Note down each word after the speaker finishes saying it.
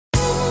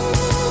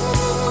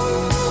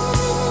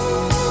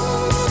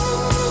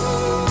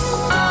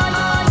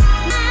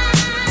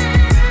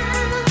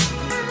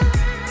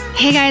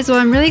Hey guys, well,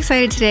 I'm really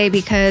excited today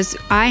because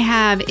I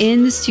have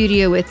in the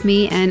studio with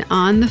me and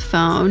on the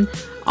phone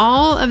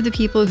all of the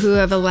people who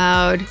have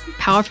allowed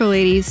Powerful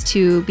Ladies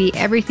to be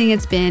everything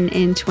it's been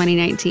in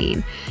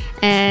 2019.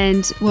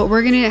 And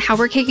how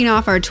we're kicking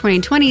off our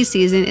 2020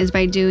 season is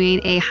by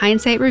doing a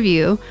hindsight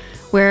review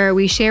where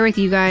we share with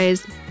you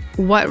guys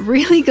what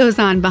really goes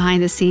on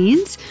behind the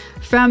scenes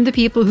from the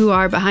people who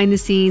are behind the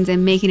scenes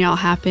and making it all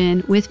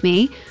happen with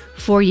me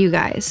for you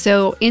guys.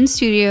 So in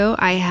studio,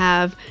 I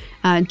have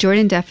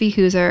Jordan Duffy,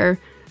 who's our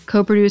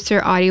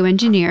co-producer, audio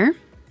engineer.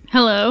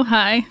 Hello.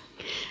 Hi.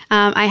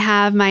 I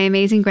have my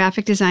amazing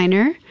graphic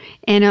designer,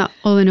 Anna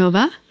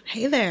Olenova.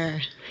 Hey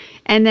there.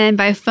 And then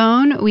by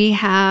phone, we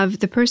have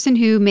the person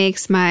who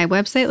makes my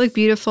website look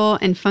beautiful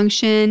and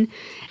function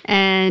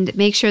and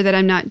make sure that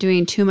I'm not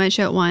doing too much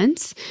at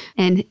once.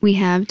 And we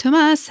have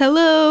Tomas.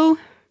 Hello.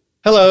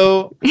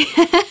 Hello.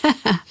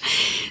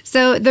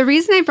 So the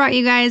reason I brought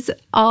you guys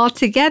all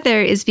together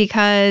is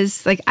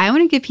because I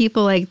want to give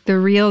people the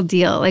real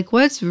deal,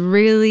 what's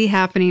really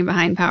happening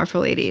behind Powerful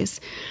Ladies.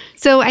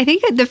 So I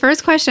think that the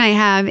first question I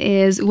have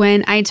is,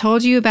 when I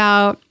told you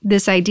about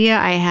this idea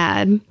I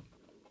had,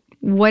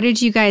 what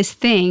did you guys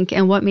think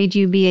and what made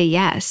you be a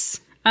yes?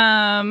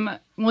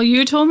 Well,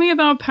 you told me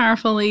about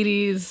Powerful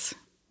Ladies,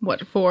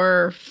 4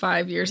 or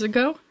 5 years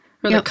ago?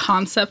 Or the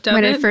concept of it?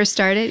 When it first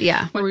started,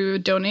 yeah. Where we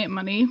would donate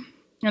money.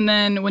 And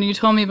then when you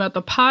told me about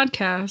the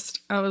podcast,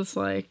 I was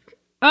like,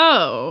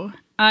 oh,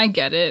 I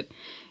get it.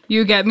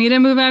 You get me to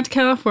move out to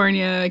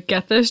California,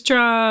 get this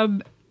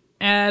job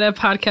at a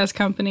podcast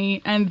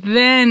company, and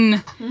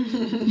then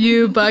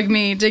you bug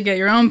me to get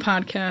your own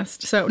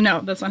podcast. So no,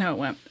 that's not how it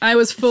went. I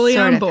was fully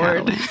on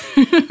board.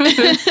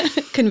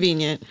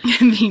 Convenient.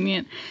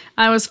 Convenient.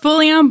 I was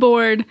fully on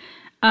board.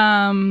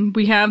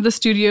 We have the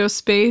studio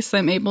space.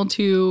 I'm able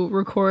to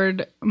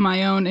record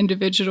my own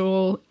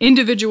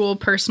individual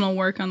personal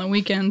work on the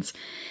weekends.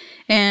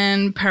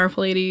 And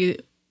Powerful Ladies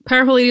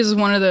is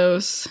one of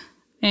those.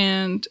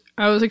 And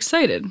I was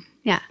excited.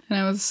 Yeah. And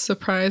I was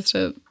surprised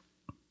to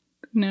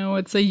know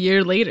it's a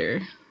year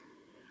later.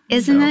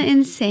 Isn't that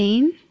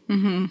insane?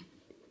 Mm-hmm.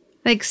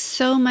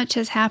 So much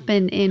has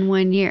happened in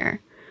 1 year.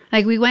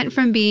 We went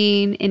from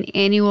being an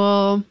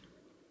annual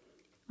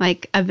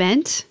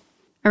event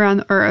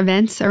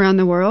events around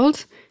the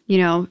world,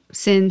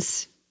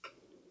 since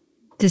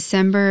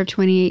December of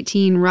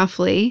 2018,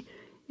 roughly.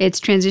 It's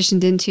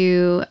transitioned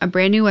into a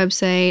brand new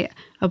website,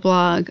 a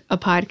blog, a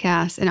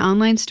podcast, an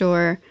online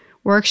store,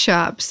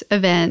 workshops,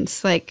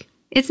 events.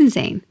 It's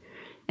insane.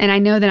 And I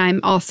know that I'm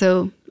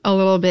also a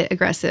little bit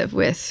aggressive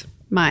with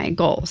my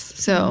goals.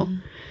 So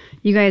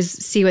you guys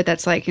see what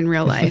that's like in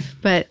real life.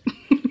 But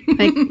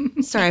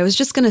sorry, I was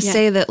just going to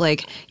say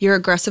that you're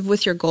aggressive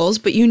with your goals,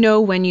 but you know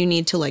when you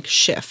need to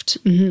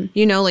shift. Mm-hmm.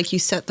 You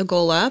set the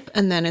goal up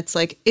and then it's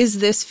is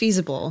this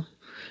feasible?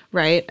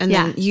 Right? And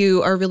then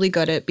you are really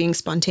good at being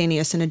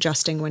spontaneous and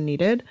adjusting when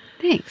needed.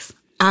 Thanks.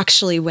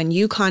 Actually, when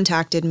you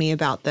contacted me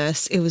about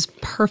this, it was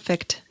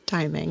perfect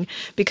timing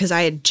because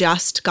I had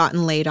just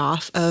gotten laid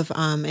off of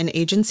an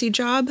agency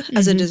job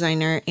as a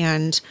designer,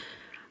 and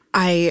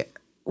it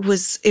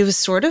was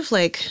sort of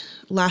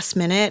last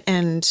minute,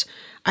 and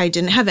I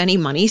didn't have any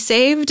money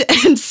saved.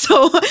 And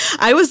so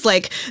I was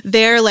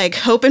there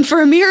hoping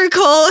for a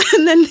miracle,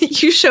 and then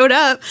you showed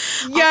up.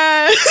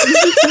 Yeah.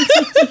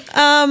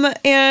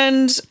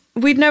 And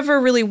we'd never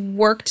really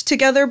worked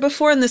together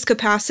before in this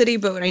capacity,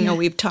 but I know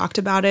we've talked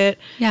about it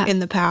in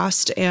the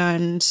past.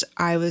 And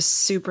I was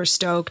super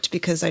stoked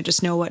because I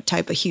just know what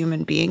type of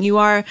human being you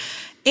are.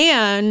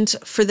 And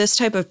for this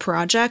type of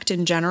project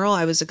in general,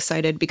 I was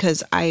excited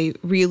because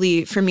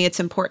for me, it's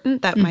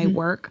important that my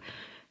work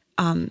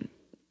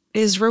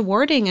is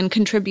rewarding and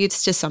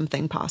contributes to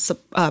something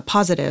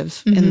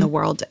positive in the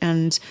world.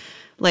 And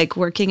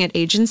working at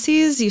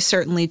agencies, you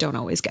certainly don't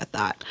always get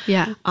that.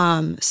 Yeah.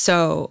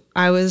 So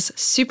I was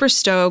super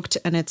stoked,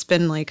 and it's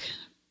been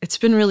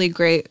really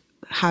great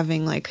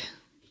having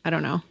I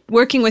don't know,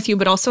 working with you,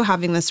 but also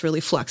having this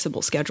really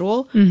flexible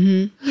schedule.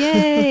 Mm-hmm.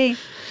 Yay.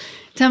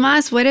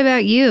 Tomas, what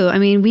about you? I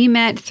mean, we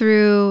met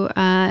through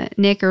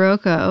Nick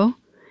Iroko.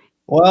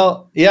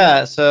 Well,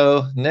 yeah.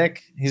 So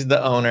Nick, he's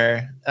the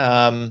owner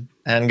and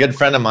good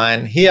friend of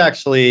mine. He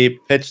actually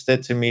pitched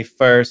it to me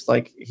first.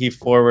 He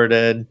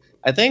forwarded,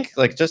 I think,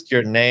 just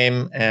your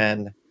name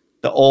and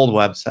the old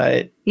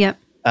website. Yep.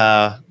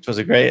 Which was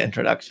a great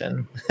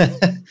introduction.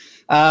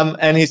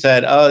 And he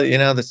said, oh,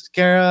 this is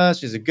Kara.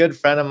 She's a good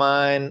friend of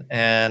mine.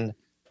 And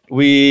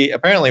we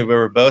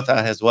were both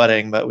at his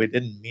wedding, but we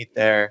didn't meet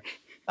there.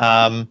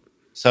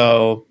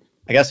 So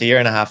I guess a year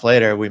and a half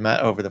later, we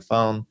met over the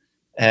phone.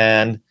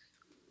 And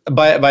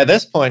by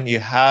this point, you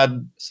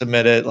had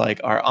submitted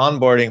our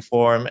onboarding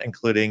form,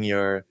 including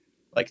your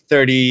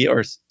 30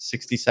 or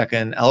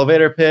 60-second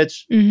elevator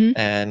pitch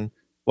and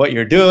what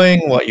you're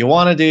doing, what you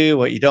want to do,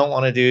 what you don't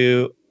want to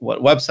do,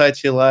 what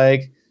websites you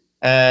like,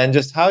 and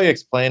just how you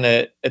explain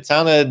it. It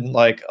sounded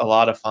like a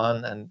lot of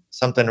fun and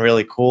something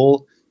really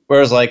cool.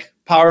 Whereas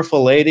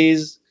Powerful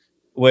Ladies,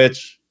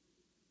 which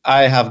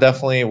I have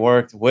definitely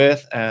worked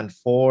with and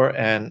for,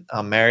 and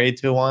I'm married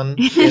to one,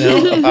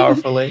 a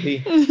powerful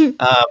lady.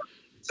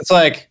 It's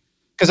like,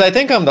 because I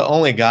think I'm the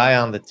only guy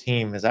on the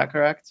team. Is that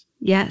correct?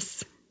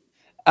 Yes.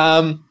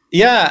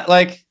 Yeah,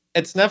 like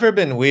it's never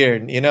been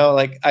weird.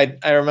 Like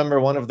I remember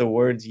one of the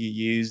words you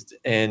used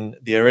in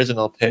the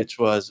original pitch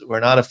was, "We're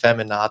not a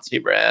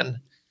feminazi brand."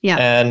 Yeah.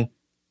 And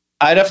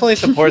I definitely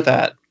support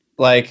that.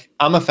 Like,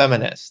 I'm a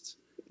feminist.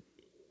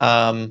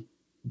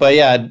 But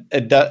yeah,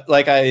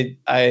 like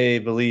I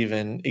believe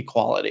in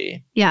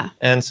equality. Yeah.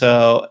 And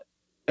so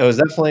it was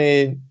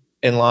definitely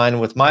in line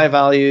with my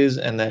values,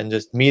 and then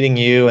just meeting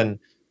you and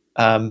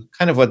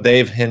kind of what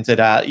they've hinted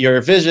at,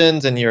 your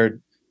visions and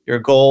your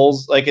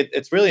goals. Like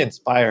it's really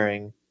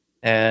inspiring.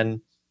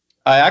 And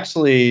I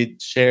actually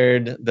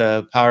shared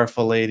the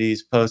Powerful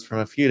Ladies post from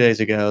a few days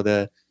ago,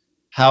 the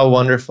how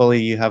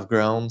wonderfully you have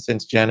grown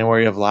since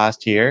January of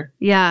last year.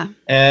 Yeah.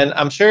 And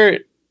I'm sure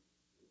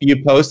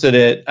you posted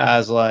it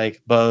as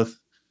like both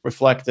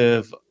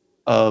reflective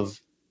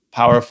of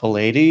Powerful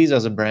Ladies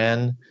as a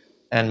brand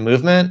and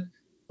movement,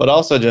 but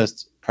also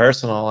just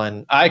personal.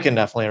 And I can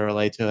definitely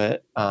relate to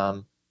it.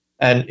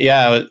 And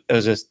yeah,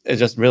 it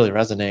just really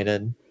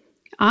resonated.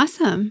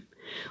 Awesome.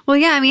 Well,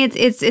 yeah, I mean,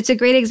 it's a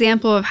great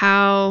example of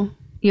how,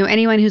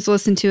 anyone who's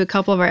listened to a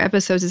couple of our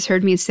episodes has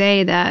heard me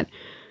say that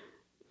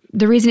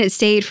the reason it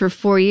stayed for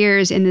 4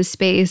 years in this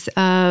space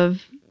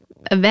of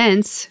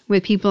events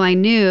with people I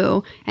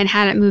knew and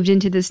hadn't moved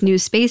into this new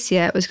space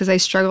yet was because I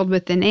struggled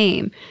with the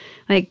name.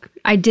 Like,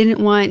 I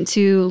didn't want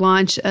to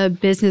launch a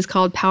business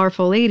called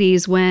Powerful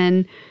Ladies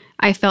when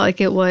I felt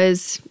like it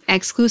was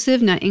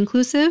exclusive, not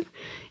inclusive.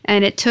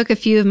 And it took a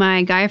few of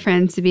my guy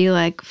friends to be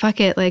like,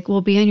 fuck it, like,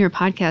 we'll be on your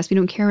podcast. We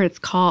don't care what it's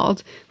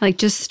called. Like,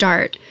 just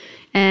start.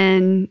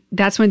 And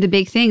that's one of the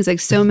big things.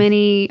 Like, so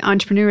many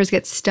entrepreneurs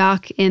get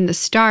stuck in the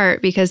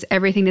start because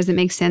everything doesn't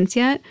make sense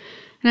yet.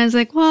 And I was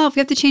like, well, if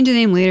we have to change the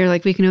name later,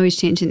 like, we can always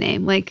change the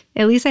name. Like,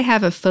 at least I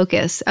have a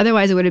focus.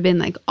 Otherwise, it would have been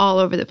like all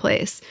over the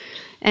place.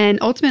 And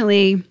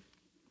ultimately,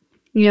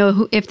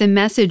 if the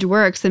message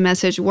works, the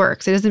message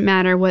works. It doesn't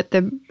matter what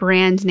the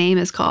brand name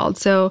is called.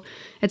 So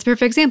it's a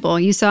perfect example.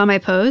 You saw my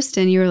post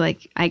and you were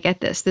like, I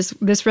get this. This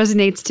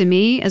resonates to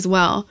me as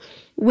well.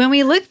 When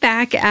we look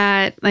back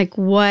at like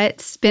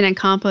what's been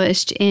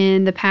accomplished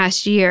in the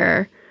past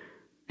year,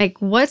 like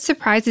what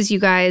surprises you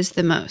guys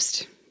the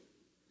most?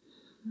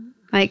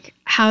 Like,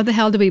 how the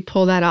hell did we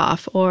pull that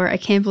off? Or I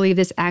can't believe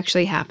this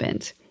actually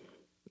happened.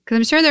 Because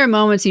I'm sure there are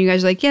moments when you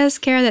guys are like, yes,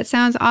 Kara, that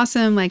sounds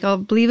awesome. Like, I'll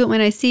believe it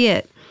when I see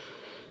it.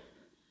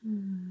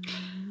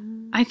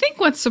 I think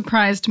what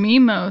surprised me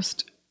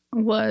most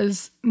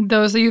was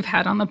those that you've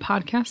had on the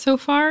podcast so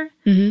far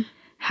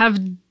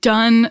have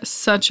done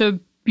such a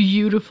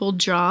beautiful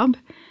job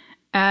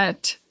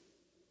at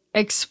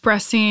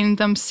expressing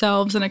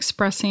themselves and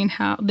expressing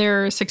how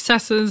their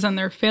successes and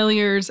their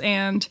failures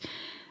and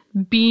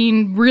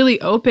being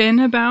really open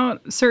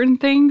about certain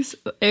things.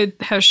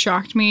 It has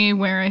shocked me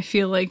where I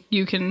feel like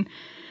you can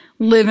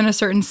live in a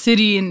certain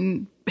city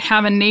and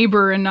have a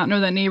neighbor and not know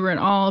that neighbor at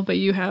all, but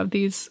you have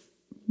these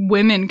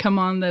women come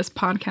on this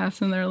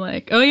podcast and they're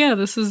like, oh yeah,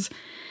 this is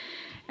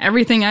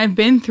everything I've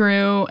been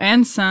through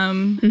and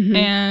some.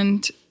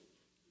 And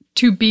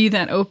to be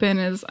that open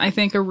is, I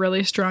think, a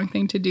really strong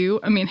thing to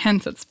do. I mean,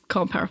 hence it's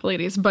called Powerful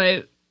Ladies,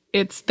 but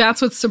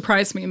that's what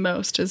surprised me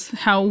most is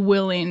how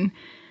willing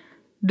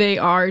they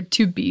are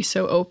to be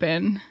so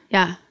open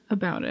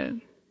about it.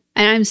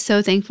 And I'm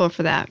so thankful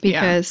for that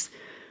because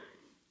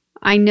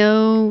I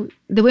know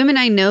the women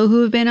I know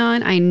who have been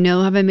on, I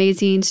know have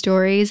amazing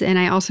stories. And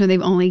I also know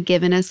they've only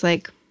given us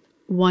like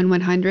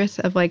 1/100th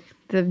of like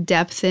the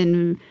depth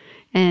and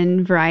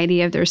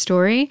variety of their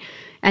story.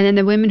 And then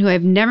the women who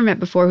I've never met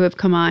before who have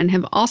come on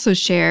have also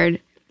shared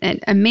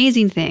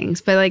amazing things.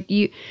 But like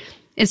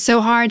it's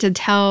so hard to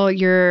tell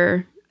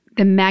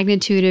the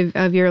magnitude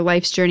of your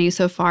life's journey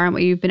so far and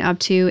what you've been up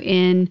to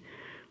in,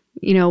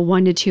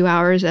 1 to 2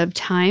 hours of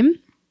time.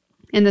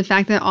 And the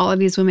fact that all of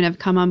these women have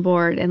come on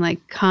board and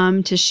like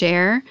come to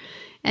share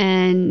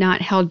and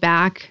not held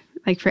back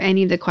like for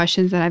any of the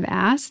questions that I've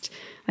asked.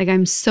 Like,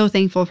 I'm so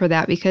thankful for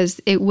that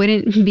because it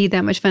wouldn't be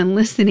that much fun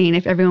listening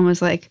if everyone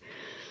was like,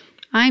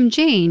 I'm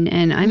Jane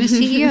and I'm a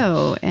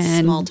CEO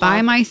and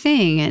buy my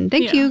thing and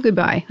thank you,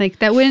 goodbye. Like,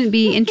 that wouldn't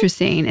be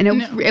interesting. And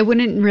it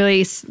wouldn't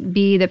really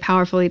be the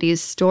Powerful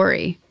Ladies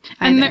story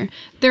either. And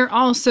they're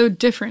all so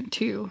different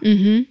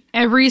too.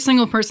 Every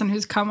single person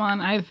who's come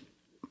on,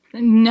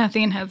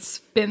 nothing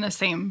has been the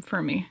same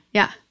for me.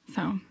 Yeah.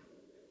 So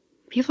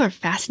people are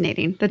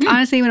fascinating. That's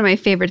honestly one of my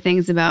favorite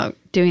things about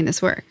doing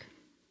this work.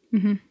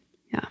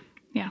 Yeah.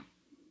 Yeah.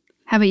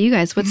 How about you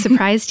guys? What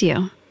surprised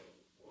you?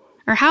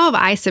 Or how have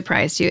I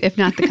surprised you, if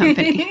not the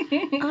company?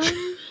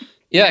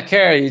 Yeah,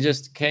 Kara, you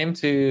just came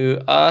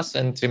to us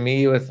and to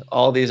me with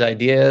all these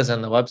ideas,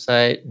 and the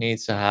website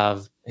needs to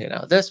have,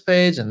 this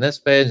page and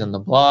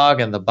the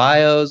blog and the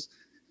bios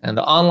and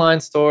the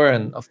online store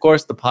and of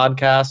course the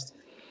podcast.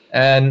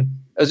 And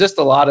it was just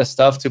a lot of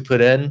stuff to put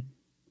in.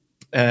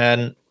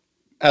 And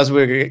as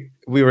we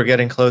were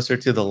getting closer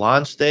to the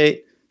launch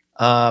date,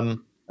 I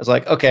was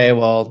like, okay,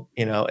 well,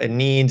 it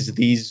needs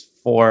these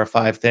 4 or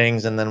 5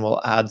 things, and then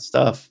we'll add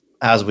stuff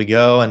as we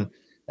go. And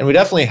we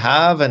definitely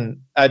have. And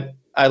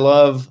I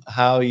love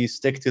how you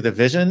stick to the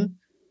vision,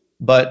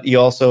 but you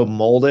also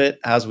mold it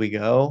as we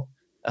go.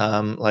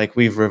 Like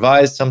we've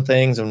revised some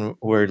things and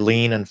we're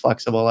lean and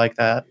flexible like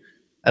that.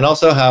 And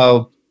also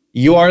how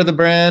you are the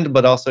brand,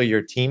 but also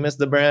your team is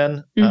the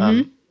brand.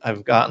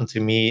 I've gotten to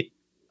meet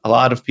a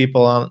lot of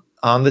people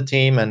on the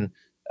team, and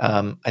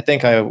I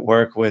think I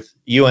work with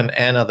you and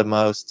Anna the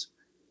most.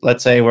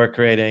 Let's say we're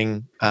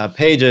creating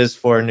pages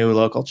for new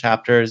local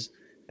chapters.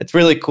 It's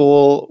really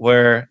cool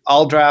where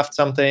I'll draft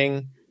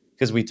something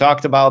because we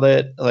talked about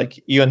it.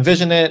 Like you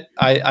envision it,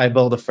 I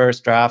build a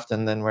first draft,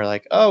 and then we're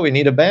like, oh, we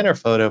need a banner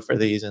photo for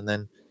these. And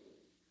then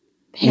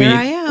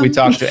we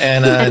talk to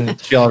Anna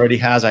and she already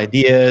has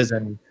ideas,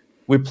 and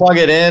we plug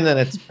it in and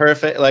it's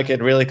perfect. Like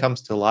it really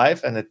comes to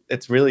life, and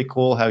it's really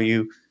cool how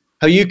you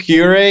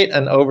curate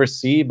and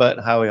oversee, but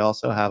how we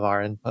also have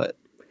our input.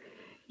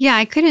 Yeah,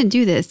 I couldn't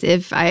do this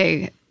if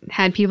I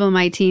had people on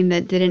my team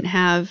that didn't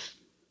have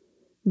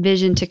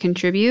vision to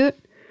contribute,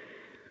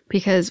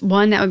 because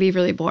 1, that would be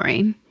really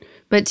boring.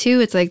 But 2,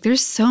 it's like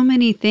there's so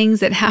many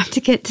things that have to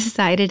get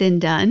decided and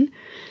done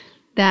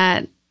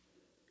that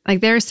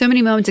like there are so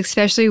many moments,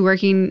 especially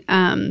working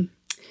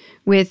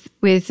with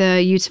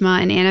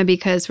Utama and Anna,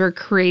 because we're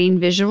creating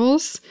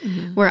visuals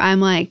where I'm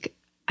like,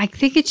 I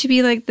think it should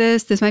be like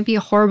this. This might be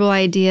a horrible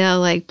idea.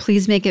 Like,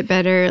 please make it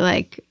better.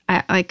 Like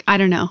I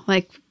don't know.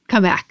 Like,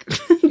 come back.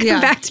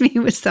 Come back to me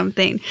with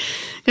something.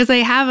 Because I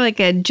have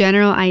like a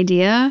general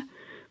idea,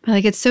 but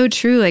like it's so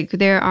true. Like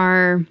there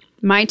are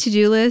my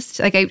to-do list.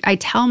 Like I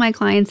tell my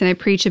clients and I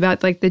preach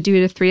about like the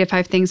do 3 to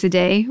 5 things a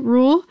day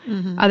rule.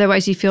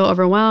 Otherwise you feel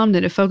overwhelmed,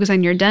 and to focus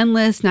on your done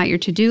list, not your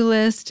to-do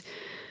list.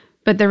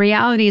 But the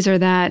realities are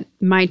that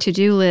my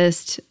to-do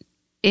list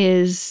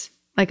is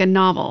like a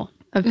novel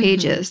of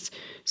pages.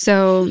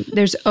 So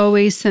there's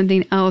always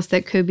something else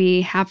that could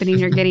be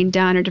happening or getting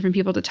done, or different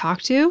people to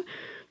talk to.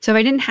 So if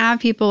I didn't have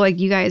people like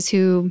you guys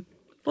who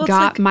got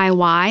like my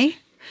why,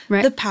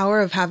 right? The power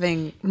of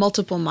having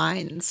multiple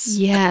minds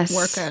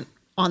work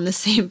on the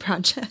same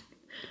project.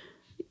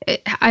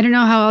 I don't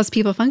know how else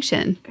people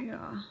function.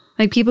 Yeah.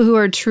 Like people who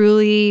are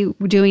truly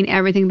doing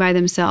everything by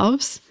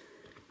themselves.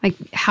 Like,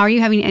 how are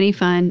you having any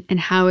fun, and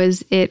how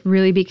is it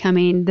really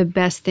becoming the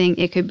best thing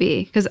it could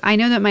be? Because I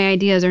know that my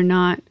ideas are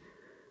not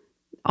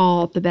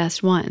all the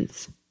best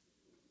ones.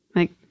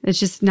 Like, it's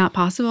just not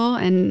possible,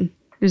 and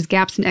there's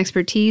gaps in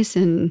expertise,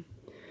 and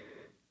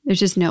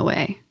there's just no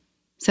way.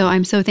 So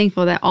I'm so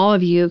thankful that all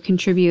of you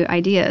contribute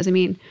ideas. I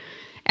mean,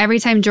 every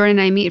time Jordan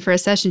and I meet for a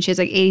session, she has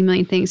like 80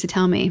 million things to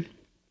tell me.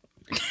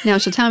 Now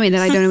she'll tell me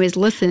that I don't always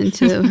listen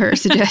to her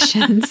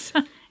suggestions.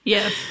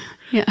 Yes.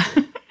 Yeah.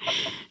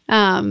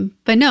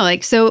 But no,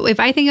 like, so if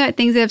I think about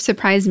things that have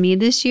surprised me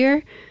this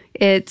year,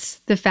 it's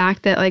the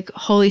fact that like,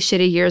 holy shit,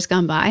 a year's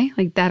gone by.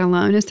 Like that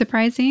alone is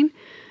surprising.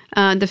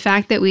 The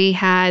fact that we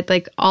had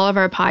like all of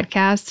our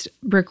podcasts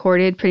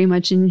recorded pretty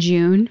much in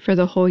June for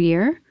the whole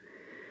year.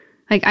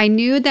 Like I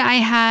knew that I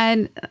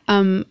had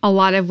a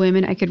lot of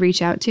women I could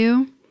reach out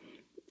to.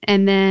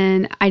 And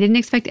then I didn't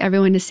expect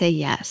everyone to say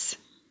yes.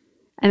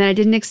 And then I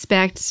didn't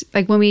expect,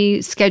 like when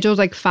we scheduled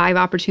like 5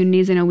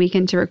 opportunities in a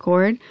weekend to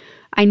record,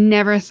 I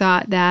never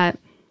thought that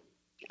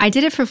I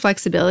did it for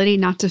flexibility,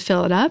 not to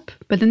fill it up,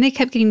 but then they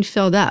kept getting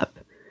filled up.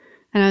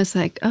 And I was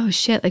like, oh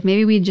shit, like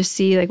maybe we just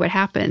see like what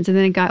happens. And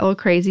then it got a little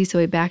crazy. So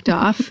we backed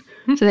off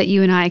so that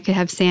you and I could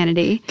have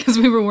sanity. Because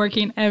we were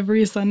working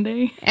every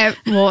Sunday.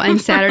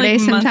 And Saturday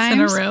like sometimes.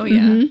 Months in a row,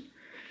 yeah.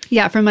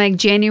 Yeah, from like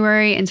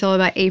January until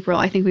about April,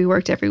 I think we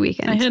worked every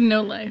weekend. I had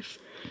no life.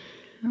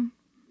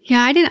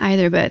 Yeah, I didn't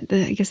either, but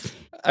I guess.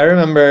 I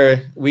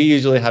remember we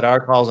usually had our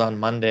calls on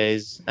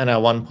Mondays, and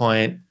at one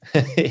point,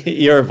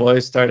 your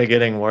voice started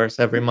getting worse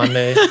every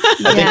Monday.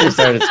 I think we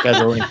started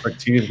scheduling for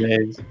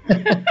Tuesdays.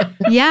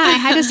 Yeah, I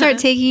had to start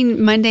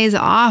taking Mondays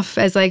off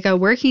as like a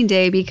working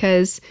day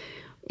because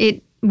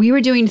we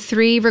were doing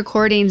 3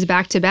 recordings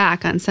back to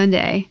back on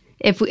Sunday.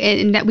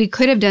 And that we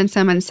could have done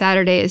some on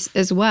Saturdays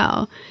as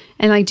well.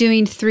 And like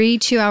doing 3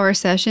 2-hour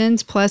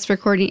sessions plus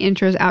recording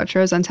intros,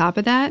 outros on top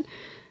of that.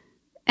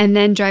 And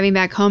then driving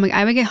back home, like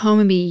I would get home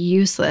and be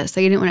useless.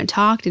 Like I didn't want to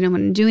talk, didn't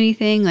want to do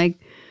anything. Like,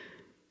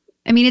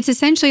 I mean, it's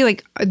essentially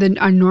like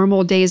a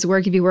normal day's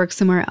work if you work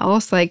somewhere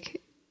else,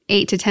 like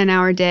 8 to 10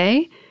 hour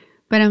day.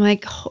 But I'm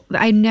like,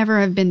 I never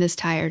have been this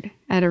tired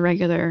at a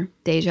regular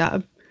day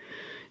job.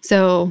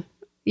 So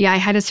yeah, I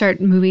had to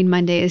start moving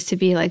Mondays to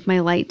be like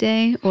my light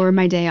day or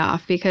my day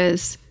off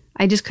because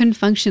I just couldn't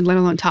function, let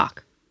alone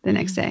talk the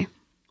next day.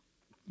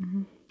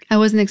 I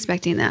wasn't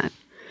expecting that.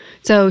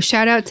 So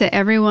shout out to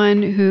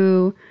everyone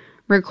who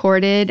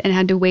recorded and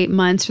had to wait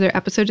months for their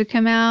episode to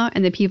come out,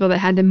 and the people that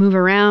had to move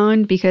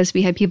around because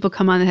we had people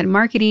come on that had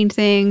marketing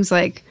things.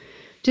 Like,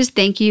 just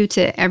thank you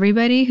to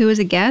everybody who was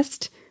a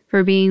guest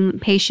for being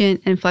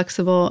patient and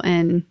flexible,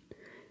 and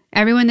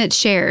everyone that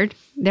shared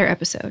their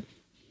episode.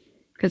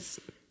 Because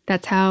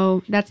that's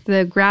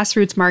the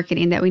grassroots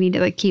marketing that we need to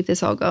like keep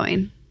this all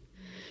going.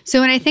 So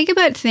when I think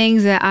about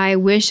things that I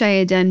wish I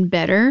had done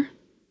better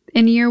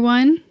in year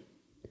one.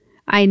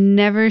 I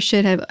never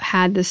should have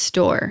had the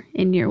store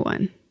in year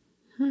one.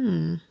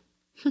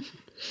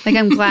 Like,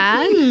 I'm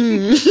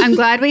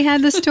glad we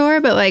had the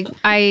store, but like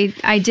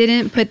I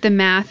didn't put the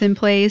math in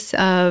place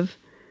of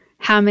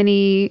how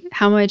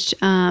much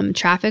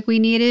traffic we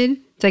needed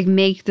to like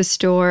make the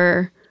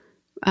store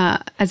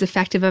as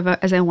effective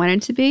as I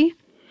wanted to be,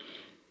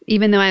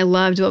 even though I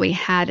loved what we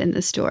had in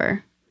the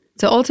store.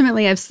 So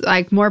ultimately, I've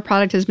like more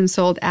product has been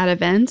sold at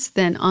events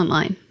than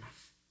online.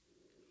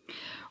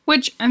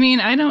 Which, I mean,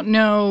 I don't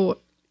know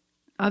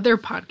other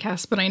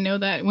podcasts, but I know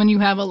that when you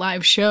have a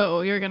live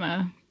show, you're going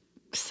to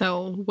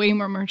sell way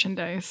more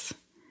merchandise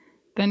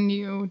than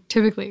you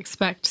typically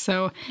expect.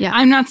 So yeah.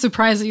 I'm not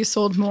surprised that you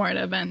sold more at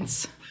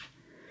events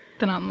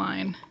than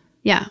online.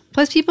 Yeah.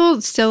 Plus, people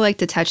still like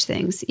to touch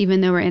things, even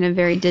though we're in a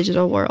very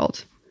digital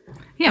world.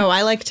 Yeah. Oh,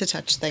 I like to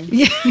touch things.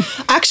 Yeah.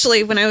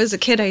 Actually, when I was a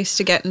kid, I used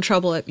to get in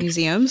trouble at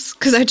museums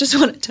because I just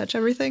want to touch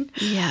everything.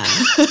 Yeah.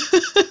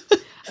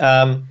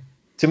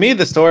 To me,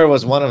 the store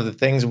was one of the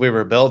things we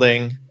were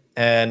building.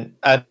 And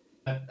I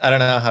don't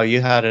know how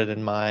you had it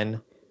in mind,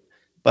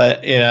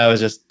 but, you know, it was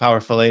just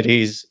Powerful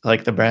Ladies.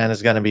 Like, the brand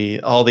is going to be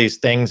all these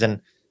things.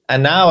 And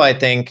now I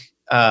think,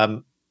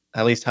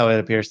 at least how it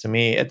appears to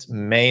me, it's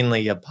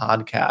mainly a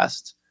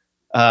podcast.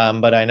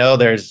 But I know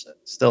there's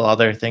still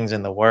other things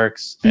in the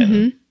works.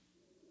 And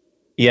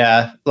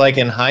yeah, like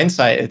in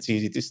hindsight, it's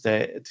easy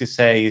to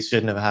say you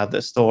shouldn't have had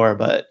the store.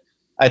 But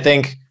I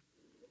think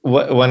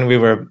when we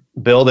were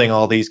building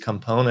all these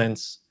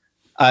components,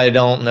 I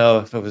don't know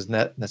if it was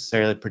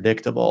necessarily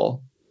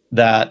predictable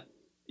that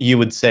you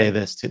would say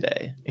this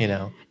today. You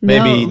know,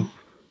 maybe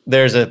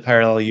there's a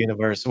parallel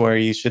universe where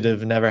you should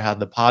have never had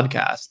the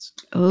podcast.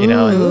 Ooh. You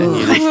know, and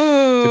you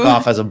took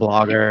off as a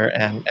blogger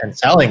and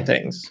selling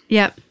things.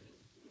 Yep.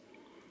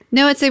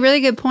 No, it's a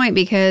really good point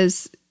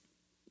because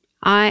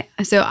I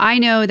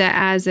know that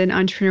as an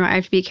entrepreneur, I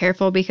have to be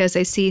careful because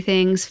I see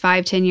things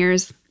 5-10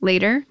 years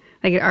later,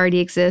 like it already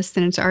exists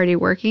and it's already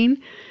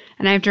working.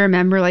 And I have to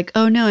remember, like,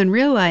 oh no, in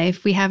real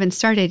life, we haven't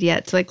started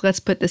yet. So like,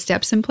 let's put the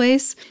steps in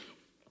place.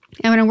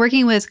 And when I'm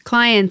working with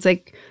clients,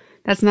 like,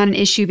 that's not an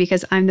issue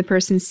because I'm the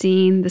person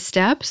seeing the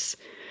steps.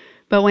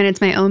 But when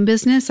it's my own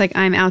business, like,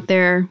 I'm out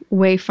there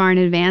way far in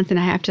advance and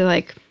I have to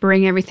like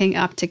bring everything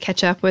up to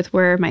catch up with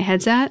where my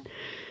head's at.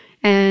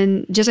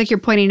 And just like you're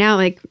pointing out,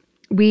 like,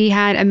 we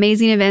had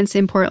amazing events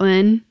in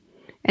Portland,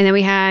 and then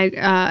we had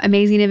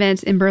amazing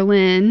events in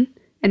Berlin,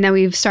 and then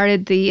we've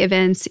started the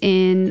events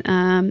in,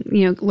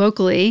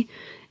 locally,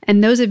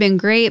 and those have been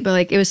great. But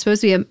like, it was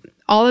supposed to be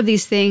all of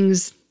these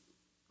things.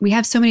 We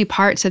have so many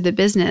parts of the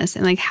business,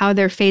 and like how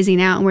they're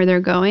phasing out and where they're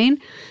going.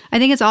 I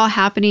think it's all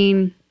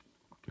happening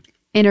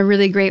in a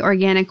really great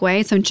organic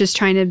way. So I'm just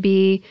trying to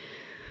be,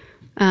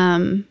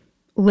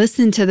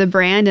 listen to the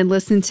brand and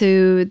listen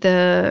to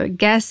the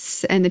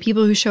guests and the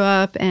people who show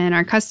up and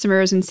our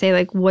customers and say,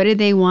 like, what do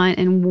they want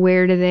and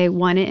where do they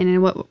want it and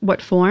in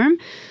what form?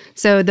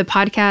 So the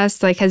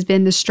podcast like has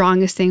been the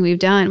strongest thing we've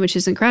done, which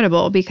is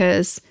incredible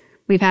because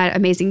we've had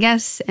amazing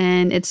guests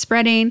and it's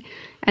spreading.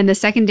 And the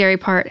secondary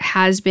part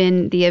has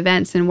been the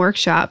events and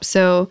workshops.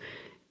 So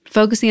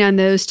focusing on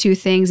those two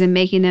things and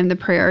making them the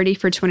priority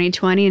for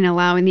 2020 and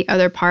allowing the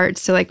other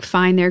parts to like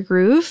find their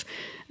groove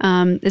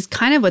is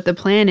kind of what the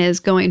plan is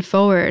going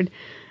forward.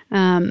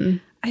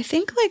 I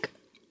think, like,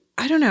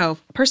 I don't know.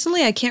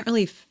 Personally, I can't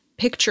really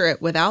picture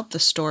it without the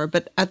store.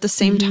 But at the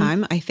same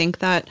time, I think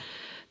that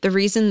the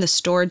reason the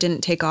store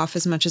didn't take off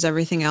as much as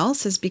everything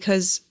else is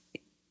because,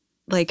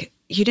 like,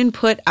 you didn't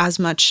put as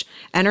much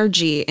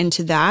energy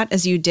into that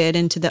as you did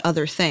into the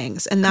other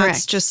things. And that's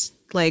Correct. Just,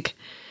 like,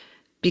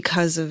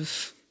 because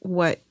of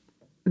what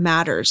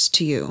matters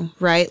to you,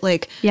 right?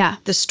 Like, yeah.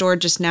 The store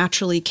just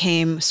naturally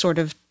came sort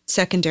of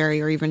secondary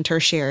or even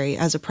tertiary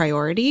as a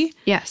priority.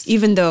 Yes.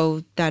 Even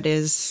though that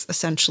is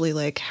essentially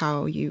like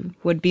how you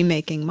would be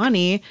making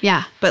money.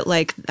 Yeah. But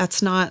like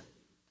that's not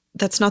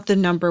the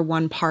number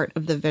one part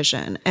of the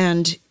vision.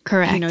 And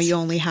Correct. You know, you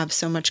only have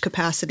so much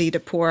capacity to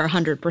pour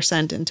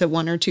 100% into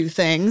one or two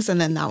things.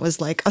 And then that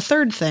was like a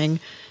third thing.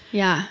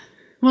 Yeah.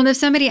 Well, if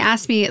somebody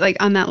asked me like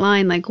on that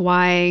line, like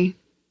why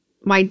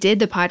did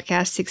the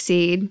podcast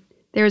succeed?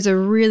 There's a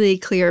really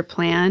clear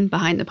plan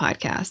behind the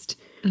podcast.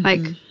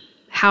 Like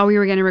how we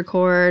were going to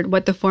record,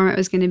 what the format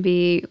was going to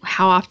be,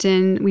 how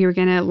often we were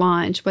going to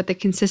launch, what the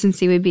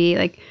consistency would be.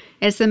 Like,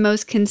 it's the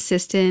most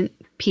consistent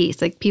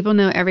piece. Like, people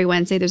know every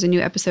Wednesday there's a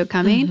new episode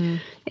coming.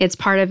 It's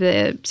part of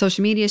the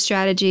social media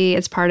strategy.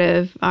 It's part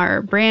of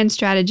our brand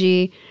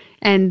strategy.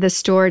 And the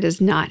store does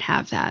not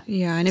have that.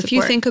 Yeah. And if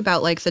you think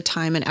about like the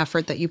time and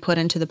effort that you put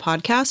into the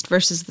podcast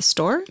versus the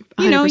store,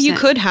 you know, 100%. You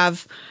could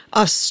have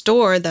a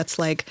store that's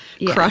like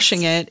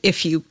crushing it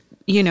if you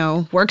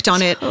worked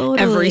on it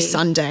every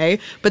Sunday,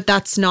 but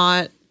that's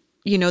not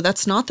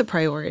the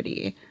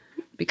priority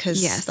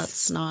because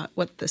that's not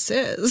what this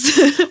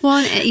is.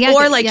 Well, yeah,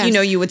 or like,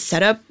 you would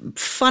set up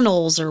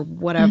funnels or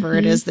whatever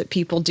it is that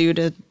people do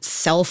to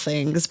sell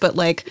things. But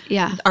like,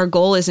 our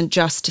goal isn't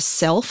just to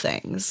sell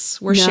things.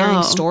 We're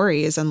sharing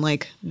stories and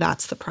like,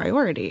 that's the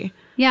priority.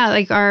 Yeah,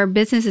 like our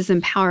business is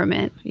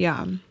empowerment.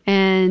 Yeah.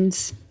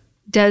 And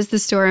does the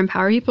store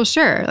empower people?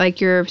 Sure. Like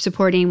you're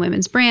supporting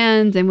women's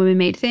brands and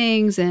women-made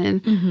things,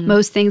 and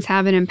most things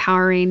have an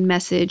empowering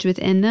message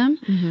within them.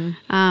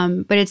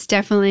 But it's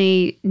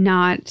definitely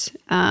not.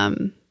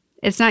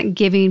 It's not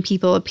giving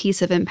people a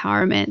piece of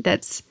empowerment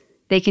that's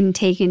they can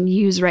take and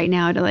use right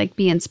now to like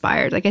be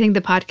inspired. Like I think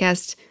the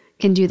podcast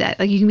can do that.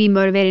 Like you can be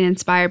motivated and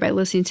inspired by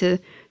listening to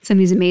some of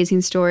these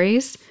amazing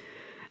stories.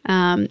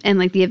 And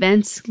like the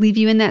events leave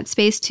you in that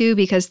space too,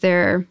 because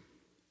they're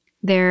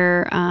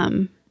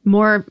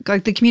more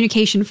like the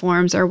communication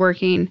forms are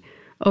working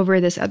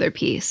over this other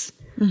piece.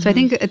 So I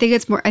think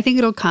it's more, I think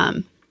it'll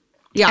come.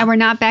 Yeah. And we're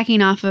not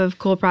backing off of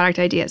cool product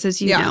ideas,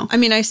 as you know. I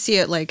mean, I see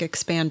it like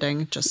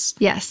expanding,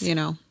 just, yes, you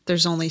know,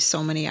 there's only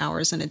so many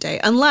hours in a day,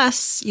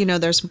 unless, you know,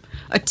 there's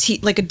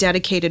like a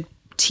dedicated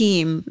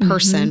team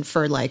person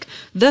for like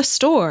the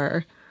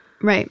store.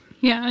 Right.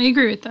 Yeah, I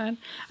agree with that.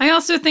 I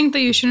also think that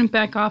you shouldn't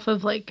back off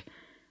of like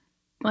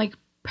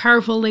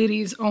powerful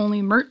ladies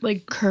only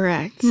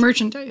correct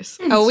merchandise.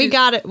 Oh, we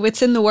got it.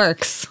 It's in the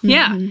works.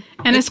 Yeah. And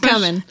it's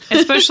coming.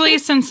 Especially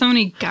since so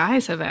many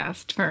guys have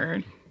asked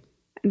for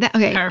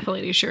okay. powerful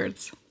lady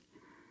shirts.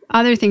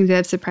 Other things that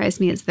have surprised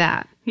me is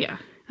that. Yeah.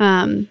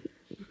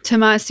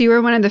 Tomas, you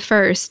were one of the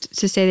first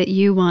to say that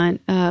you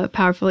want a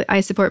I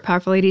support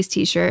Powerful Ladies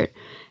t-shirt.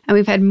 And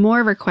we've had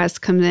more requests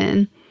come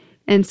in.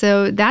 And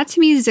so that to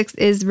me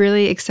is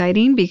really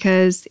exciting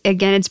because,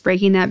 again, it's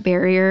breaking that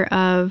barrier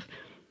of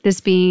this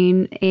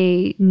being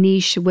a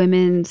niche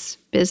women's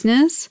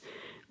business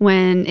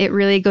when it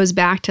really goes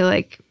back to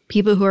like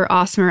people who are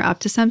awesome or up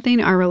to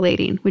something are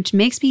relating, which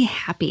makes me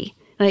happy.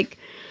 Like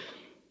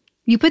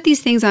you put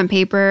these things on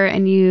paper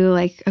and you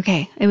like,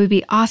 okay, it would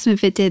be awesome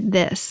if it did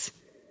this.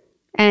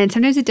 And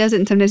sometimes it does it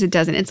and sometimes it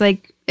doesn't. It's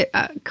like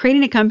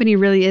creating a company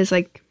really is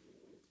like,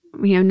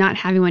 you know, not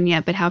having one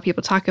yet, but how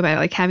people talk about it,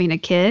 like having a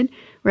kid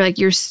where like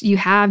you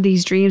have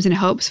these dreams and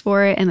hopes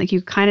for it. And like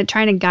you kind of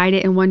trying to guide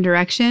it in one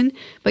direction,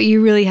 but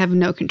you really have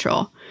no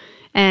control.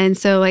 And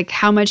so like,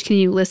 how much can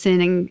you listen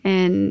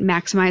and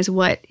maximize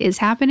what is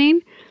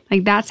happening?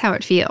 Like that's how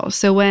it feels.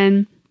 So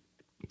when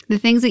the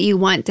things that you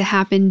want to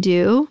happen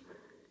do,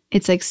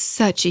 it's like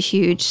such a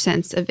huge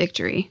sense of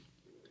victory.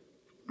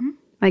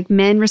 Like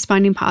men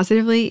responding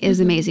positively is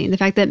amazing. The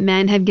fact that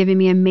men have given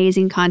me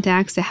amazing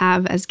contacts to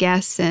have as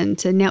guests and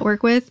to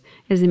network with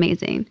is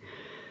amazing.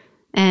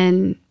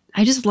 And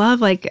I just love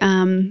like,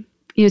 you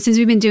know, since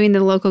we've been doing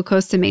the local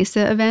Costa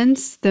Mesa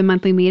events, the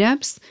monthly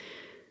meetups,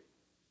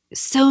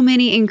 so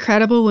many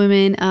incredible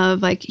women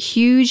of like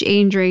huge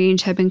age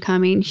range have been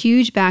coming,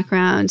 huge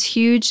backgrounds,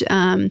 huge,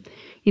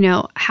 you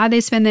know, how they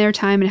spend their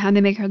time and how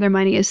they make their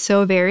money is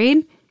so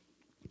varied.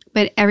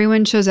 But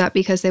everyone shows up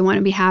because they want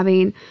to be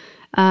having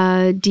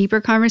a deeper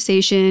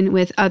conversation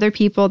with other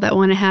people that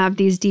want to have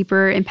these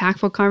deeper,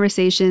 impactful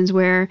conversations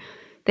where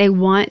they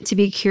want to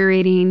be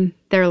curating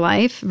their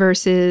life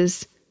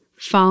versus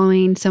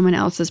following someone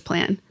else's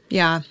plan.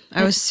 Yeah,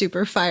 I was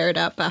super fired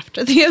up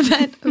after the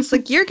event. I was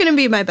like, you're going to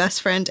be my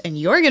best friend and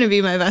you're going to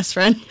be my best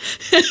friend.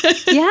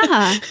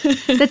 Yeah,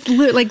 that's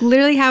like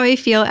literally how I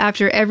feel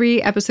after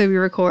every episode we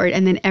record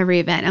and then every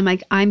event. I'm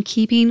like, I'm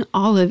keeping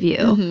all of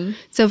you.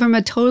 So from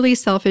a totally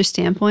selfish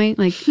standpoint,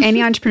 like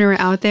any entrepreneur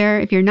out there,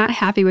 if you're not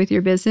happy with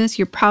your business,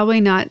 you're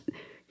probably not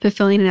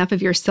fulfilling enough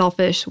of your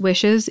selfish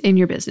wishes in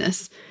your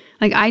business.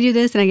 Like I do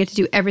this and I get to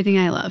do everything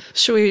I love.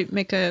 Should we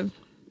make a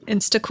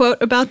Insta quote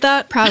about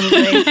that?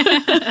 Probably.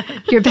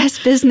 Your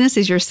best business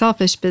is your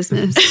selfish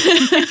business.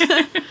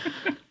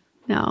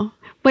 No.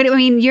 But I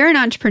mean, you're an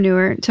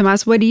entrepreneur,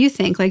 Tomas. What do you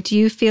think? Like, do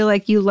you feel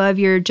like you love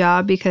your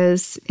job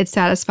because it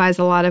satisfies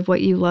a lot of what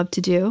you love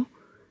to do?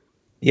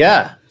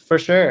 Yeah, for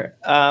sure.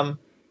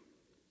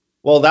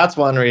 Well, that's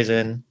one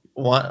reason.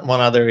 One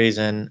other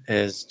reason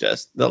is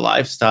just the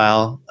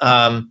lifestyle.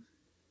 I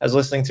was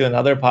listening to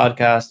another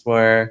podcast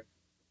where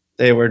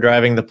they were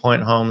driving the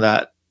point home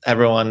that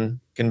everyone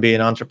can be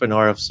an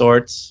entrepreneur of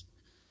sorts,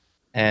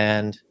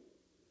 and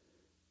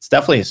it's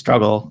definitely a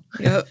struggle.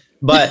 Yep.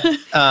 But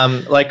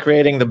like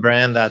creating the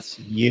brand that's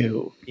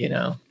you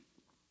know,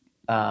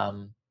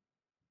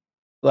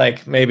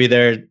 like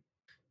maybe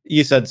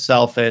you said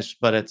selfish,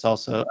 but it's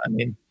also, I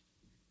mean,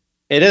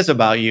 it is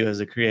about you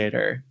as a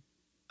creator.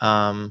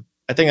 I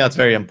think that's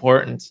very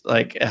important.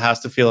 Like it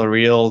has to feel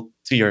real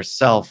to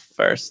yourself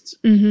first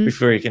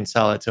before you can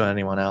sell it to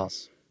anyone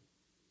else.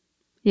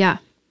 Yeah,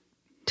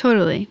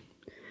 totally.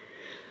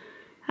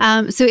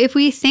 So if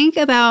we think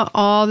about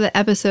all the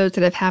episodes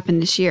that have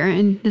happened this year,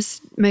 and this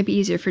might be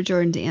easier for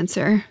Jordan to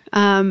answer,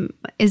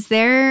 is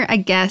there a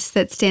guest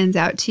that stands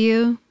out to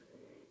you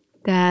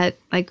that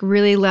like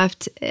really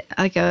left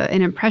like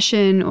an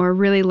impression or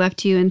really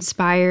left you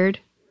inspired?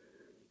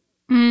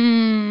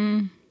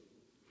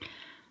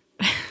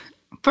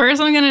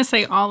 First, I'm gonna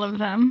say all of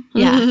them.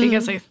 Yeah,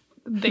 because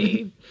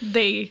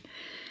they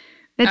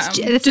that's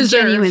a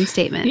genuine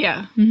statement.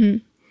 Yeah.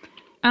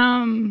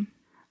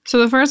 So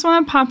the first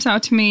one that pops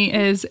out to me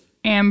is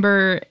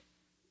Amber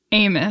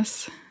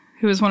Amos,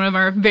 who was one of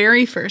our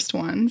very first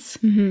ones.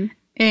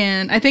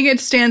 And I think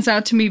it stands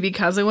out to me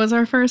because it was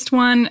our first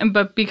one,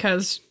 but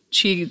because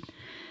she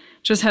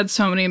just had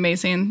so many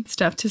amazing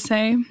stuff to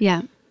say.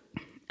 Yeah.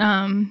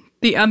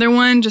 The other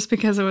one, just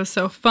because it was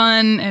so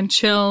fun and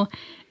chill,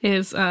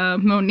 is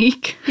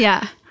Monique.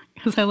 Yeah.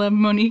 Because I love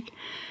Monique.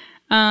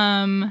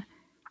 And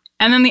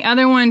then the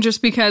other one,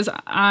 just because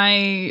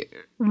I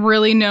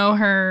really know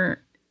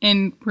her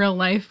in real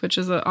life, which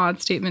is an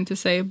odd statement to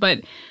say,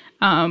 but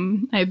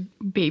I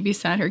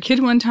babysat her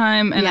kid one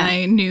time, and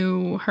I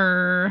knew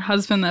her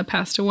husband that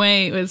passed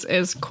away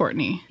is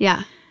Courtney.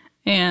 Yeah.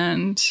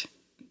 And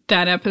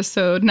that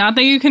episode, not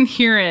that you can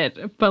hear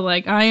it, but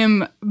like I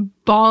am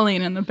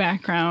bawling in the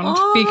background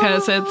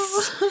because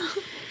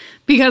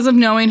of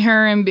knowing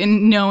her and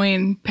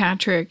knowing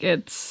Patrick.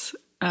 It's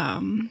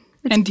and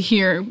to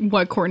hear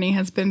what Courtney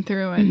has been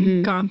through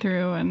and gone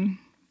through and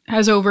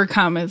has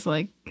overcome is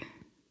like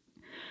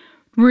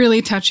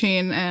really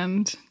touching,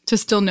 and to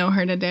still know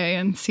her today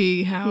and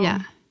see how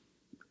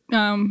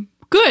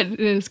good it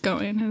is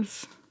going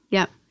is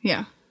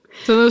yeah.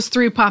 So those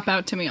three pop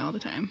out to me all the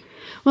time.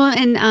 Well,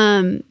 and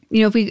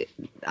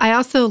I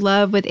also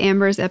love with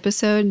Amber's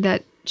episode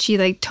that she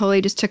like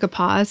totally just took a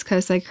pause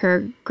because like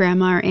her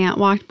grandma or aunt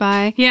walked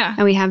by. Yeah.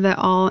 And we have that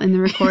all in the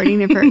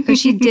recording of her because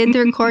she did the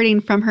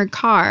recording from her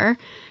car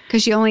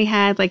because she only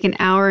had like an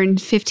hour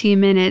and 15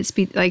 minutes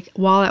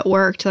while at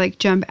work to like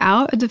jump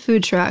out of the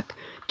food truck,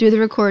 do the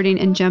recording,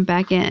 and jump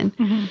back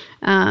in.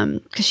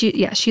 Because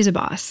she's a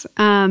boss.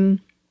 And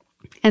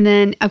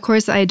then of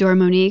course I adore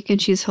Monique,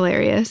 and she's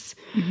hilarious.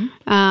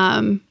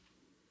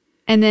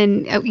 And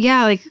then,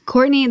 like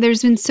Courtney,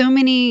 there's been so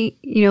many,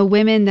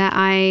 women that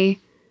I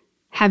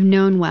have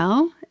known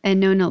well and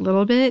known a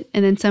little bit.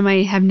 And then some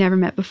I have never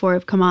met before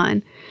have come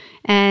on.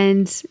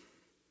 And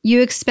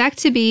you expect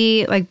to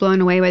be like blown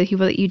away by the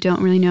people that you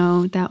don't really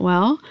know that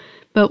well.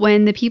 But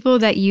when the people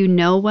that you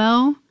know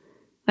well,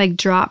 like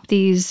drop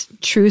these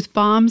truth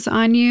bombs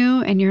on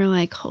you and you're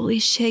like, holy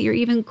shit, you're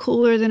even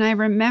cooler than I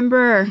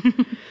remember.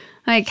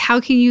 Like, how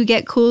can you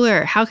get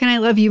cooler? How can I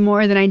love you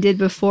more than I did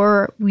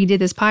before we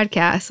did this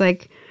podcast?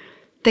 Like,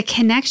 the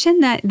connection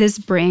that this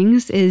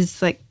brings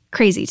is, like,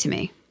 crazy to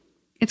me.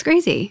 It's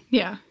crazy.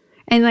 Yeah.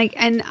 And,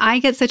 I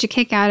get such a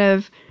kick out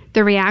of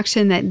the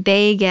reaction that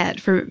they get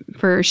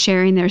for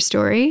sharing their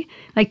story.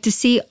 Like, to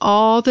see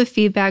all the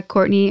feedback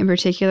Courtney in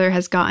particular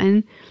has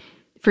gotten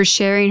for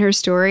sharing her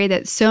story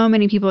that so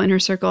many people in her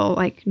circle,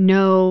 like,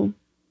 know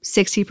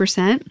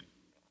 60%.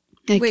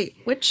 Like, wait,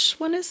 which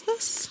one is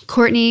this?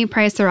 Courtney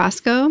Price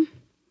Orozco,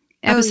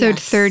 episode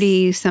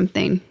 30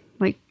 something.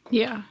 Like,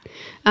 yeah.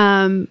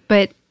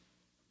 But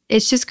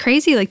it's just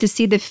crazy, like, to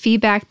see the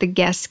feedback the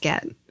guests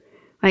get,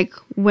 like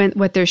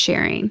what they're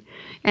sharing,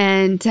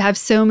 and to have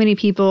so many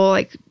people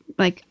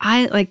like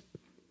I like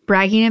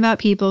bragging about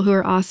people who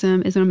are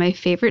awesome is one of my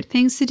favorite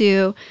things to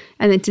do,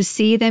 and then to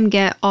see them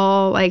get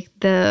all like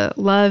the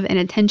love and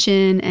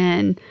attention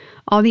and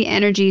all the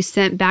energy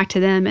sent back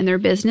to them and their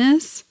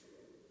business.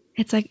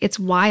 It's like, it's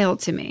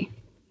wild to me.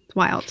 It's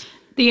wild.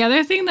 The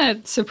other thing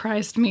that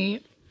surprised me,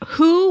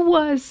 who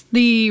was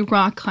the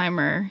rock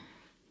climber?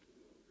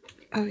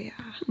 Oh, yeah.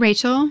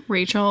 Rachel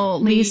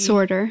Lee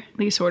Sorter.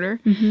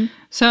 Mm-hmm.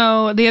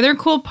 So the other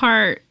cool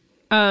part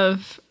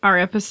of our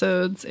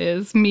episodes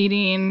is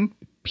meeting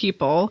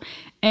people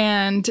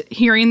and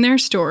hearing their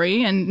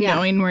story and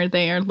knowing where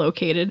they are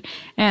located.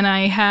 And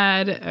I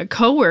had a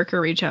coworker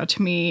reach out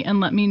to me and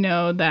let me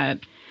know that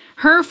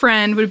her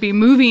friend would be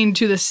moving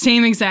to the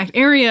same exact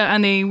area,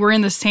 and they were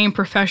in the same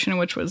profession,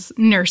 which was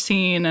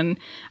nursing. And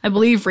I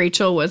believe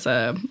Rachel was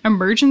a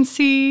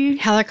emergency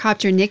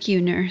helicopter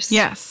NICU nurse.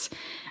 Yes.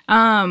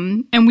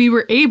 And we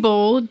were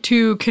able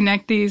to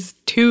connect these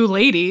two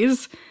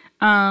ladies,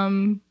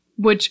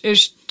 which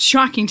is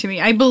shocking to me.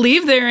 I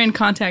believe they're in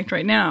contact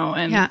right now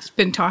and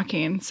been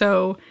talking.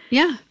 So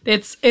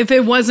it's, if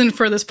it wasn't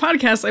for this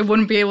podcast, I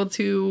wouldn't be able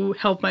to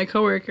help my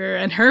coworker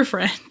and her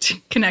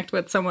friend connect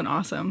with someone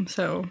awesome.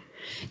 So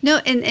no,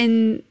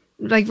 and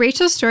like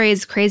Rachel's story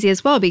is crazy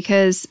as well,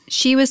 because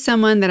she was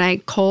someone that I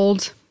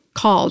cold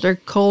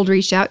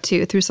reached out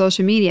to through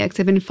social media, because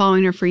I've been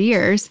following her for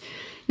years.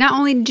 Not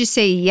only did you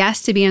say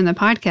yes to be on the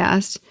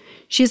podcast,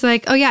 she's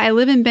like, oh yeah, I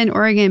live in Bend,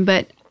 Oregon,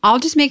 but I'll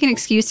just make an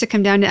excuse to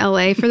come down to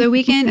LA for the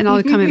weekend and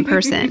I'll come in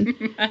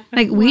person.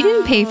 Like, we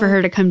didn't pay for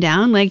her to come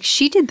down. Like,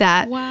 she did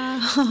that.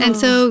 Wow. And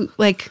so,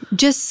 like,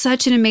 just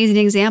such an amazing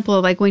example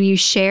of, like, when you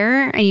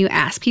share and you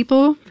ask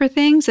people for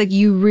things, like,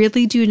 you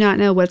really do not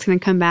know what's going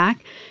to come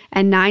back.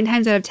 And 9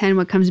 times out of 10,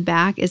 what comes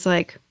back is,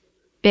 like,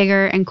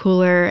 bigger and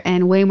cooler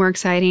and way more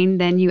exciting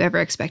than you ever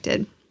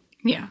expected.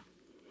 Yeah.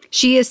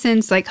 She has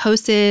since, like,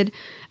 hosted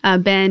a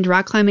Bend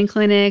rock climbing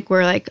clinic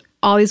where, like,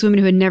 all these women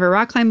who had never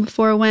rock climbed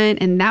before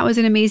went, and that was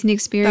an amazing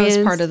experience. That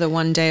was part of the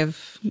one day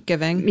of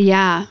giving.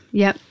 Yeah.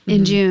 Yep.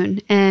 In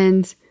June.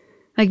 And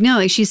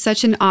she's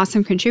such an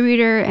awesome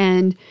contributor,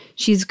 and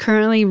she's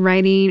currently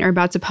writing or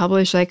about to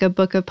publish like a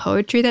book of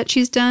poetry that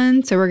she's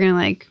done. So we're going to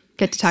like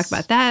get to talk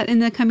about that in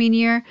the coming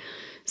year.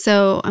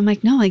 So I'm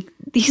like, no, like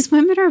these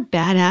women are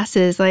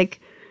badasses.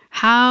 Like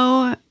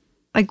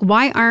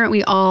why aren't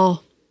we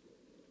all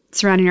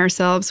surrounding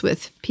ourselves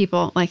with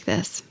people like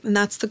this. And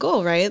that's the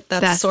goal, right?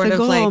 That's sort of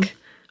goal. Like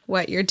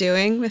what you're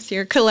doing with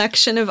your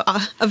collection of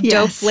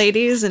dope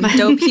ladies and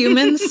dope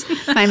humans.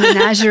 My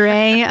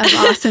menagerie of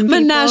awesome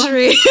people.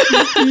 Menagerie.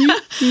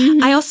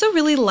 I also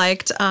really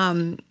liked,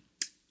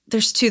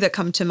 there's two that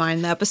come to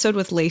mind. The episode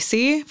with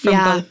Lacey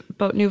from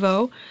Boat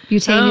Nouveau.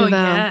 Butte Nouveau.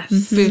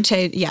 Yes.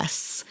 Butte,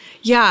 yes.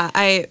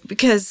 Yeah,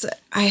 because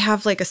I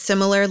have like a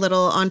similar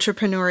little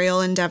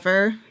entrepreneurial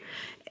endeavor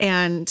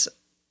and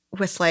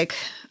with like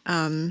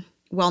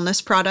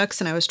wellness products,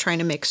 and I was trying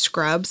to make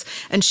scrubs,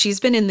 and she's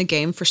been in the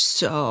game for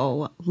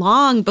so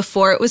long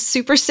before it was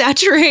super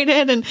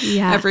saturated and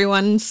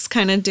everyone's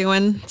kind of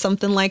doing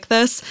something like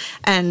this.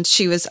 And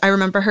I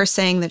remember her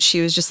saying that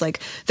she was just like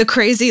the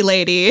crazy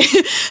lady,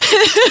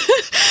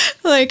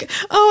 like,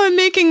 oh, I'm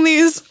making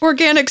these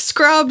organic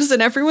scrubs,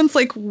 and everyone's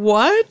like,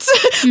 what?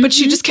 But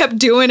she just kept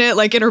doing it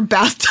like in her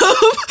bathtub.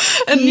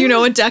 And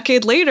a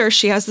decade later,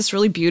 she has this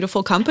really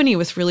beautiful company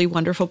with really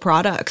wonderful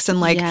products.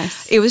 And like,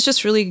 it was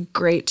just really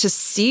great to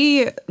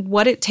see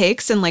what it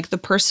takes and like the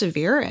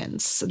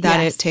perseverance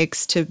that it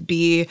takes to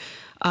be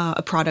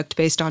a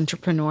product-based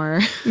entrepreneur.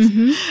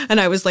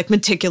 And I was like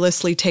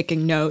meticulously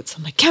taking notes.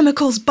 I'm like,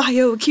 chemicals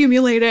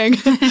bioaccumulating.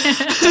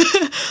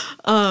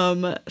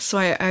 So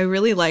I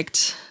really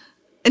liked,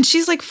 and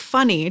she's like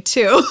funny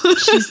too.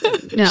 She's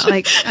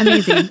like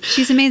amazing.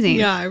 She's amazing.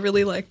 Yeah, I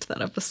really liked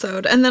that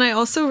episode. And then I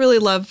also really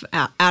love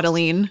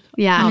Adeline.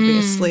 Yeah.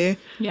 Obviously.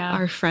 Yeah.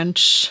 Our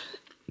French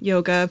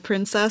yoga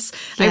princess.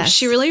 Yes.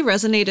 She really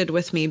resonated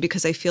with me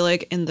because I feel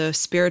like in the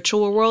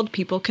spiritual world,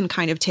 people can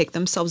kind of take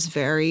themselves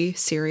very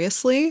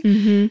seriously.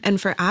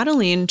 And for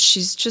Adeline,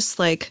 she's just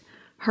like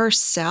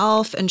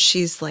herself, and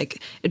she's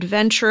like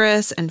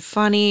adventurous and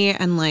funny,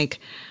 and like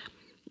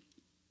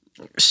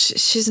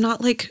she's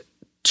not like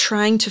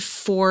trying to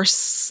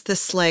force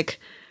this like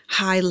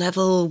high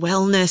level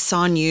wellness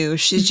on you.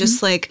 She's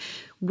just like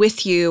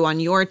with you on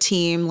your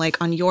team, like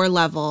on your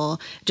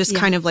level, just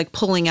kind of like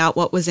pulling out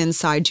what was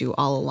inside you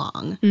all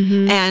along.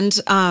 And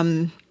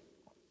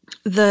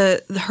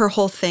her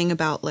whole thing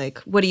about like,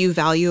 what do you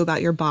value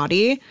about your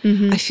body?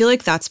 I feel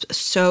like that's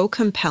so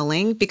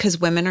compelling because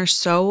women are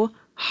so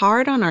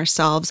hard on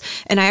ourselves.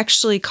 And I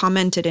actually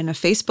commented in a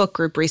Facebook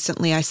group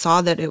recently. I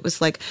saw that it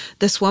was like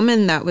this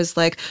woman that was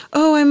like,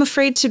 oh, I'm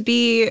afraid to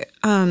be,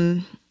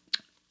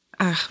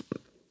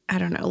 I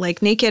don't know,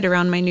 like naked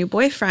around my new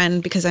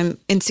boyfriend because I'm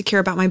insecure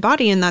about my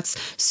body. And that's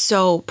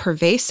so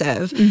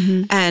pervasive.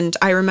 And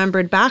I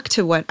remembered back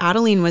to what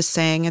Adeline was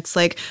saying. It's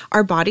like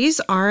our bodies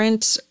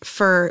aren't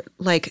for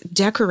like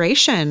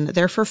decoration,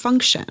 they're for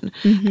function.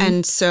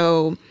 And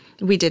so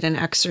we did an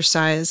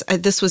exercise.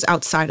 This was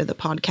outside of the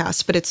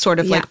podcast, but it's sort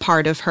of like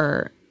part of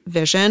her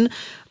vision,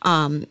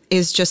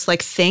 is just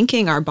like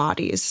thanking our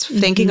bodies,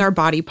 thanking our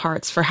body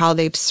parts for how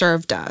they've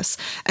served us.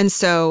 And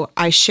so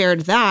I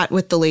shared that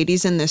with the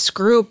ladies in this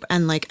group,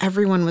 and like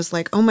everyone was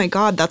like, oh my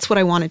God, that's what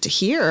I wanted to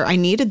hear. I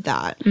needed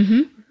that.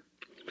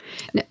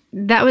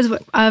 That was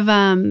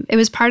it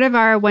was part of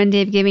our One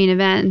Day of Giving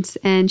events.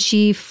 And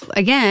she,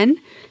 again,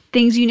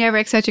 things you never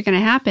expect are going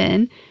to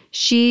happen.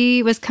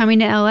 She was coming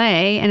to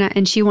LA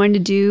and she wanted to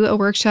do a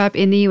workshop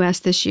in the US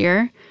this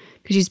year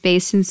because she's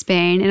based in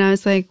Spain. And I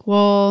was like,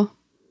 well,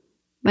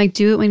 like,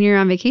 do it when you're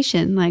on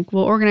vacation. Like,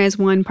 we'll organize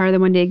one part of the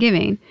One Day of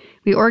Giving.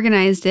 We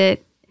organized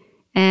it,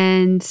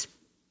 and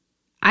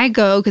I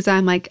go because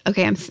I'm like,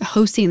 okay, I'm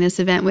hosting this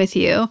event with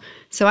you.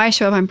 So I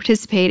show up, I'm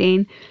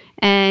participating,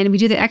 and we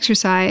do the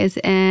exercise,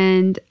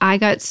 and I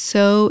got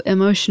so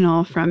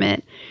emotional from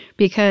it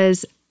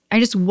because I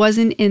just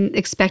wasn't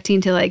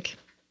expecting to like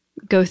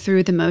go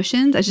through the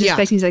motions. I was just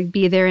expecting to like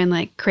be there and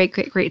like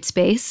create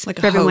space like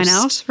for everyone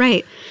else.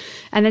 Right.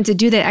 And then to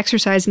do that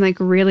exercise and like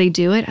really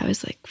do it, I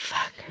was like,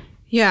 fuck.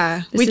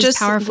 Yeah. We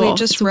just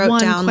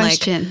wrote down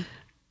question.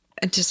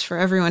 Like, just for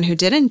everyone who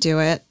didn't do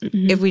it,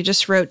 if we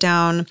just wrote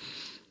down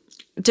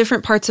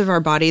different parts of our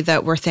body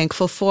that we're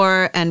thankful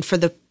for, and for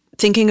the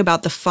thinking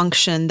about the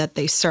function that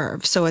they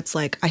serve. So it's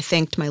like, I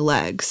thanked my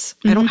legs.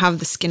 I don't have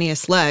the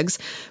skinniest legs,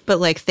 but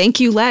like, thank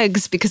you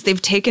legs, because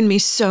they've taken me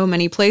so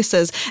many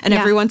places. And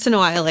every once in a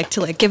while, I like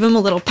to like give them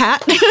a little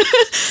pat.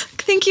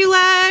 Thank you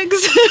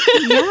legs.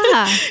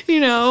 Yeah.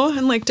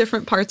 And like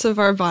different parts of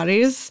our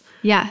bodies.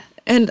 Yeah.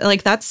 And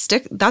like that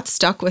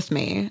stuck with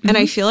me. And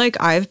I feel like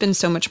I've been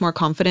so much more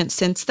confident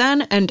since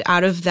then. And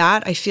out of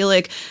that, I feel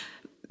like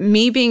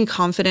me being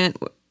confident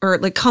or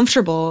like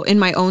comfortable in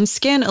my own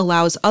skin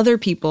allows other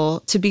people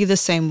to be the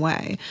same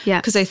way.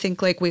 Yeah. Because I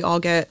think like we all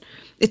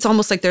it's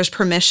almost like there's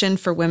permission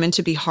for women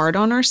to be hard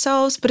on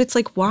ourselves, but it's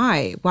like,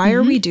 why? Why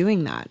are we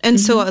doing that? And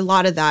so a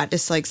lot of that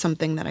is like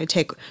something that I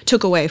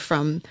took away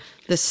from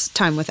this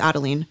time with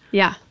Adeline.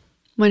 Yeah.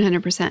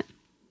 100%.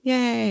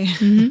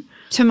 Yay.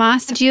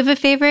 Tomas, do you have a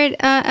favorite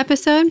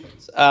episode?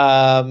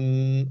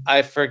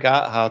 I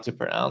forgot how to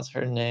pronounce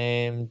her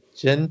name.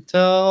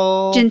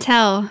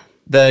 Jintel.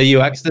 The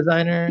UX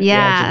designer.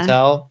 Yeah.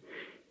 Jintel.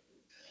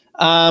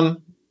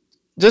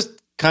 Just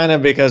kind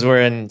of because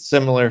we're in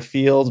similar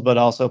fields, but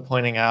also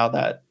pointing out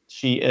that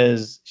she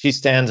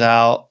stands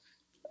out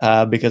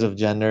because of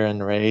gender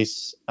and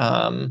race.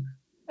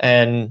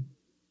 And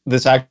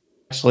this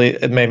actually,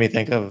 it made me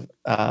think of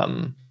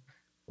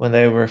when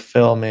they were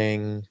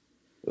filming,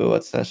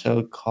 what's that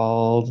show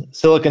called?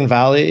 Silicon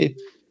Valley.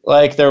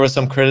 Like there was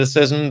some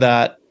criticism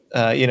that,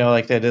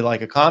 like they did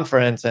like a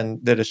conference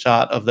and did a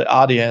shot of the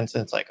audience.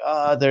 And it's like,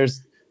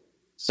 there's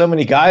so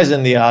many guys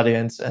in the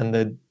audience.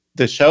 And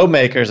the show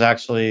makers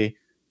actually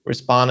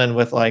responded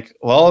with like,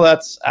 well,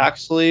 that's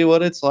actually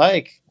what it's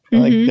like.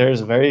 Mm-hmm. Like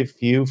there's very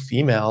few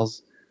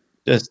females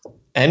just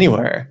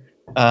anywhere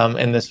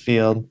in this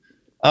field.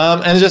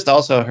 And just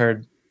also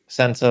her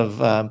sense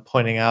of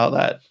pointing out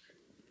that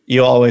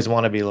you always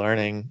want to be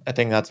learning. I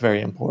think that's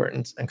very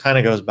important and kind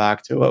of goes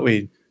back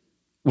to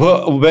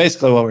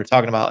basically what we're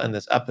talking about in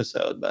this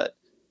episode. But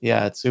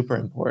yeah, it's super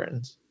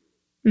important.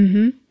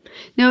 Mm-hmm.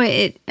 No,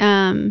 it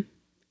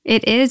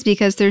is,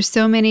 because there's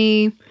so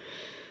many,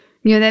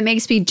 that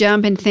makes me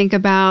jump and think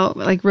about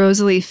like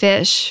Rosalie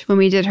Fish when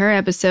we did her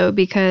episode,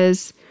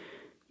 because,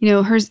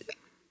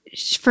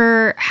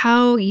 for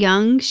how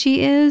young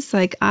she is,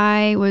 like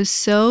I was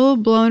so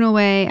blown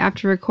away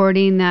after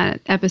recording that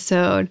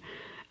episode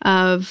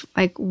of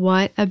like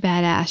what a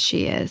badass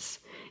she is.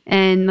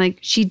 And like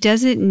she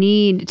doesn't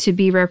need to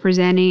be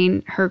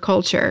representing her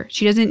culture.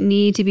 She doesn't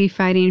need to be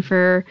fighting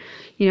for,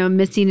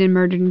 missing and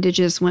murdered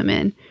Indigenous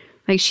women.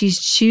 Like she's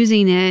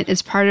choosing it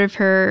as part of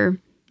her,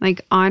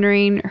 like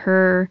honoring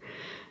her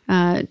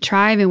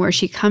tribe and where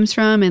she comes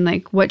from and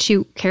like what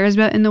she cares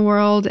about in the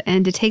world,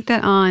 and to take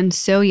that on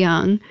so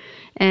young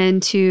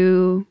and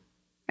to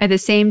at the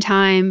same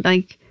time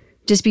like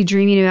just be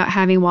dreaming about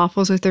having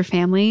waffles with their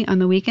family on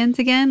the weekends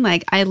again.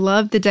 Like I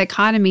love the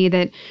dichotomy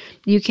that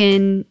you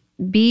can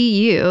be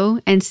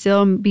you and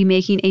still be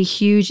making a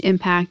huge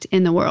impact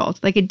in the world.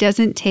 Like it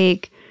doesn't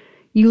take,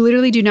 you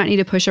literally do not need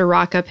to push a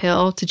rock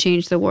uphill to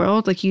change the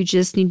world. Like you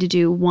just need to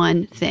do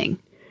one thing.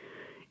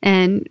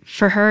 And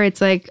for her,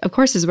 it's like, of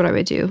course, this is what I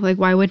would do. Like,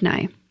 why wouldn't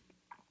I?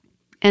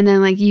 And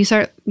then like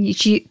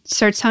she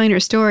starts telling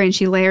her story, and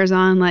she layers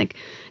on like,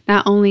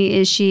 not only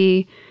is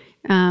she,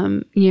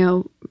 a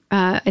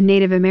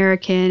Native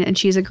American, and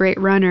she's a great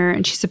runner,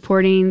 and she's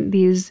supporting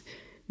these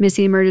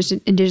missing and murdered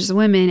Indigenous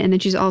women, and then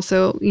she's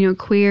also,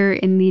 queer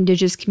in the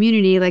Indigenous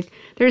community. Like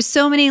there's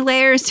so many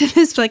layers to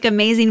this like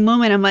amazing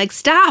woman. I'm like,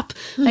 stop!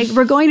 Like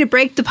we're going to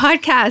break the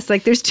podcast.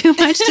 Like there's too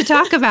much to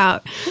talk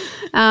about.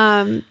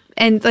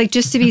 And like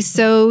just to be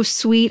so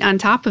sweet on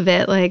top of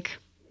it, like,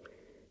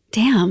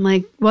 damn,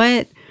 like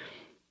what,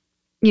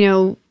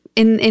 in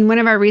one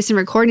of our recent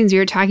recordings, we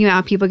were talking about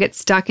how people get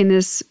stuck in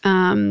this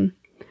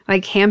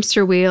like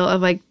hamster wheel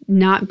of like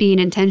not being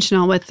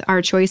intentional with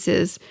our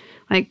choices,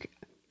 like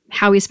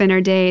how we spend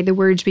our day, the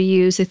words we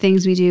use, the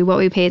things we do, what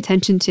we pay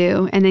attention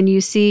to. And then you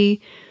see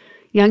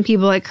young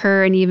people like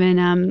her and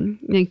even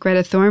like Greta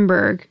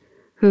Thunberg,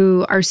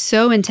 who are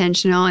so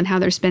intentional in how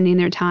they're spending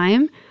their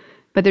time,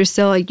 but there's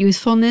still a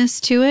youthfulness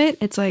to it.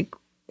 It's like,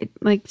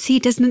 see,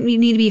 it doesn't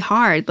need to be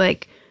hard.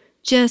 Like,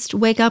 just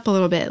wake up a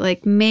little bit.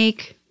 Like,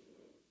 make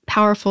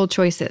powerful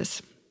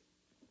choices.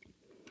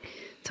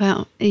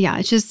 So, yeah,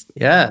 it's just...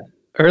 Yeah.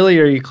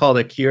 Earlier, you called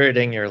it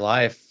curating your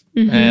life.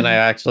 Mm-hmm. And I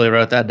actually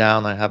wrote that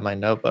down. I have my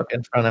notebook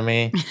in front of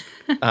me.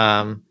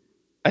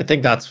 I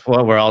think that's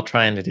what we're all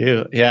trying to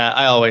do. Yeah,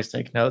 I always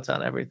take notes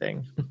on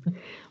everything.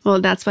 Well,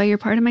 that's why you're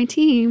part of my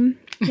team.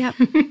 Yep.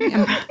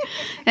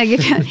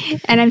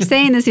 And I'm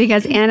saying this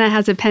because Anna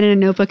has a pen and a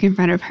notebook in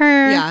front of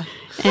her. Yeah.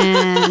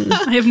 And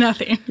I have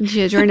nothing.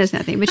 Jordan has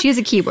nothing, but she has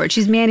a keyboard.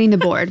 She's manning the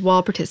board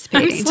while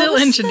participating. I'm still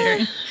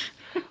engineering.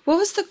 What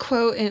was the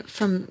quote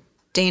from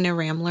Dana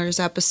Ramler's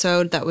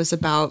episode that was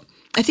about,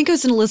 I think it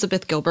was an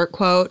Elizabeth Gilbert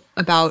quote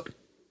about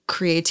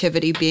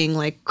creativity being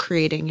like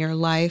creating your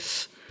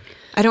life.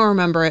 I don't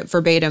remember it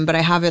verbatim, but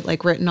I have it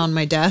like written on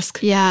my desk.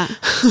 Yeah.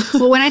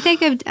 Well, when I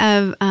think of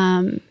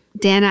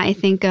Dana, I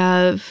think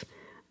of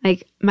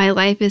like my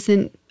life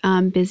isn't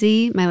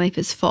busy. My life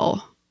is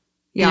full.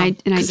 Yeah.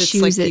 And I choose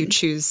it's like it. you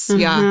choose,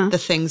 the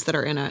things that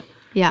are in it.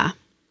 Yeah.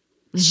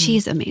 Mm-hmm.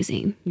 She's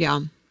amazing.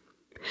 Yeah.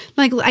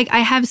 Like I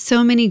have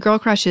so many girl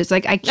crushes.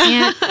 Like I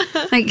can't,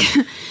 like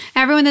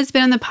everyone that's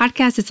been on the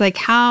podcast, it's like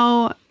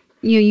how,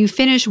 you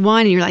finish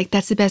one and you're like,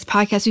 that's the best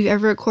podcast we've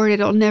ever recorded.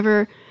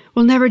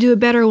 We'll never do a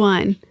better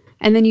one.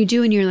 And then you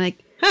do and you're like,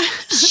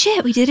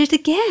 shit, we did it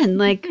again.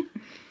 Like,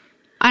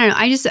 I don't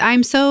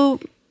know.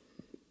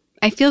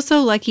 I feel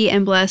so lucky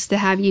and blessed to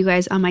have you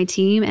guys on my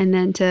team, and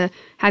then to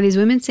have these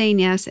women saying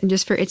yes, and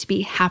just for it to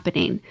be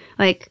happening.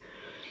 Like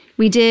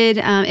we did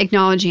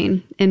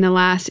acknowledging in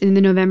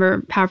the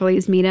November Powerful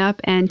Ladies meetup,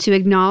 and to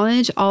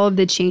acknowledge all of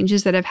the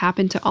changes that have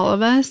happened to all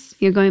of us,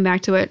 going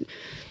back to what,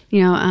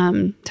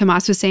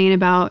 Tomas was saying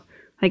about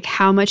like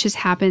how much has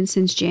happened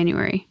since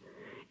January.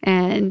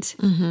 And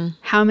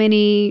how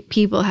many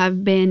people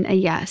have been a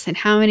yes, and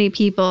how many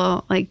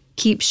people like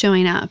keep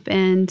showing up.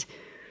 And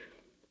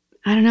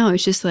I don't know,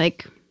 it's just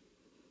like,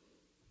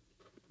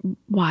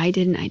 why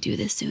didn't I do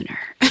this sooner?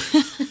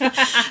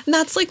 And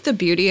that's like the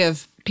beauty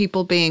of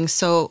people being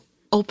so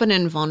open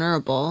and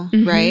vulnerable,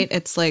 right?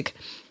 It's like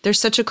there's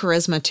such a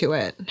charisma to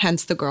it,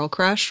 hence the girl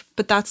crush.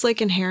 But that's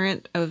like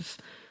inherent of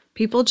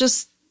people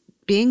just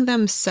being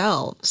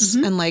themselves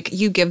and like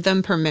you give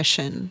them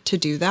permission to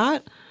do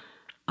that.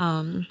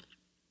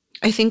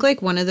 I think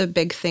like one of the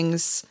big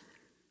things,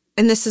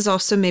 and this is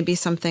also maybe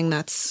something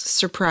that's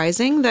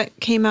surprising that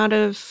came out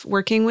of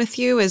working with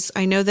you, is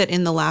I know that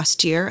in the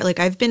last year, like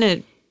I've been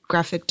a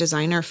graphic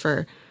designer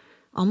for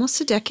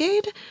almost a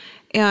decade.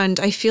 And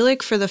I feel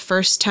like for the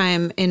first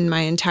time in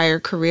my entire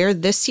career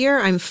this year,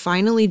 I'm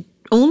finally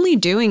only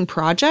doing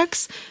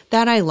projects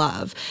that I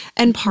love.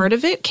 And part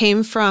of it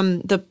came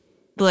from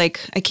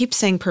like, I keep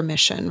saying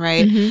permission,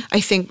 right?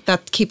 I think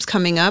that keeps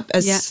coming up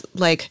as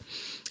like,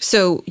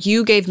 so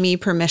you gave me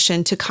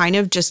permission to kind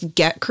of just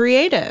get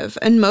creative.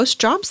 And most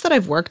jobs that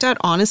I've worked at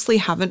honestly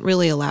haven't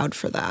really allowed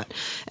for that.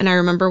 And I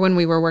remember when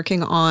we were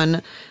working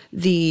on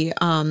the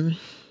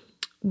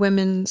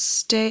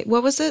Women's Day,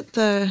 what was it?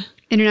 The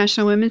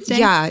International Women's Day?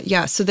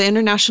 Yeah. So the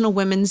International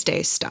Women's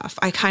Day stuff,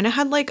 I kind of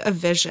had like a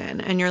vision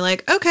and you're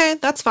like, okay,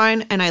 that's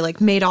fine. And I like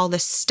made all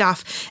this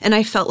stuff and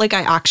I felt like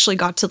I actually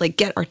got to like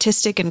get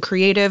artistic and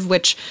creative,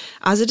 which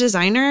as a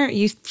designer,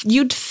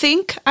 you'd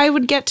think I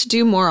would get to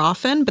do more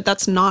often, but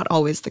that's not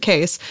always the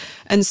case.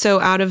 And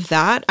so out of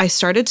that, I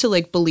started to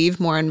like believe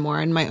more and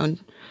more in my own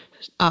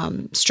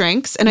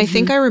strengths. And I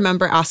think I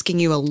remember asking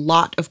you a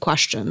lot of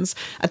questions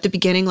at the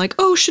beginning, like,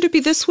 oh, should it be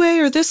this way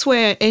or this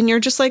way? And you're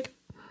just like,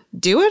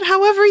 do it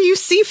however you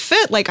see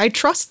fit. Like, I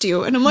trust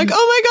you. And I'm like, oh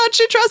my God,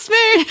 you trust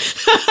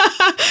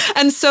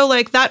me. And so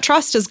like that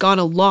trust has gone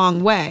a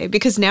long way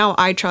because now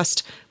I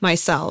trust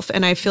myself.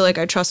 And I feel like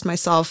I trust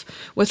myself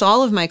with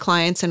all of my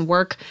clients and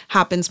work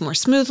happens more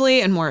smoothly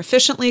and more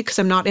efficiently because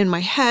I'm not in my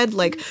head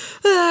like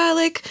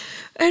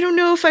I don't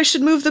know if I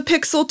should move the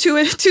pixel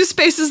two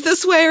spaces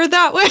this way or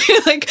that way.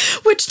 Like,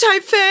 which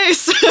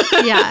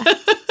typeface? Yeah.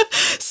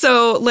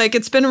 So like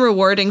it's been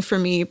rewarding for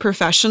me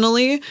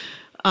professionally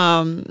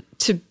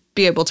to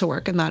be able to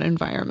work in that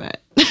environment.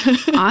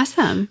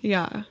 Awesome.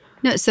 Yeah.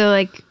 No, so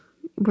like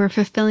we're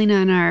fulfilling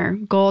on our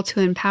goal to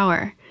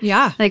empower.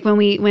 Yeah. Like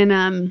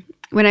when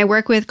I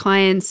work with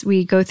clients,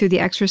 we go through the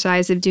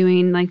exercise of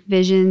doing like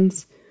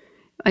visions.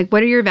 Like,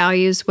 what are your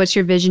values? What's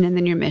your vision? And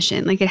then your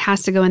mission. Like, it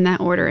has to go in that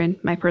order, in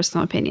my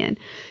personal opinion.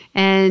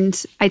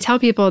 And I tell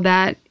people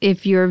that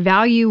if your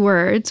value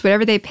words,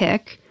 whatever they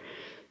pick,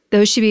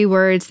 those should be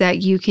words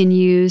that you can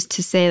use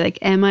to say, like,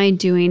 am I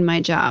doing my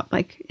job?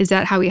 Like, is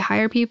that how we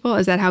hire people?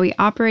 Is that how we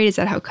operate? Is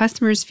that how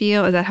customers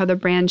feel? Is that how the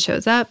brand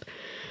shows up?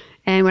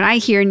 And what I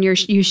hear in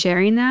you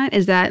sharing that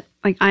is that,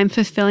 like, I'm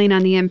fulfilling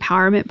on the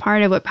empowerment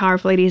part of what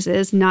Powerful Ladies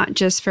is, not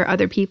just for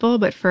other people,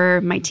 but for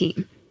my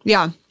team.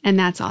 Yeah. And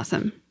that's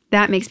awesome.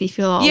 That makes me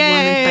feel all warm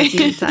and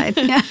fuzzy inside.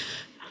 Yeah.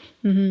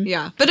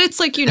 Yeah. But it's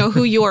like, you know,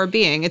 who you are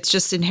being. It's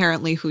just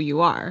inherently who you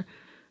are.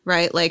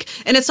 Right? Like,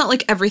 and it's not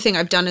like everything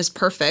I've done is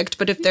perfect,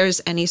 but if there's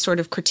any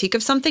sort of critique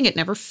of something, it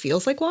never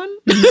feels like one.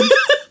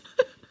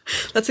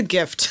 That's a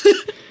gift.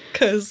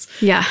 Because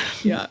yeah.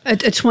 A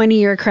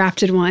 20-year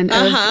crafted one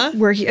of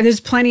working. There's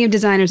plenty of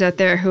designers out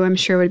there who I'm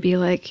sure would be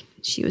like,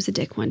 she was a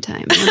dick one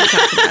time. I want to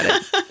talk about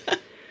it.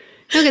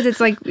 No, because it's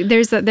like,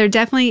 there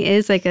definitely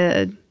is like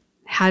a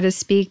how to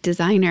speak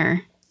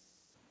designer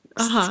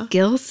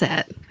skill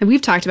set. And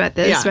we've talked about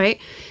this, right?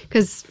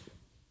 Because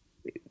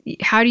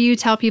how do you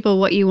tell people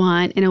what you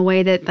want in a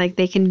way that like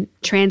they can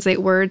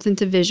translate words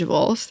into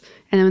visuals,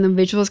 and then when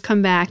the visuals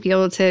come back, be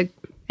able to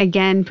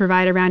again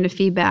provide a round of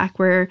feedback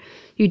where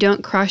you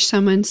don't crush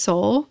someone's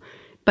soul,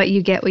 but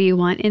you get what you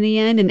want in the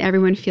end, and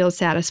everyone feels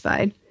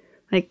satisfied.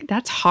 Like,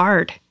 that's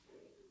hard.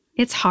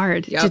 It's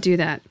hard to do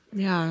that.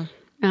 Yeah.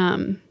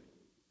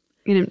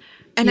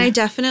 And I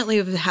definitely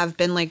have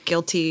been like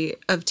guilty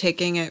of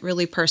taking it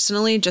really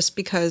personally, just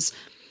because,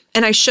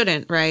 and I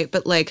shouldn't, right?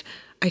 But like,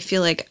 I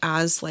feel like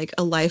as like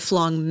a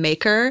lifelong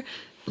maker,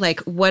 like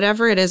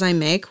whatever it is I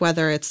make,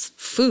 whether it's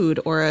food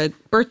or a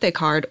birthday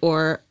card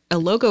or a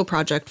logo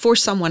project for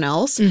someone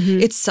else,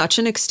 it's such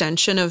an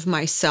extension of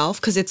myself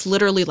because it's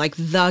literally like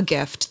the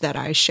gift that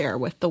I share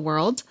with the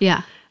world.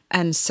 Yeah.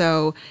 And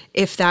so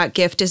if that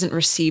gift isn't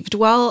received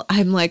well,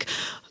 I'm like,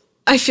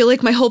 I feel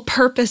like my whole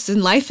purpose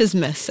in life is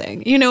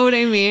missing. You know what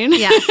I mean?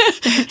 Yeah.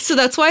 So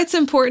that's why it's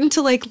important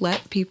to like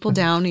let people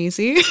down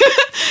easy.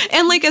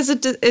 And like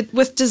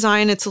with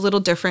design, it's a little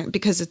different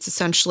because it's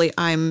essentially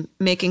I'm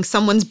making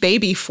someone's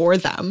baby for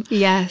them.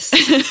 Yes.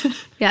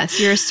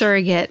 Yes, you're a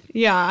surrogate.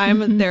 Yeah,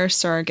 I'm their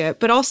surrogate.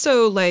 But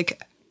also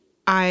like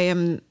I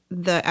am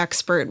the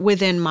expert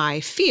within my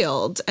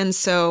field. And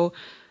so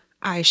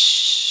I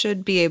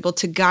should be able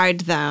to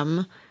guide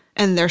them.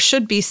 And there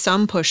should be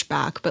some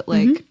pushback, but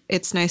like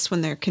it's nice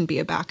when there can be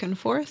a back and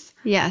forth.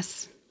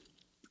 Yes.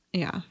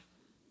 Yeah.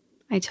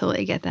 I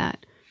totally get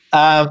that.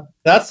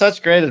 That's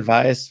such great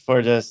advice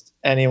for just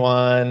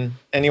anyone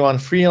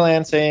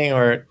freelancing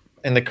or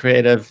in the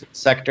creative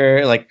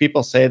sector. Like,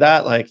 people say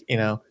that, like, you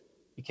know,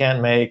 you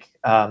can't make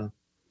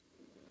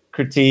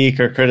critique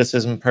or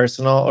criticism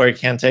personal, or you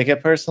can't take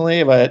it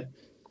personally. But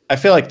I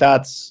feel like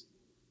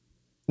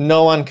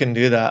no one can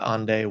do that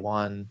on day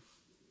one.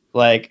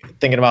 Like,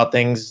 thinking about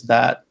things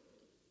that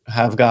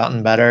have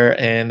gotten better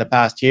in the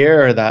past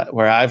year, or that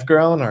where I've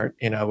grown, or,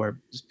 you know, where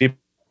just people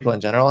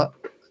in general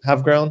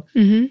have grown.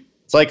 Mm-hmm.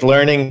 It's like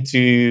learning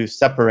to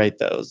separate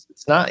those.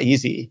 It's not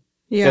easy.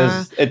 Yeah.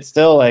 Because it's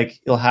still like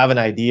you'll have an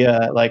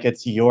idea, like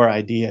it's your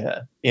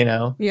idea,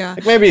 Yeah.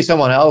 Like maybe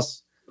someone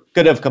else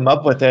could have come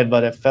up with it,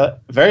 but it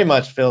very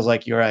much feels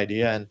like your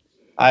idea. And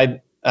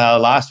I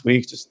last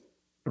week just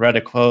read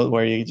a quote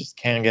where you just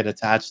can't get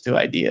attached to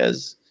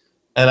ideas.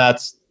 And I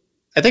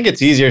think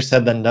it's easier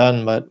said than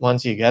done, but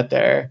once you get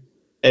there,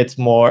 it's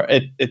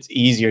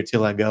easier to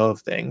let go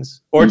of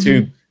things or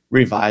to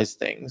revise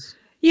things.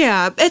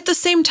 Yeah. At the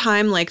same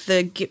time, like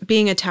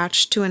being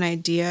attached to an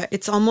idea,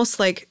 it's almost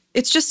like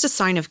it's just a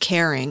sign of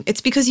caring.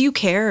 It's because you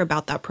care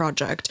about that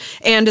project.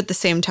 And at the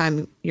same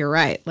time, you're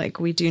right. Like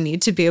we do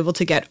need to be able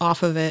to get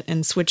off of it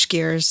and switch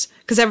gears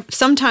because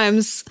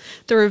sometimes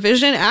the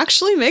revision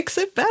actually makes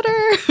it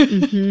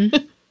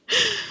better.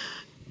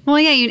 Well,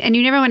 yeah. And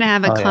you never want to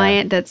have a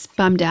client that's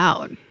bummed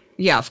out.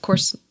 Yeah, of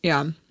course.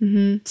 Yeah.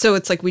 So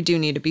it's like we do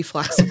need to be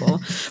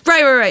flexible.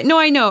 Right. No,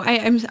 I know.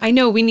 I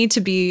know we need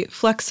to be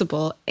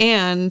flexible.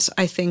 And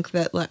I think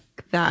that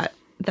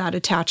that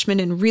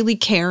attachment and really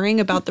caring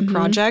about the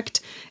project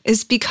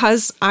is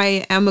because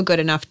I am a good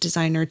enough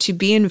designer to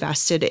be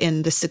invested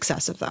in the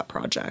success of that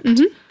project.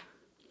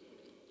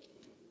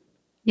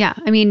 Yeah.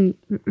 I mean,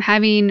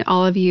 having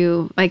all of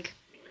you, like,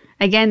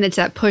 again, it's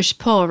that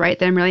push-pull, right?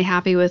 That I'm really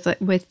happy with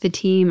the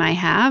team I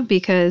have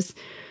because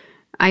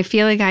I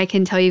feel like I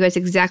can tell you guys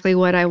exactly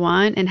what I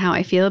want and how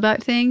I feel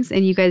about things,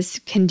 and you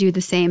guys can do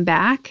the same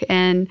back.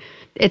 And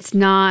it's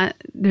not,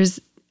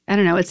 I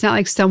don't know, it's not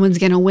like someone's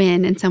going to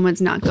win and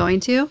someone's not going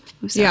to.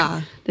 So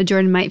Yeah. The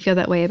Jordan might feel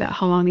that way about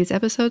how long these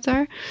episodes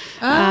are.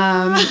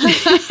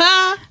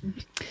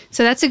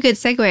 So that's a good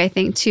segue, I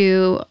think,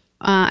 to,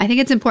 I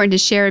think it's important to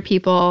share with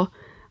people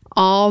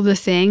all the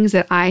things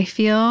that I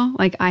feel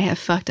like I have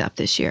fucked up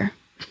this year.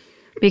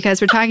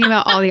 Because we're talking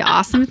about all the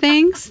awesome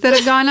things that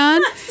have gone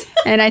on.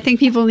 And I think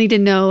people need to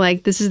know,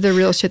 like, this is the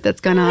real shit that's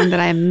gone on that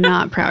I am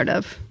not proud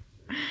of.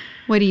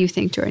 What do you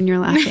think, Jordan? You're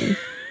laughing.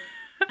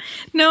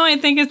 No, I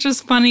think it's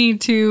just funny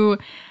to,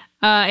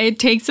 it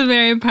takes a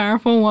very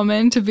powerful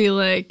woman to be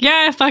like,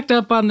 yeah, I fucked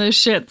up on this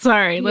shit.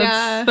 Sorry.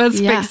 Let's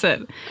fix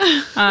it.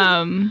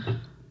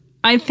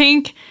 I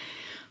think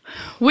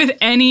with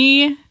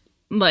any,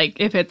 like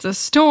if it's a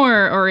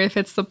store or if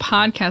it's the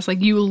podcast, like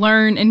you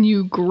learn and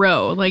you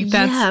grow. Like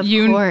that's,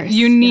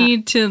 you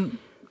need to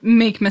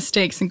make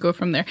mistakes and go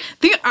from there.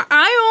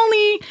 I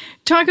only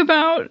talk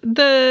about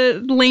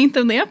the length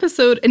of the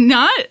episode and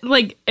not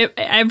like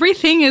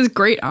everything is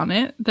great on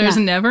it. There's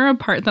never a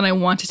part that I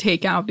want to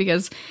take out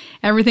because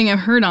everything I've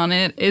heard on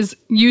it is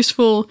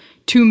useful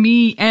to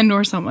me and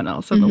or someone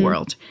else in the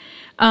world.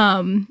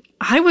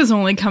 I was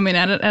only coming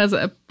at it as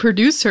a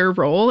producer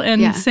role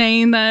and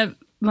saying that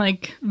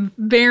like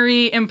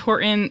very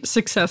important,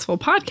 successful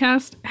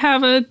podcasts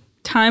have a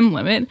time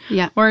limit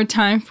or a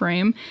time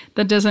frame.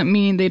 That doesn't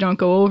mean they don't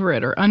go over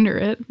it or under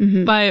it.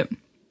 But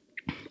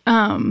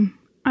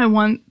I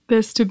want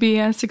this to be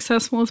as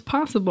successful as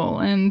possible.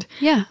 And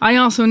I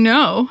also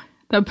know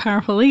that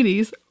Powerful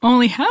Ladies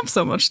only have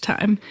so much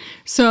time.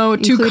 So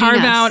to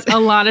carve out a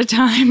lot of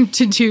time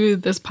to do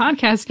this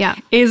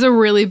podcast is a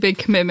really big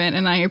commitment.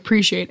 And I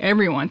appreciate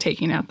everyone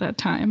taking out that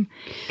time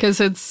because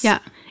it's...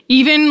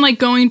 Even like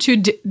going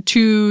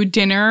to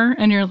dinner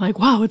and you're like,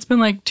 wow, it's been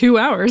like 2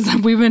 hours.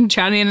 We've been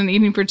chatting and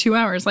eating for 2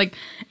 hours. Like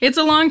it's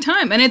a long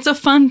time and it's a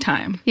fun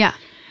time. Yeah.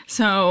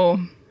 So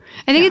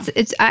I think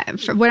it's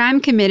what I'm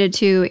committed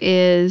to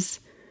is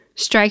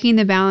striking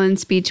the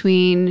balance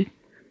between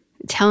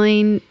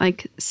telling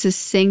like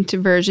succinct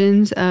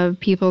versions of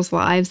people's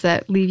lives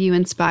that leave you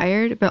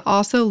inspired, but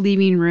also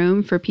leaving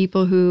room for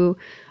people who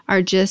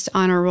are just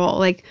on a roll.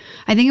 Like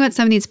I think about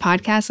some of these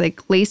podcasts,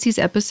 like Lacey's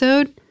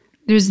episode,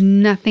 there's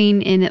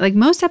nothing in it. Like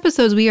most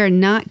episodes, we are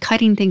not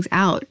cutting things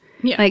out.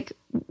 Yeah. Like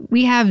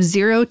we have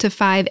 0 to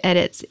 5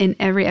 edits in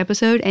every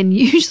episode. And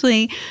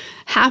usually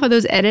half of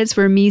those edits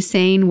were me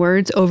saying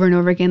words over and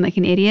over again like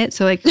an idiot.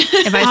 So like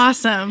if I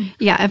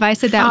if I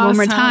said that one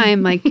more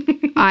time, like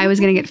I was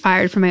going to get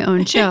fired from my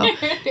own show.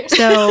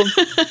 So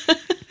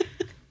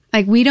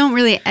like we don't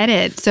really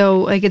edit. So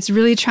like it's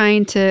really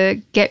trying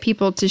to get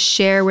people to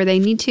share where they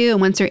need to.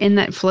 And once they're in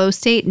that flow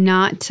state,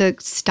 not to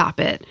stop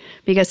it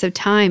because of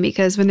time.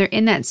 Because when they're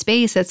in that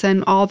space, that's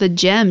when all the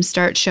gems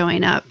start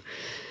showing up.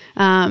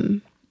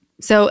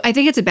 So I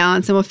think it's a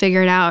balance and we'll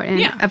figure it out.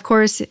 And of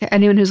course,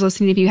 anyone who's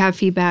listening, if you have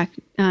feedback,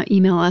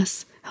 email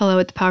us,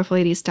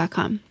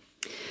 hello@thepowerfulladies.com.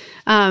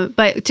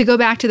 But to go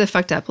back to the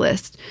fucked up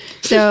list.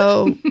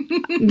 So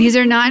these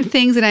are not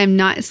things that I'm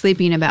not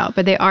sleeping about,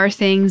 but they are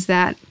things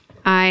that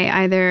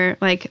I either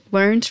like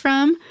learned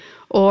from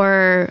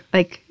or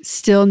like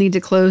still need to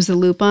close the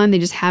loop on. They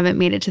just haven't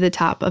made it to the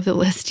top of the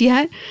list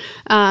yet.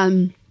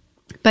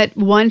 But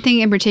one thing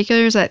in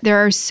particular is that there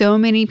are so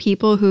many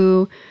people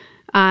who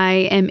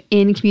I am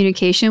in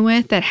communication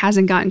with that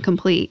hasn't gotten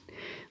complete.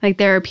 Like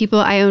there are people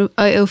I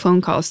owe phone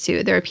calls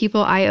to. There are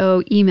people I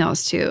owe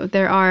emails to.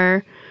 There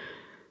are,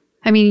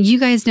 I mean, you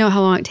guys know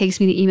how long it takes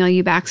me to email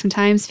you back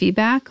sometimes,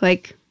 feedback.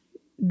 Like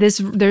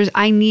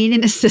I need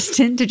an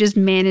assistant to just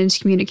manage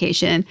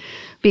communication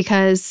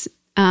because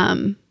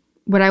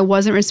what I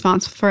wasn't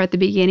responsible for at the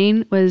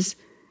beginning was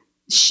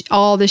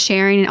all the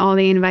sharing and all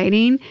the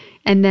inviting.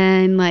 And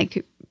then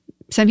like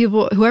some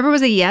people, whoever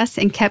was a yes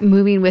and kept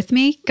moving with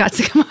me got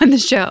to come on the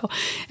show.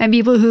 And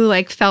people who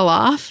like fell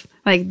off,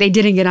 like they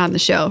didn't get on the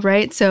show,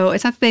 right? So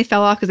it's not that they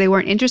fell off because they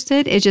weren't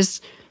interested. It's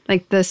just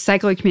like the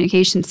cycle of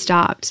communication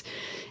stopped.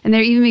 And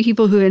there are even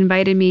people who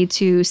invited me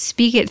to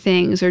speak at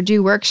things or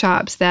do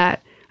workshops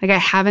that like I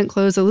haven't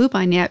closed the loop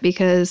on yet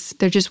because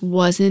there just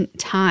wasn't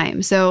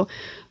time. So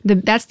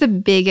that's the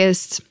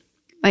biggest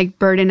like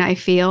burden I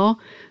feel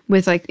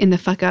with like in the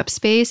fuck up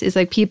space is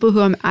like people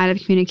who I'm out of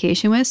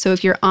communication with. So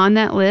if you're on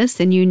that list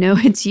and you know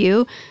it's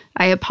you,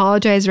 I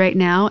apologize right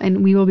now,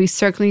 and we will be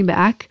circling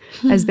back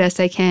as best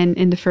I can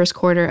in the first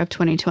quarter of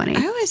 2020.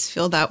 I always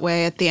feel that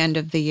way at the end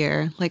of the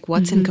year, like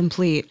what's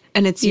incomplete.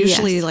 And it's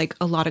usually like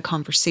a lot of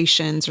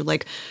conversations or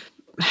like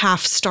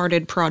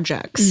half-started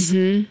projects.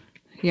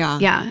 Yeah.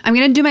 Yeah. I'm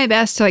going to do my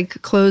best to like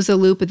close the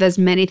loop with as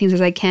many things as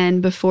I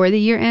can before the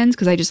year ends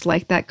because I just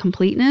like that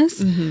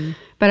completeness.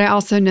 But I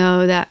also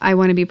know that I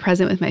want to be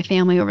present with my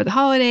family over the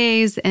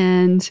holidays,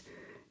 and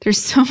there's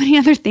so many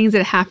other things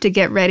that have to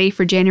get ready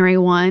for January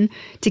 1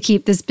 to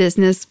keep this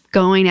business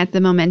going at the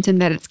momentum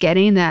that it's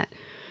getting, that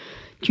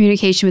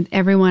communication with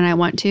everyone I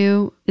want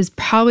to is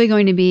probably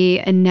going to be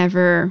a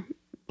never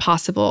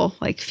possible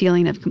like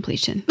feeling of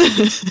completion.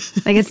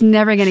 Like it's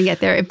never going to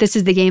get there. If this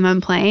is the game I'm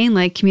playing,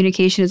 like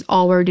communication is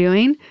all we're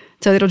doing.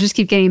 So it'll just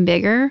keep getting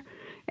bigger,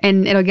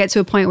 and it'll get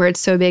to a point where it's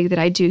so big that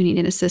I do need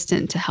an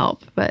assistant to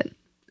help, but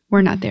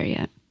we're not there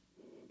yet.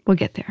 We'll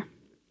get there.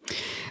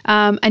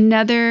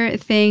 Another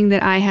thing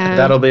that I have...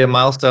 That'll be a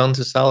milestone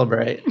to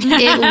celebrate.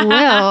 It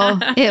will.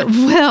 It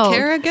will.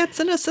 Kara gets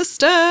an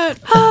assistant.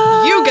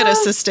 You get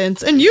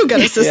assistants and you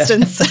get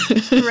assistants.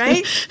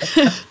 Right?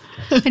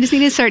 I just need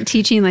to start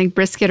teaching like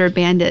Brisket or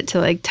Bandit to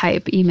like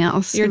type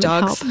emails. Your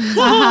dogs.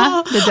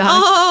 The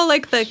dogs. Oh,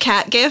 like the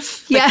cat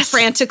gif? Like Yes.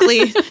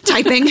 frantically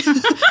typing.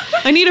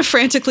 I need a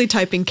frantically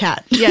typing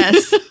cat.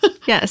 Yes.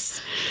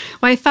 Yes.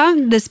 Well, I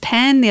found this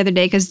pen the other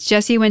day because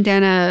Jesse went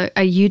down a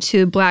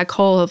YouTube black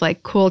hole of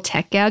like cool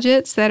tech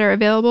gadgets that are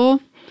available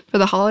for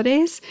the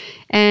holidays.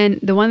 And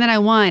the one that I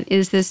want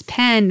is this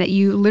pen that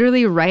you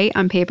literally write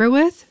on paper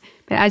with.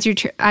 But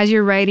as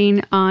you're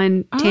writing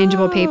on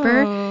tangible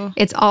paper,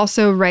 it's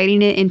also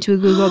writing it into a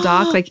Google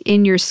Doc, like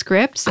in your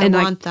scripts. I And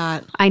want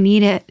that. I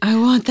need it. I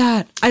want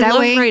that. I That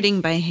love way-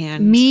 writing by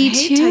hand. Me I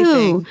hate too.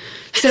 typing.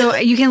 So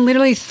you can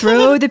literally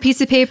throw the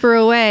piece of paper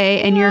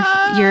away, and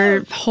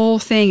your whole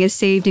thing is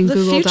saved in The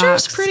Google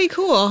future's Docs. pretty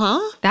cool, huh?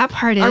 That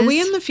part is. Are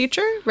we in the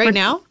future right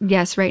now?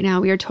 Yes, right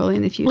now we are totally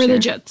in the future. We're the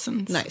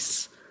Jetsons.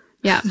 Nice.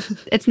 Yeah,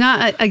 it's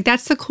not like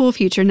that's the cool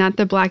future, not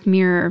the Black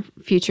Mirror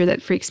future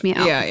that freaks me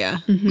out. Yeah.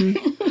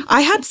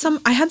 I had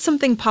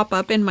something pop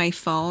up in my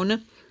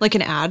phone, like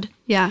an ad,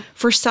 Yeah.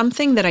 for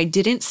something that I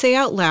didn't say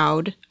out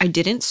loud. I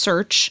didn't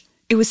search.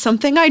 It was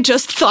something I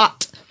just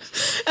thought.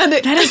 And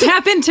it That has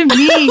happened to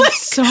me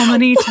so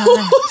many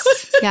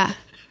times. Yeah.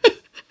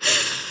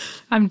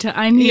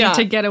 I need Yeah.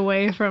 to get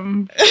away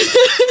from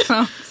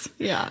phones.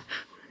 yeah.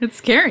 It's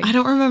scary. I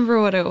don't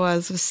remember what it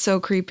was. It was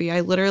so creepy. I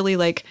literally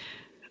like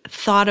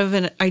thought of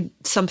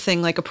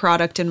something like a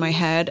product in my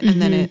head,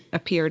 and then it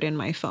appeared in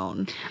my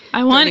phone.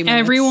 I want 30 minutes.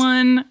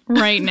 everyone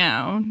right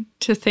now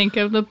to think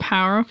of the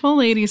Powerful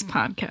Ladies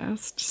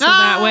podcast. So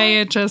that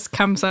way it just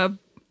comes up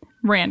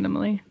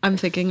randomly. I'm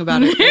thinking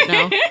about it right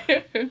now.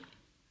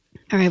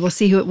 All right, we'll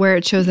see where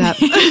it shows up.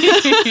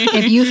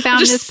 If you found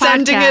Just this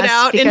podcast, sending it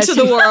out because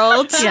into the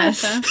world.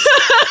 Yes.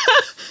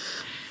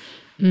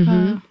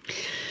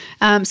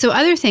 So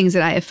other things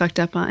that I have fucked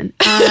up on.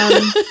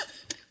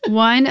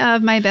 One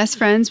of my best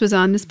friends was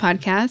on this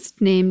podcast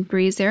named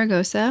Bree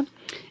Zaragoza,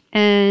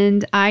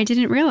 and I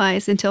didn't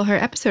realize until her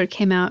episode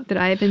came out that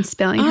I had been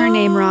spelling her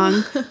name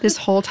wrong this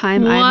whole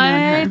time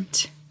I've known her.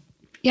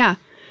 Yeah.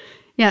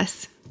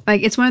 Yes.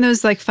 Like it's one of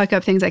those like fuck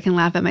up things I can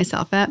laugh at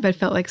myself at, but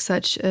felt like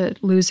such a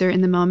loser in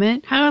the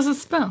moment. How is it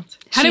spelled?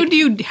 How did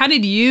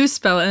you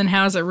spell it, and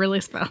how is it really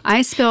spelled?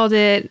 I spelled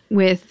it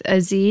with a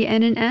Z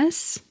and an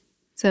S.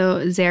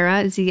 So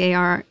Zara,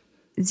 Zaragosa,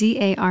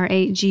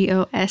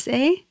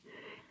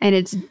 and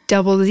it's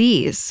double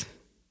Z's.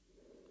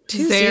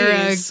 Two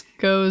Z's.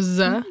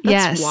 Zaragoza.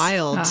 Yes. That's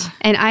wild.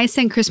 And I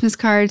sent Christmas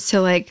cards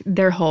to like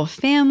their whole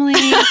family.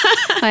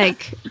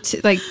 like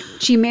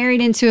she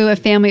married into a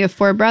family of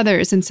 4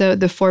 brothers, and so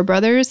the 4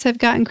 brothers have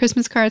gotten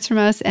Christmas cards from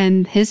us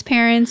and his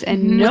parents,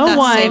 and no With that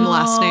one same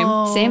last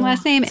name. same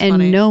last name, and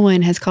funny. no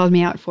one has called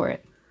me out for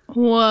it.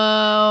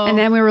 Whoa. And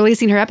then we were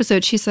releasing her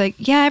episode. She's like,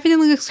 "Yeah, everything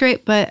looks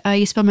great, but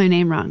you spelled my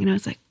name wrong." And I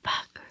was like,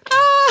 "Fuck."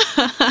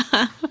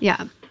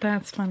 Yeah.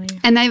 That's funny.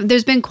 And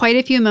there's been quite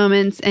a few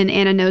moments, and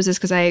Anna knows this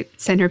because I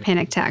sent her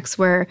panic texts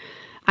where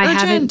I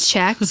haven't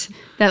checked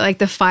that like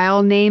the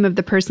file name of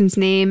the person's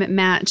name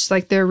matched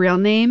like their real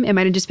name. It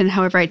might have just been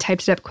however I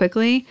typed it up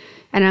quickly.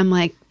 And I'm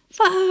like,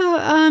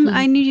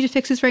 I need you to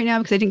fix this right now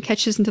because I didn't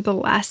catch this until the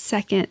last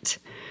second.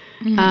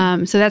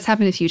 So that's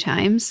happened a few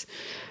times.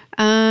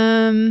 What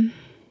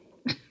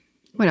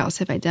else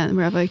have I done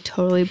where I've like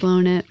totally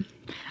blown it?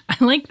 I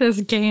like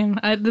this game.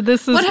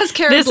 This is what has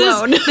Kara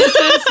blown? This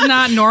is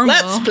not normal.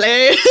 Let's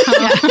play.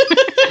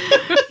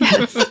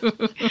 Yes.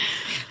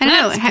 I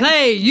know. Let's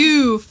play.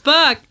 You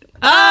fucked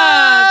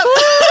up.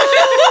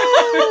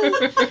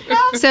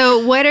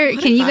 So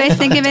can you guys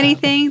think of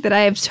anything that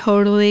I have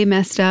totally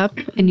messed up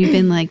and you've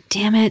been like,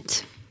 damn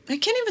it? I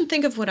can't even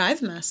think of what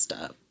I've messed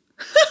up.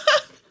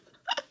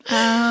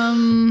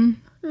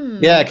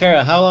 Yeah,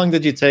 Kara, how long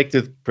did you take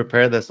to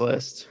prepare this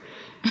list?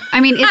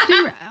 I mean,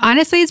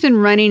 it's been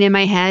running in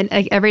my head.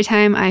 Like every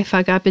time I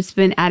fuck up, it's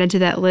been added to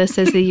that list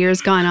as the year's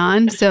gone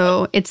on.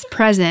 So it's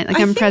present. Like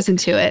I'm present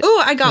to it.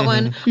 Oh, I got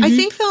one. I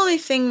think the only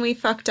thing we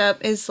fucked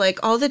up is like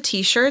all the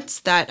t-shirts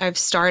that I've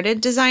started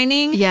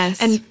designing.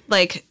 Yes. And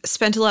like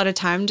spent a lot of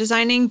time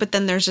designing, but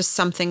then there's just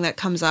something that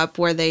comes up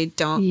where they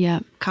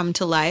don't come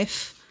to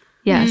life.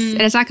 Yes.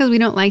 And it's not because we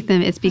don't like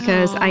them. It's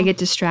because I get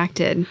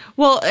distracted.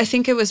 Well, I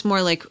think it was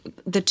more like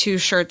the 2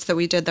 shirts that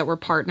we did that were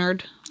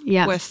partnered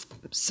with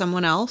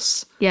someone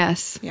else.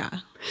 Yes. Yeah.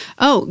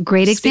 Oh,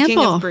 great example.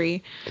 Speaking of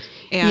Brie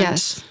and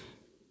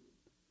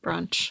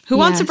brunch. Who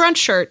wants a brunch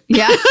shirt?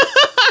 Yeah.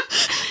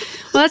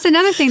 Well, that's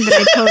another thing that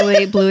I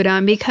totally blew it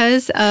on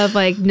because of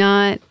like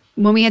when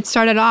we had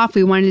started off,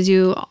 we wanted to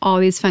do all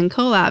these fun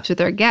collabs with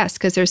our guests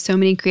because there's so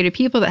many creative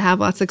people that have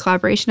lots of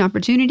collaboration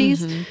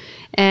opportunities.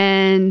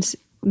 And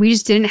we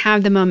just didn't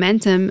have the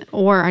momentum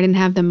or I didn't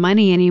have the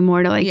money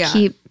anymore to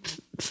keep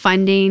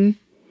funding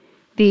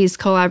these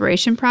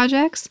collaboration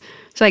projects.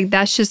 So like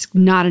that's just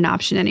not an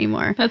option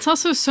anymore. That's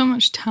also so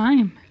much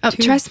time. Oh,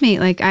 trust me.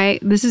 Like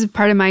this is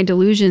part of my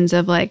delusions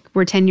of like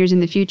we're 10 years in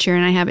the future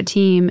and I have a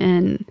team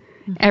and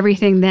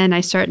everything then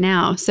I start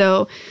now.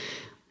 So,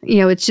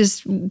 it's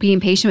just being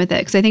patient with it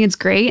because I think it's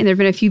great. And there've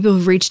been a few people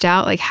who've reached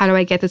out like, how do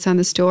I get this on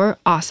the store?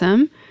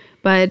 Awesome.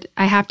 But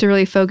I have to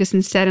really focus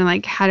instead on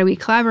like, how do we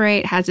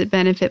collaborate? How does it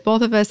benefit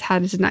both of us? How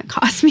does it not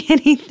cost me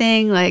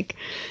anything? Like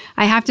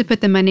I have to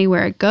put the money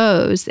where it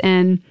goes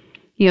and,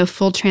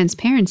 full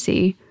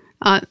transparency.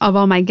 Of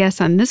all my guests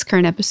on this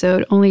current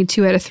episode, only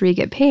 2 out of 3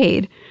 get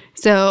paid.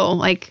 So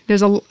like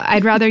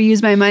I'd rather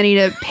use my money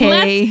to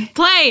pay. Let's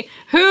play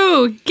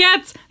who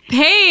gets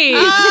paid.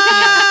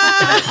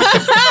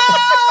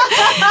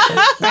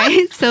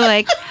 Right? So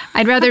like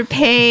I'd rather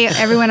pay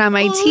everyone on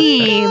my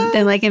team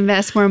than like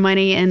invest more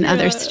money in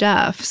other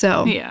stuff.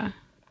 So yeah.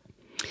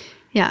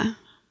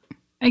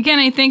 Again,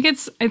 I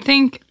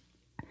think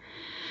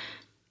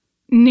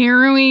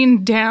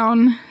narrowing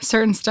down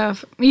certain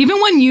stuff.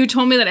 Even when you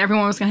told me that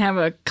everyone was going to have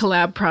a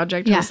collab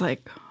project, I was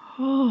like,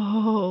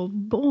 oh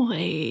boy.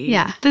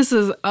 Yeah. This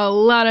is a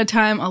lot of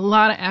time, a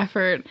lot of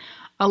effort,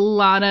 a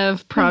lot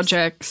of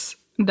projects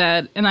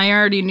and I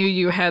already knew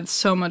you had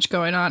so much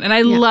going on. And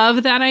I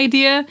love that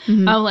idea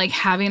of like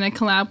having a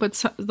collab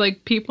with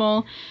like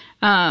people.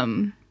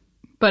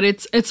 But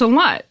it's a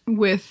lot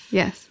with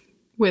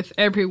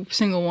every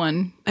single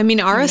one. I mean,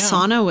 our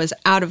Asana was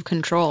out of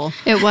control.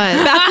 It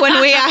was back when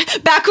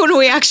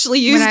we actually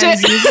used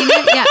it. Using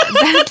it. Yeah,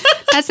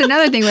 that's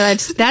another thing.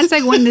 That's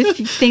like one of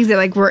the things that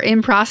like we're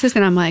in process,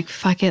 and I'm like,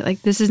 fuck it,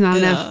 like this is not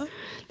enough.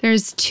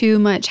 There's too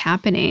much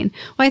happening.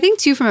 Well, I think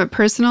too from a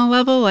personal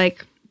level,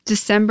 like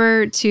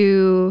December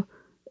to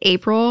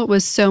April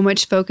was so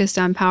much focused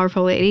on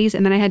Powerful Ladies,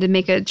 and then I had to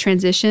make a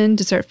transition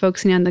to start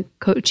focusing on the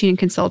coaching and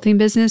consulting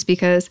business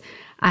because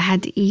I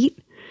had to eat.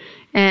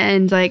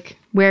 And like,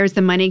 where's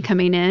the money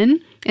coming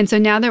in? And so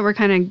now that we're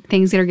kind of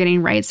things that are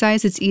getting right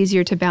sized, it's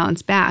easier to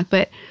balance back.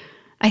 But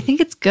I think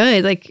it's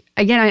good. Like,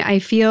 again, I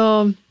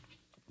feel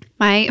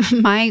my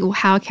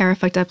how Kara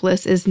fucked up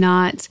list is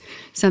not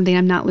something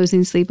I'm not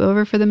losing sleep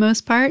over for the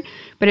most part.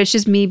 But it's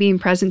just me being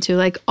present to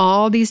like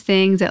all these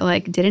things that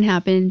like didn't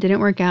happen,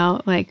 didn't work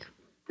out. Like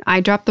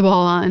I dropped the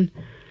ball on.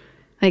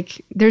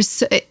 Like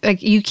there's like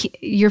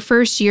your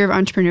first year of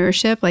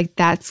entrepreneurship, like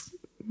that's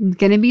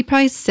going to be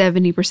probably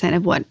 70%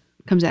 of what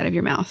comes out of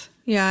your mouth.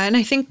 Yeah, and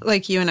I think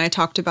like you and I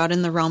talked about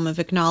in the realm of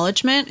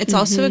acknowledgement, it's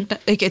also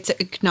like it's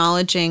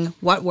acknowledging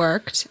what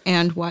worked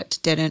and what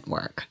didn't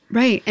work.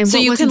 Right. And so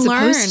what you wasn't can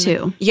learn. Supposed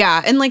to.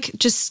 Yeah, and like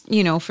just,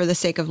 for the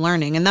sake of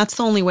learning. And that's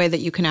the only way that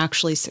you can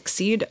actually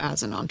succeed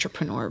as an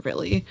entrepreneur,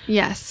 really.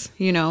 Yes.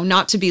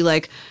 Not to be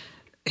like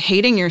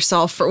hating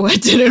yourself for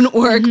what didn't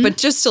work, but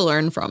just to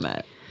learn from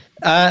it.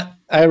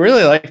 I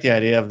really like the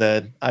idea of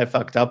the I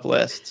fucked up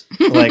list.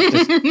 Like,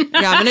 just,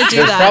 yeah, I'm gonna do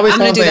that. I'm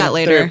gonna do that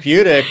later.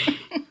 Therapeutic.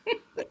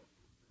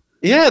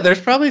 Yeah, there's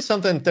probably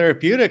something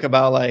therapeutic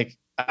about like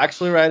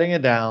actually writing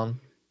it down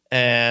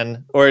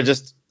or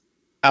just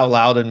out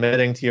loud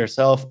admitting to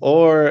yourself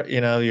or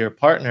your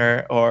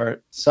partner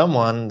or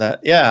someone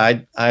that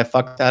I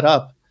fucked that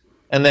up,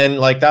 and then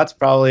like that's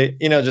probably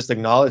just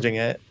acknowledging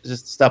it,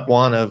 just step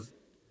one of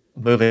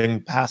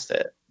moving past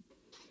it.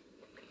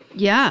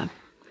 Yeah.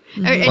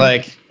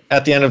 Like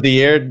at the end of the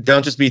year,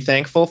 don't just be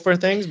thankful for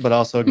things, but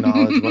also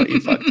acknowledge what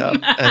you fucked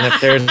up. And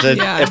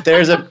if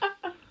there's a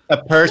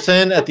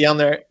person at the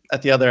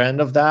other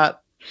end of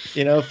that,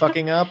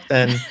 fucking up,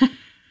 then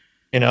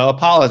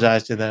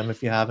apologize to them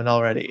if you haven't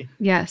already.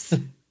 Yes.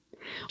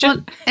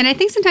 Well, and I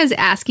think sometimes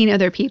asking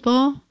other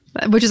people,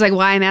 which is like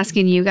why I'm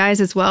asking you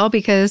guys as well,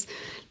 because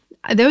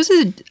those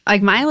are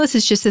like my list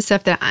is just the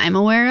stuff that I'm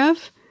aware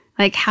of.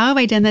 Like, how have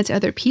I done that to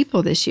other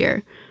people this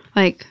year?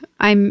 Like,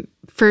 I'm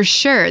for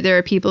sure there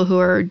are people who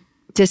are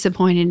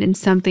disappointed in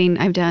something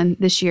I've done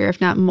this year,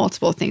 if not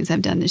multiple things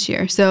I've done this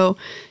year. So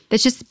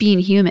that's just being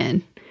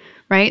human,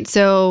 right?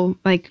 So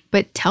like,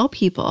 but tell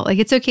people, like,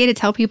 it's okay to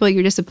tell people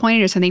you're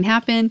disappointed or something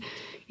happened,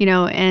 you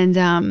know,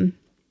 and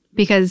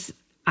because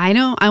I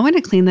want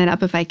to clean that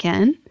up if I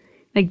can.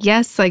 Like,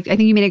 yes, like I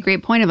think you made a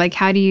great point of like,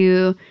 how do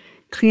you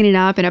clean it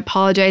up and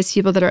apologize to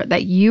people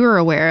that you are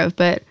aware of,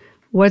 but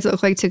what does it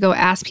look like to go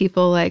ask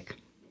people like,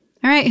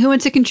 all right, who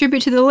wants to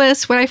contribute to the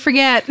list? What'd I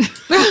forget?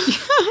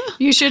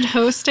 You should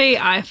host a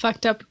I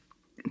fucked up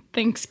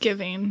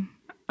Thanksgiving.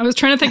 I was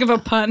trying to think of a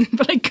pun,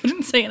 but I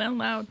couldn't say it out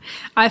loud.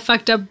 I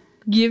fucked up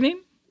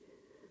giving?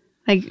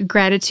 Like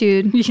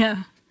gratitude?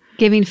 Yeah.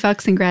 Giving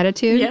fucks and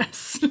gratitude?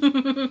 Yes.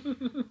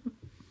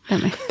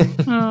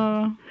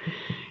 No,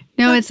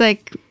 it's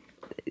like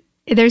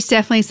there's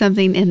definitely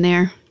something in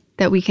there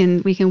that we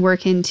can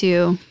work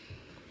into.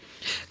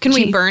 Can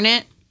we burn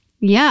it?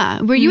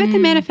 Yeah. Were you at the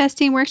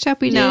manifesting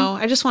workshop we did? No,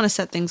 I just want to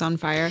set things on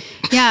fire.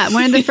 Yeah.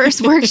 One of the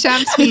first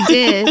workshops we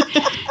did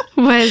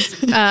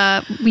was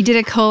we did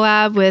a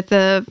collab with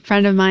a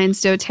friend of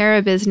mine's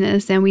doTERRA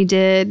business, and we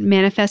did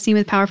manifesting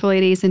with powerful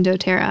ladies in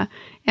doTERRA.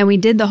 And we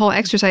did the whole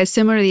exercise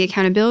similar to the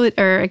accountability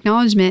or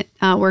acknowledgement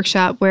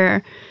workshop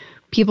where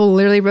people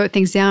literally wrote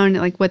things down,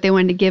 like what they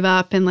wanted to give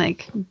up and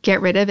like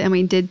get rid of. And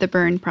we did the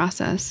burn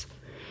process.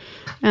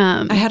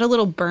 I had a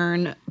little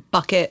burn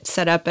bucket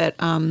set up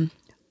at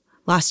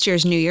last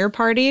year's New Year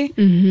party.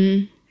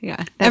 Mm-hmm.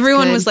 Yeah.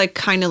 Everyone was like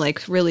kind of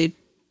like really,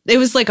 it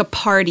was like a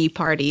party.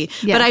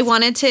 Yes. But I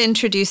wanted to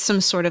introduce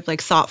some sort of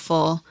like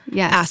thoughtful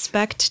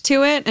aspect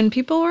to it. And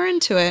people were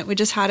into it. We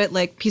just had it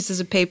like pieces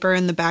of paper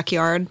in the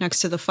backyard next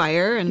to the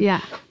fire. And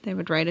they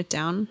would write it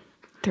down.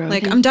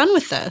 I'm done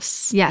with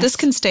this. Yes. This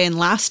can stay in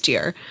last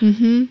year.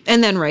 Mm-hmm.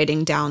 And then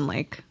writing down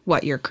like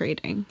what you're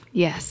creating.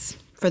 Yes.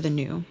 For the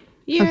new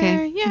year.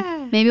 Okay.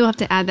 Yeah. Maybe we'll have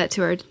to add that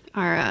to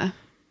our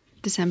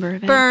December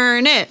event.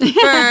 Burn it.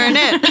 Burn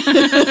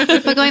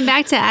it. But going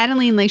back to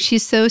Adeline, like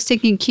she's so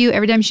stinking cute.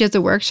 Every time she does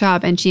a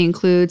workshop and she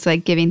includes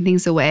like giving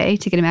things away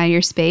to get them out of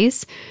your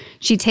space,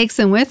 she takes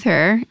them with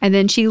her. And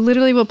then she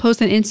literally will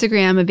post on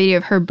Instagram a video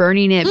of her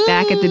burning it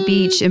back at the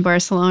beach in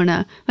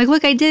Barcelona. Like,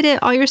 look, I did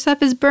it. All your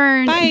stuff is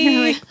burned. Bye. And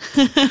you're like,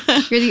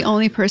 you're the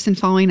only person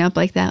following up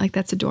like that. Like,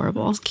 that's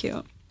adorable. That's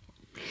cute.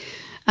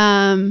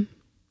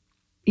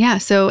 Yeah,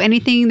 so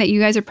anything that you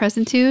guys are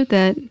present to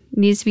that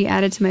needs to be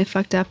added to my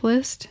fucked up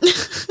list?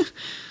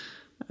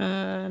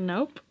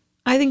 Nope.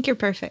 I think you're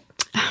perfect.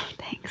 Oh,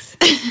 thanks.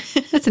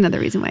 That's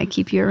another reason why I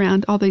keep you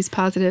around. All these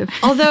positive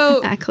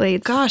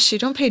accolades. Gosh, you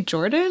don't pay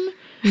Jordan?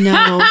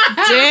 No.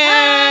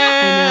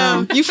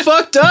 Damn. You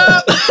fucked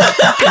up.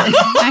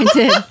 I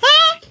did.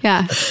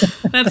 Yeah.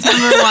 That's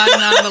number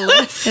one on the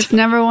list. That's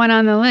number one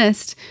on the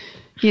list.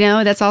 You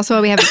know, that's also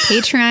why we have a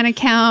Patreon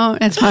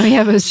account. That's why we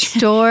have a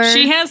store.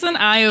 She has an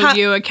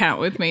IOU account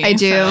with me. I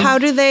do. How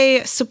do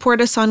they support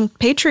us on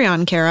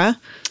Patreon, Kara?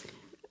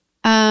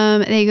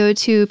 They go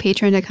to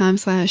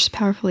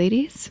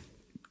patreon.com/powerfulladies.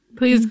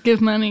 Please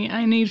give money.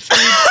 I need food.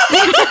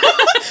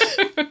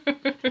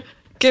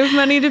 Give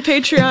money to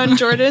Patreon.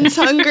 Jordan's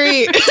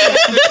hungry.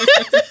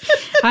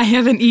 I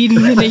haven't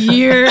eaten in a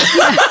year.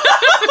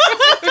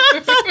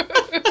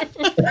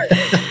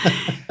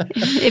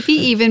 It'd be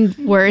even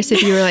worse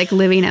if you were like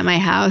living at my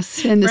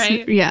house. And this,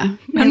 right? Yeah.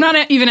 I'm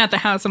not even at the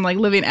house. I'm like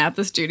living at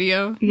the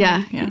studio.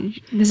 Yeah.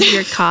 This is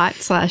your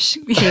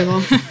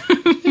cot/table.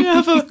 You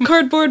have a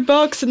cardboard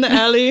box in the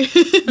alley.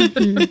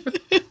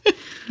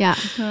 Yeah.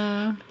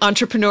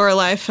 Entrepreneur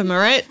life, am I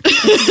right?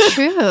 It's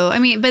true. I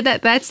mean, but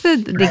that's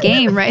the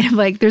game, right? Of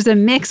like, there's a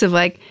mix of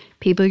like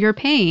people you're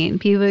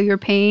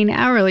paying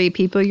hourly,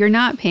 people you're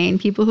not paying,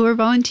 people who are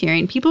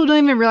volunteering, people who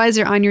don't even realize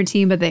they're on your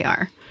team, but they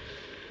are.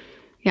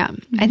 Yeah.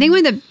 Mm-hmm. I think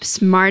one of the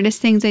smartest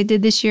things I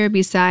did this year,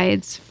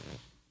 besides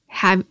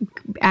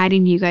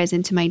adding you guys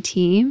into my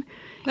team.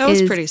 That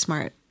was pretty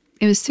smart.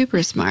 It was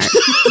super smart.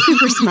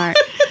 Super smart.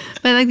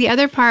 But like the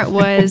other part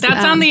was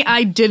that's on the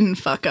I didn't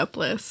fuck up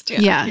list.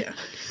 Yeah.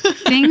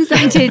 Things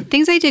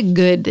I did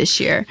good this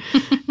year.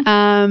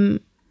 No,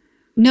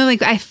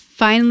 like I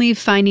finally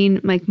finding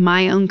like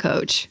my own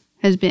coach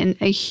has been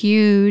a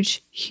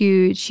huge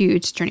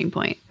turning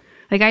point.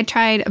 Like I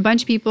tried a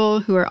bunch of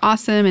people who are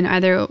awesome, and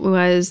either it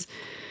was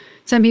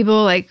some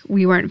people like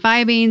we weren't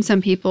vibing,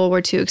 some people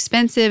were too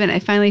expensive, and I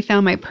finally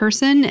found my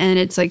person, and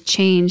it's like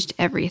changed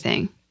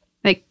everything.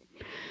 Like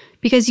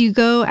because you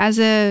go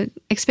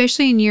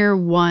especially in year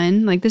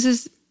one, like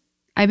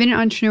I've been an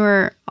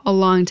entrepreneur a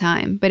long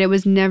time, but it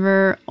was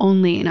never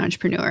only an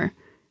entrepreneur.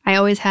 I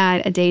always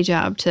had a day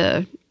job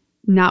to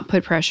not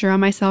put pressure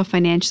on myself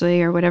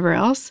financially or whatever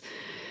else.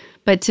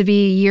 But to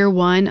be year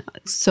one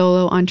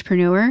solo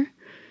entrepreneur,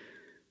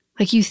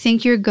 like you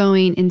think you're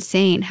going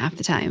insane half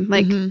the time.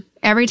 Like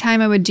every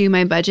time I would do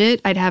my budget,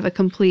 I'd have a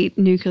complete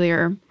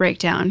nuclear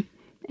breakdown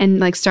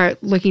and like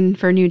start looking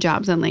for new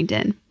jobs on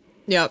LinkedIn.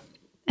 Yep.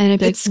 And I'd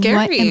be It's like, scary.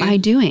 what am I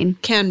doing?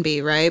 Can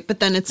be, right? But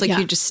then it's like Yeah.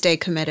 you just stay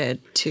committed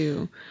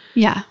to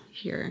Yeah.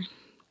 your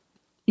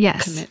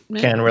Yes.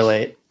 commitment. Can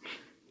relate.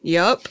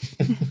 Yup.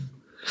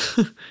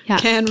 Yeah.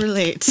 Can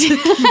relate.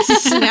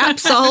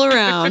 Snaps all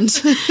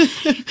around.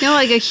 No,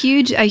 like a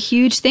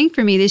huge thing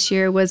for me this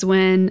year was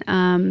when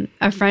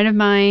a friend of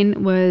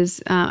mine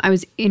was I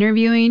was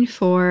interviewing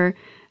for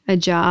a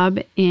job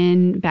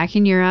back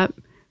in Europe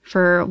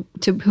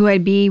who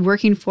I'd be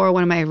working for,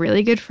 one of my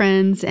really good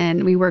friends,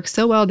 and we worked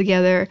so well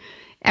together.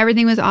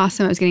 Everything was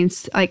awesome. I was getting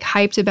like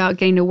hyped about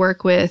getting to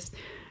work with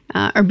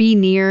or be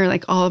near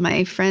like all of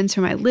my friends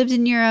whom I lived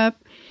in Europe.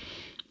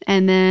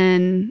 And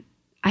then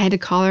I had to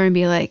call her and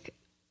be like,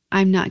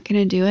 I'm not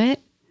going to do it.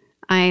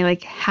 I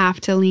like have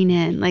to lean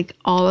in. Like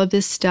all of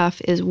this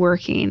stuff is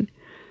working.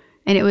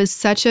 And it was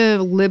such a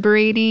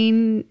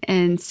liberating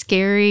and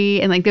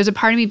scary. And like, there's a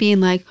part of me being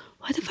like,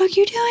 what the fuck are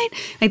you doing?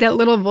 Like that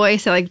little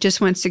voice that like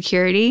just wants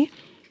security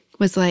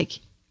was like,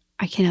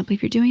 I cannot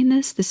believe you're doing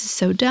this. This is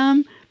so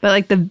dumb. But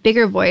like the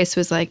bigger voice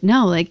was like,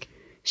 no, like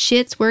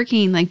shit's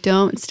working. Like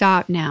don't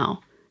stop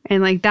now.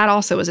 And like that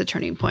also was a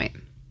turning point.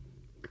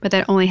 But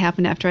that only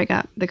happened after I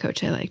got the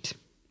coach I liked.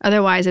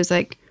 Otherwise, it was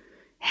like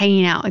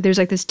hanging out. Like there's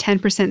like this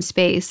 10%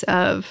 space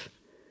of,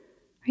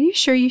 are you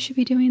sure you should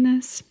be doing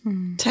this?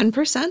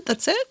 10%?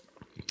 That's it?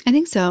 I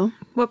think so.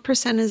 What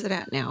percent is it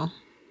at now?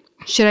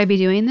 Should I be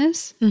doing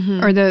this?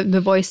 Or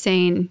the voice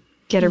saying,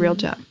 get a real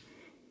job?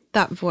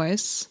 That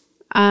voice.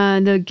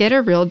 The get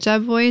a real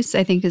job voice,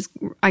 I think, is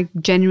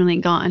genuinely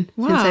gone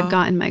since Wow. I've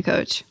gotten my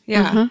coach.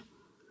 Yeah.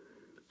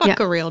 Fuck Yeah.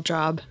 a real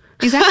job.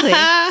 Exactly.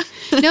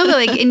 No, but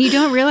like, and you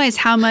don't realize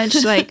how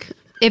much, like,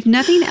 if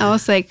nothing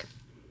else, like,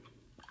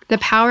 the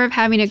power of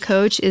having a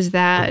coach is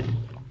that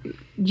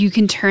you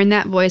can turn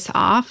that voice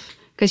off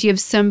because you have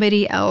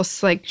somebody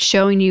else, like,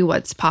 showing you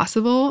what's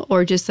possible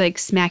or just, like,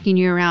 smacking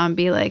you around,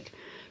 be like,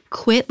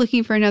 quit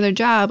looking for another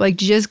job. Like,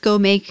 just go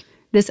make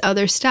this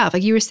other stuff.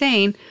 Like you were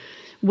saying,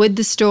 would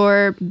the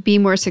store be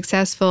more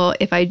successful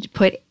if I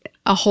put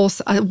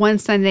one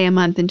Sunday a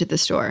month into the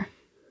store?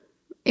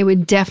 It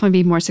would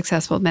definitely be more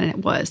successful than it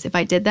was if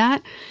I did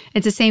that.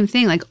 It's the same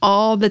thing. Like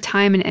all the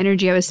time and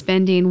energy I was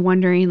spending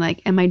wondering,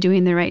 like, am I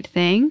doing the right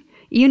thing?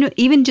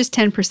 Even just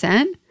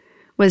 10%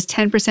 was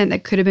 10%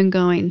 that could have been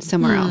going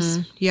somewhere else.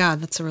 Yeah,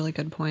 that's a really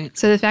good point.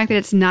 So the fact that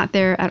it's not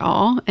there at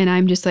all, and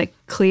I'm just like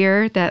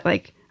clear that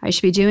like I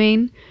should be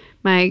doing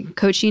my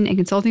coaching and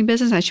consulting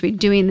business, I should be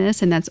doing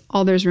this, and that's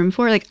all there's room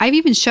for. Like I've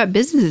even shut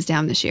businesses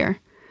down this year.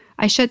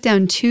 I shut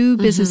down 2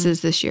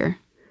 businesses this year.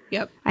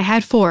 Yep. I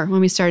had 4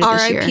 when we started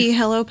this year. R.I.P.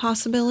 Hello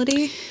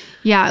Possibility.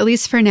 Yeah, at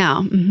least for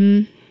now.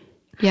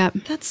 Yep.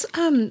 That's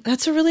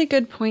a really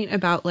good point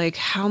about like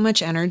how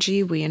much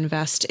energy we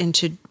invest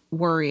into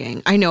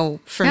worrying. I know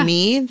for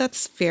me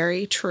that's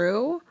very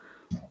true.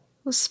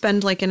 We'll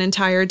spend like an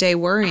entire day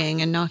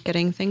worrying and not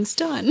getting things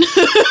done.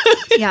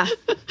 Yeah.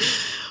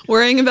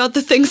 Worrying about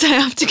the things I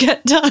have to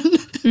get done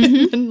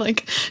and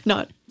like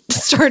not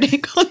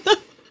starting on them.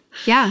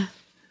 Yeah.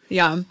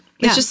 Yeah.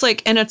 Yeah. It's just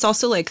like, and it's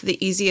also like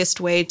the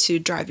easiest way to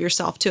drive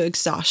yourself to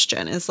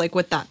exhaustion is like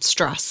with that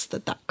stress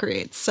that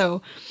creates.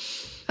 So,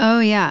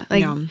 Oh yeah.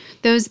 Like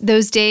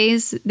those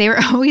days, they were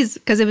always,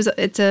 because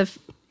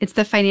it's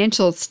the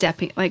financial step,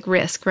 like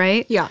risk,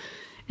 right? yeah.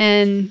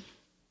 And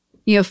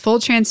full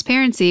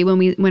transparency,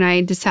 when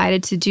I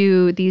decided to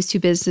do these 2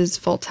 businesses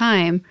full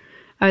time,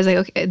 I was like,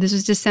 okay, this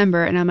was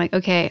December, and I'm like,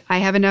 okay, I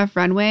have enough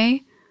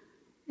runway.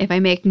 If I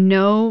make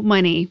no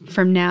money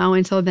from now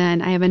until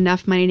then, I have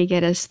enough money to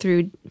get us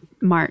through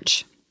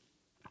March.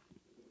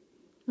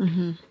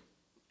 And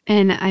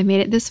I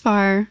made it this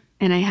far,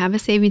 and I have a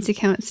savings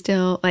account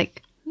still.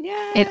 Like,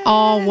 it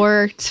all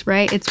worked,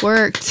 right? It's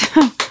worked.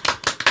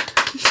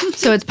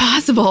 So it's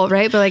possible,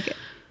 right? But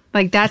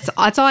like that's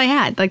all I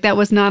had. Like that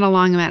was not a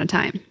long amount of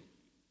time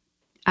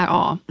at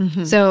all.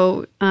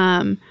 So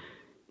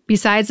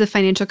besides the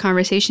financial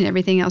conversation,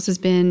 everything else has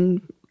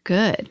been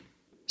good.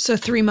 So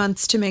 3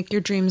 months to make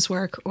your dreams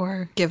work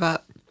or give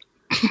up.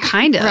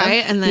 Kind of.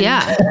 Right. And then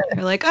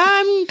you're like,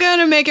 I'm going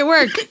to make it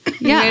work.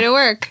 You made it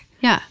work.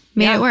 Yeah.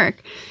 Made it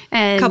work.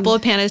 And A couple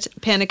of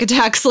panic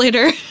attacks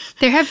later.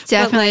 there have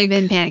definitely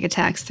been panic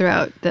attacks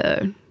throughout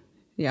the...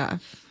 Yeah.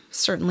 I've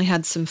certainly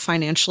had some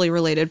financially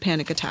related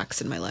panic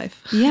attacks in my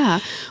life. Yeah.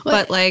 Well,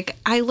 But like,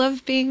 I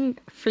love being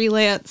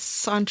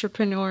freelance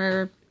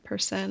entrepreneur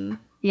person.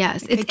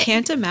 yes. I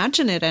can't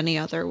imagine it any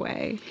other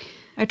way.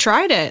 I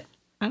tried it.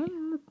 I don't know.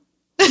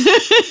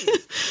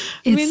 I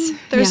mean,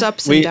 there's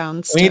ups and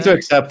downs. We need to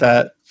accept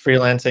that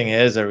freelancing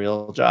is a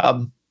real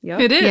job. Yep.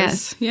 It is.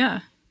 Yes. Yeah.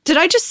 Did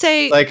I just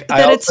say Like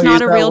that I it's also not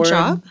use a that real word,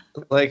 job?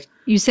 Like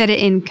You said it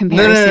in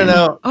comparison.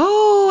 no.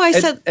 Oh, I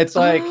said It's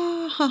like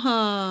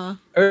oh,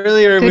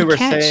 earlier Good we were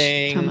catch,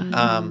 saying,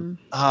 Thomas.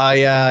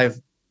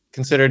 I've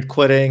considered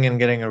quitting and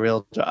getting a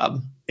real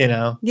job.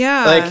 yeah.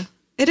 Like,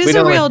 it we is a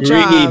don't real agree,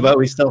 job. but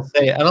we still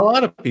say it, and a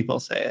lot of people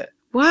say it.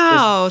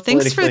 Wow, Just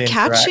thanks for politically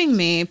catching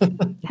me.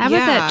 How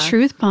about that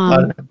truth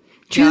bomb?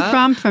 Truth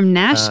bomb from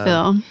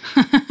Nashville.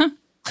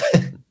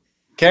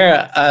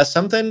 Kara,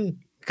 something,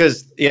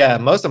 because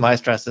most of my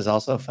stress is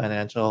also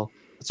financial.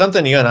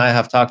 something you and I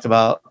have talked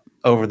about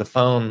over the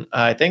phone,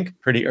 I think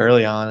pretty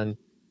early on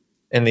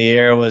in the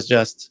year, was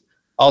just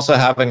also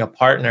having a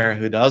partner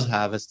who does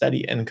have a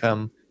steady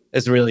income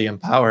is really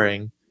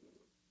empowering.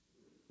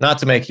 Not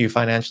to make you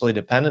financially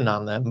dependent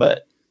on them,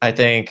 but I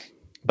think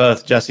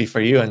both Jesse for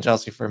you and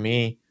Chelsea for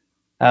me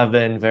have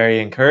been very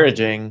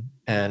encouraging.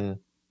 And,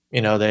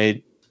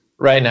 they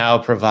right now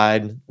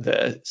provide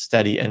the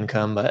steady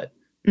income, but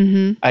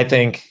I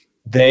think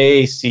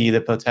they see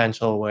the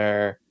potential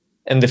where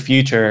in the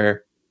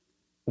future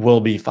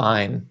we'll be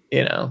fine,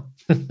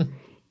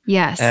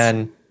 Yes.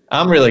 And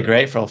I'm really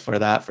grateful for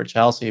that for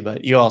Chelsea,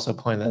 but you also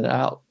pointed it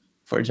out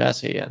for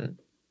Jesse, and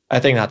I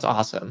think that's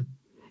awesome.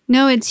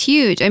 No, it's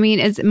huge. I mean,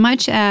 as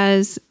much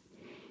as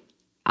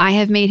I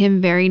have made him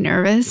very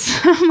nervous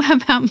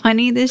about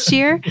money this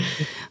year,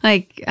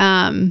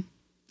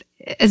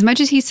 as much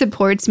as he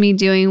supports me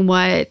doing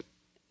what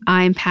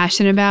I'm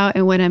passionate about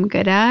and what I'm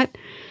good at,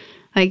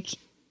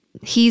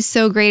 he's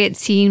so great at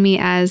seeing me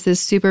as this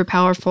super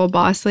powerful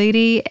boss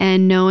lady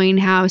and knowing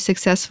how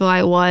successful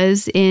I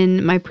was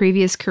in my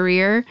previous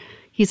career.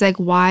 He's like,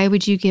 why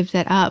would you give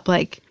that up?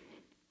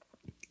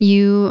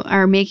 You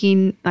are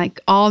making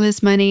all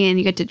this money and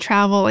you get to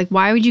travel.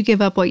 Why would you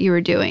give up what you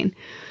were doing?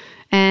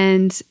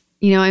 And,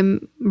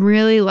 I'm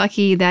really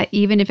lucky that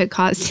even if it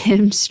caused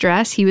him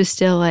stress, he was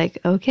still like,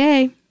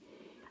 okay,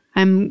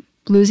 I'm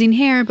losing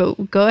hair,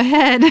 but go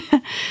ahead.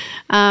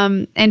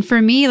 And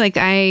for me,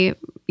 I,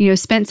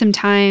 spent some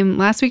time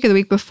last week or the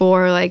week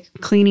before,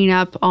 cleaning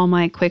up all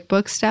my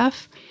QuickBooks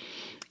stuff.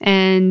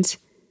 And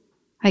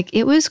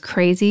it was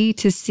crazy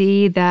to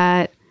see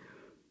that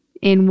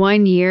in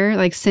 1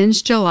 year,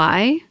 since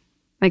July,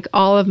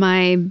 all of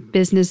my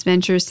business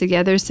ventures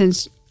together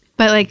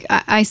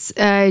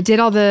I did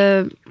all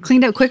the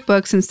cleaned up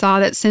QuickBooks and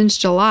saw that since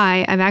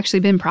July, I've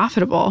actually been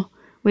profitable,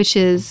 which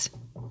is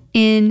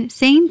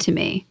insane to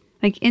me,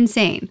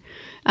 insane.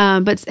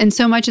 And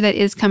so much of that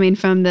is coming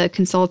from the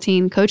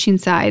consulting coaching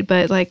side,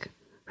 but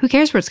who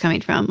cares where it's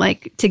coming from?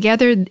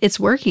 Together it's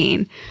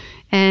working.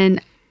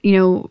 And,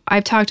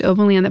 I've talked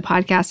openly on the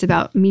podcast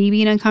about me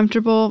being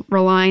uncomfortable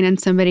relying on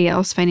somebody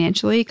else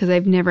financially because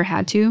I've never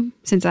had to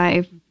since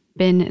I've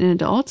been an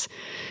adult.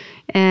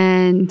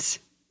 And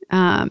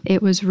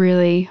it was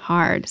really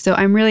hard. So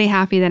I'm really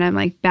happy that I'm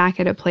back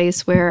at a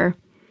place where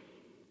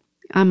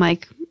I'm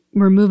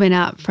we're moving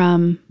up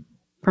from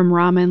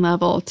ramen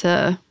level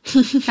to,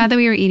 not that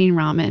we were eating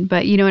ramen,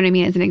 but you know what I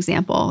mean? As an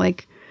example,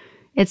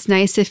 it's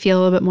nice to feel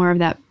a little bit more of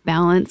that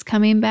balance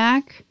coming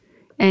back.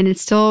 And you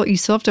still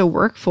have to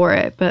work for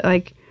it. But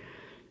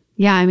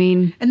yeah, I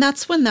mean. And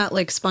that's when that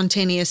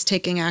spontaneous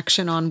taking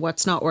action on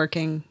what's not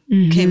working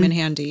came in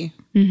handy,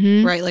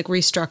 right?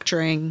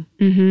 Restructuring,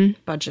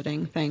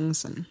 budgeting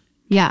things. And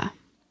yeah.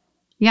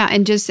 Yeah.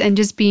 And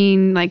just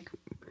being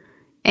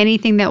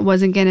anything that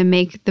wasn't going to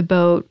make the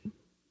boat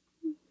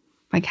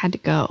had to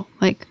go.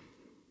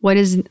 What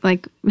is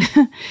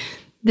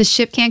the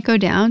ship can't go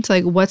down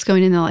to what's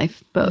going in the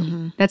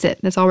lifeboat. That's it.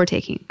 That's all we're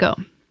taking. Go.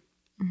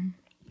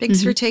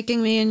 Thanks for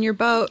taking me in your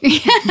boat. You're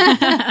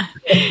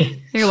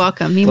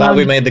welcome. Glad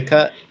we made the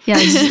cut. Yeah,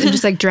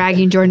 just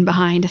dragging Jordan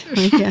behind.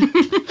 Yeah.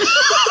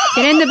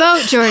 Get in the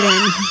boat, Jordan.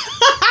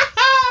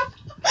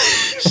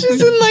 She's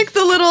in what's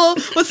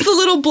the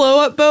little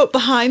blow up boat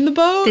behind the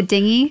boat? The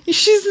dinghy.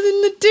 She's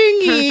in the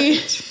dinghy.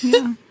 Perfect.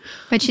 Yeah.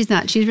 But she's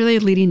not. She's really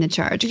leading the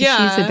charge.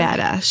 Yeah. She's a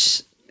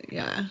badass.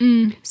 Yeah.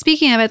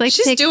 Speaking of, I'd like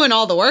she's doing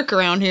all the work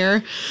around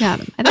here. Yeah.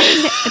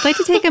 I'd like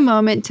to take a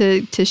moment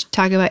to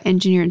talk about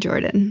Engineer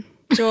Jordan.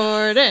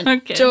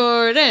 Okay.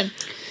 Jordan.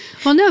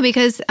 Well, no,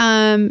 because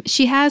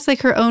she has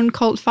her own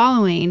cult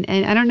following.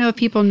 And I don't know if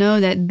people know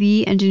that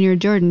the Engineer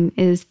Jordan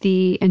is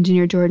the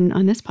Engineer Jordan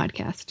on this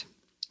podcast.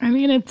 I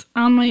mean, it's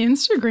on my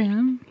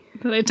Instagram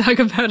that I talk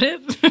about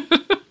it.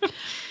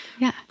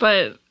 Yeah.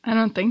 But I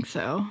don't think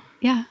so.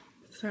 Yeah.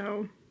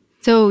 So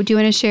do you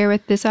want to share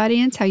with this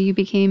audience how you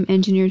became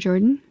Engineer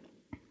Jordan?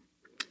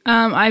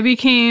 I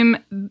became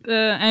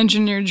the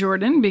Engineer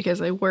Jordan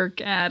because I work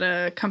at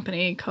a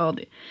company called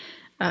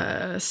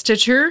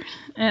Stitcher,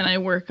 and I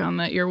work on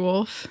the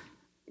Earwolf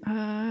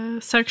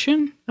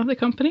section of the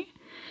company.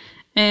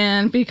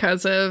 And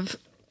because of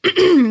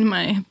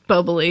my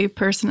bubbly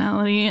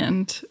personality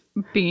and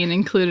being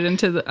included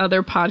into the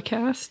other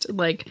podcast,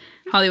 like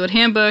Hollywood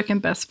Handbook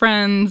and Best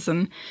Friends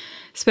and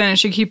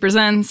Spanish EQ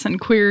Presents and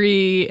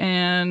Query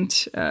and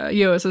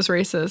Yo's is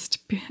Racist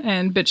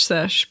and Bitch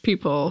Sesh,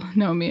 people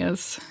know me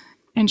as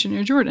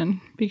Engineer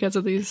Jordan because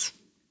of these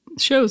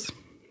shows.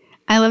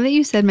 I love that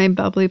you said my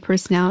bubbly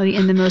personality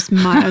in the most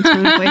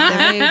monotone voice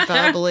ever. My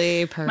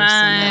bubbly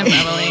personality.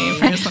 My bubbly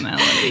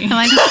personality.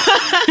 I'm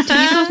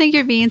do people think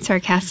you're being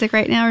sarcastic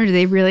right now, or do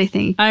they really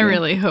think? I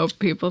really hope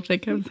people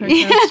think I'm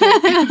sarcastic.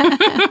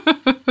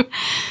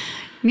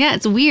 Yeah,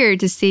 it's weird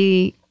to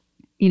see,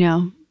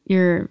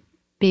 your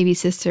baby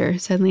sister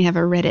suddenly have a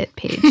Reddit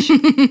page.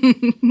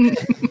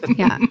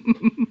 Yeah.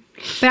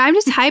 But I'm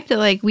just hyped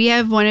that we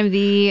have one of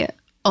the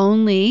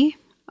only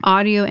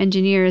audio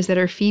engineers that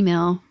are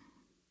female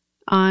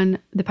on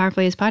the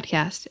Powerful Ladies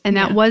podcast. And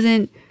that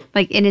wasn't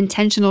like an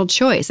intentional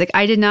choice. Like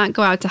I did not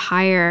go out to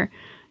hire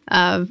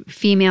a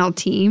female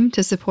team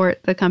to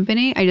support the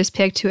company. I just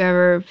picked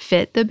whoever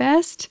fit the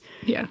best.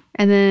 Yeah.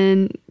 And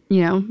then,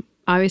 you know,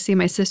 obviously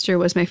my sister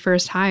was my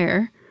first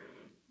hire.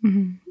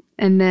 Mm-hmm.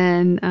 And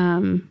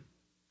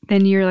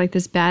then you're like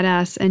this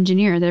badass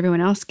engineer that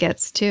everyone else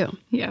gets too.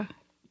 Yeah.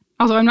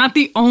 Also, I'm not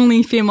the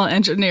only female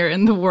engineer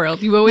in the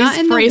world. You always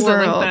phrase it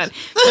like that.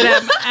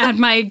 But at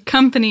my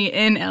company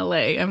in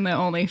LA, I'm the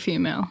only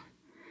female.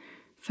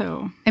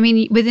 So, I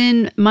mean,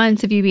 within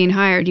months of you being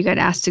hired, you got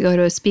asked to go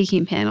to a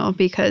speaking panel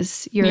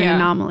because you're an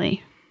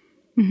anomaly.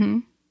 Mm-hmm.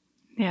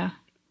 Yeah.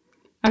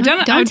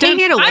 Don't take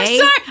it away. I'm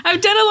sorry.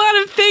 I've done a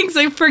lot of things.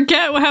 I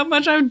forget how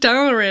much I've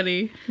done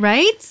already.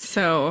 Right?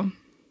 So,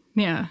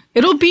 yeah.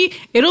 It'll be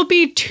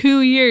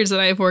 2 years that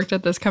I've worked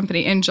at this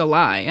company in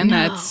July, and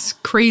that's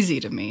crazy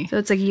to me. So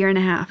it's like a year and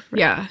a half. Right?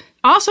 Yeah.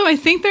 Also, I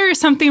think there is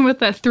something with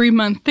that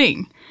 3-month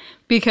thing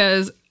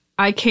because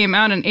I came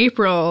out in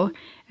April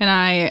and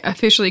I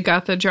officially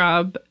got the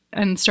job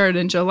and started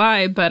in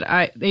July, but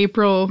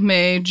April,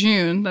 May,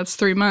 June, that's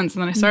 3 months,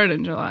 and then I started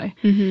in July.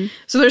 Mm-hmm.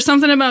 So there's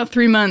something about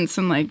 3 months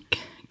and like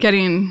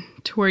getting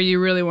to where you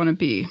really want to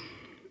be.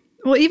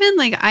 Well, even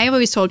like I've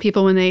always told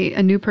people when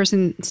a new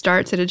person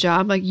starts at a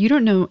job, like you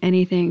don't know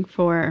anything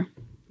for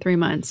 3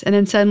 months. And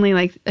then suddenly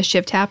like a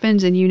shift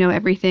happens and you know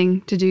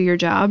everything to do your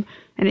job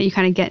and you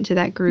kind of get into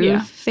that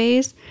groove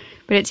phase.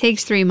 But it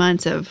takes 3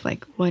 months of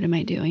like, what am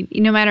I doing?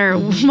 No matter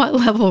what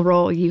level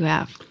role you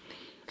have.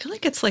 I feel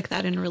like it's like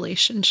that in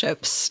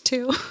relationships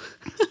too.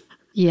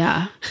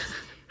 Yeah.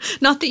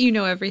 Not that you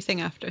know everything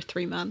after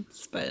 3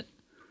 months, but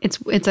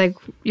it's like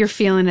you're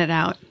feeling it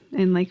out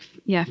and like,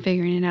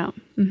 figuring it out.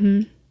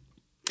 Mm-hmm.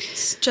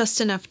 It's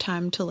just enough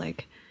time to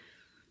like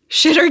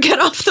shit or get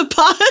off the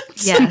pot.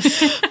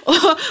 Yes.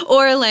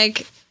 or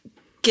like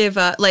give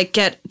up, like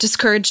get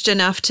discouraged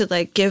enough to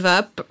like give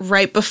up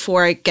right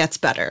before it gets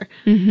better.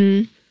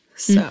 Mm-hmm.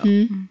 So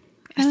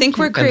I think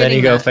we're creating. And then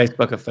you go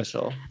Facebook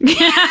official.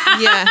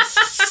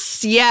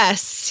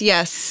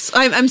 Yes.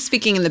 I'm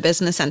speaking in the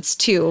business sense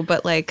too,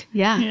 but like,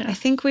 I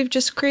think we've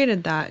just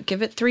created that.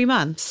 Give it 3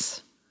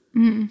 months.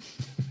 Mm.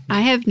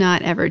 I have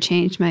not ever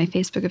changed my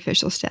Facebook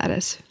official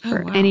status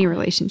for any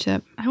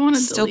relationship. I want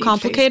to still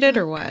complicated Facebook.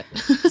 Or what?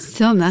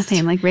 Still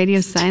nothing, like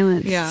radio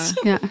silence. Yeah.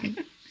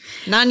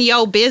 None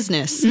your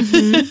business.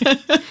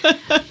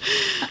 Mm-hmm.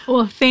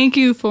 Well, thank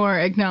you for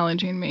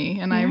acknowledging me,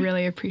 and I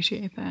really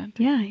appreciate that.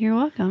 Yeah, you're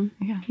welcome.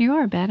 Yeah, you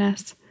are a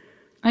badass.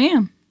 I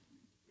am.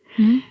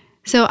 Mm-hmm.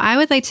 So I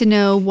would like to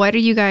know, what are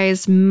you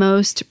guys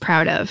most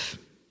proud of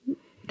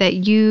that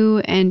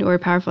you and or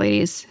Powerful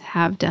Ladies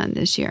have done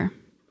this year?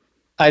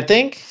 I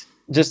think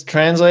just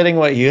translating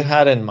what you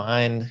had in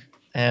mind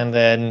and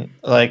then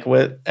like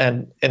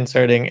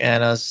inserting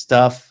Anna's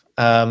stuff.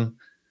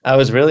 I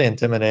was really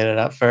intimidated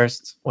at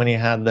first when you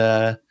had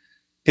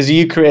because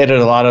you created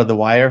a lot of the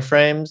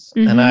wireframes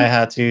and I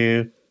had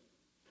to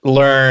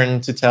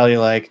learn to tell you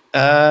like,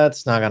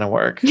 it's not going to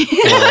work. Or,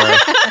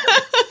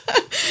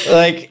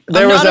 like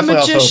there was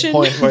definitely also a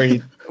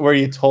point where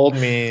you told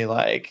me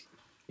like,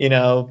 you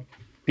know,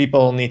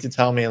 people need to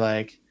tell me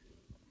like,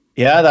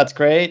 yeah, that's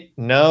great.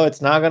 No,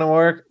 it's not going to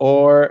work.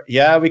 Or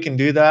yeah, we can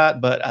do that,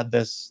 but at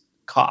this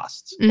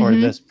cost or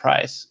this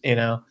price, you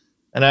know?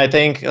 And I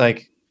think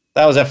like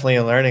that was definitely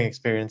a learning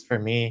experience for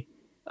me.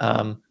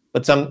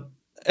 But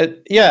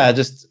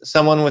just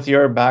someone with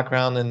your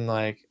background in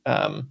like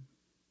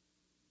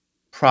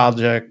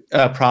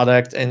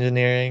product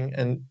engineering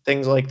and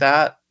things like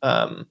that.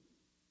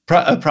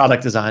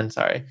 Product design,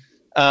 sorry.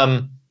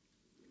 I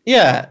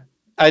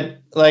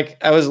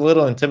was a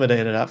little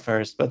intimidated at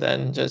first, but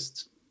then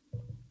just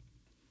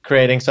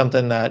creating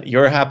something that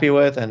you're happy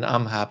with and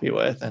I'm happy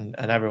with and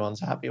everyone's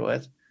happy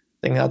with. I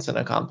think that's an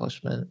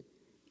accomplishment.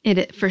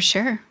 It for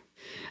sure.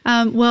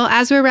 Well,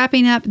 as we're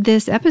wrapping up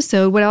this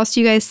episode, what else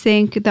do you guys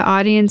think the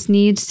audience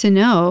needs to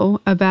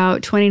know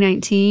about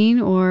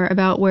 2019 or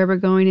about where we're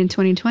going in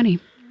 2020?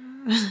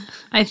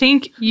 I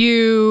think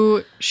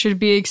you should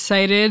be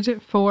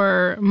excited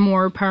for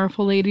more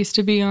Powerful Ladies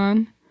to be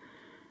on.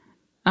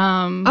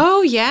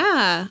 Oh,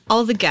 yeah.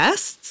 All the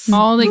guests.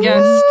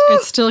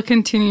 It's still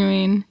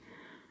continuing.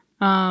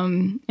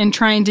 And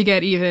trying to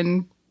get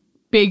even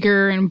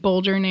bigger and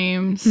bolder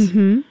names.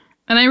 Mm-hmm.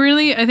 And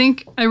I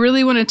think I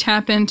really want to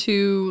tap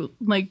into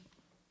like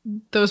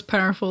those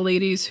powerful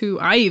ladies who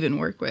I even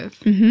work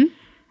with,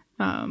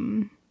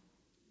 and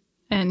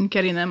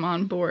getting them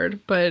on board.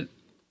 But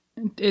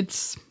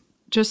it's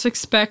just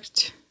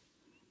expect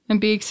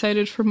and be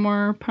excited for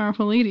more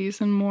powerful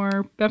ladies and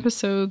more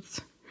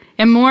episodes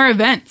and more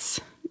events.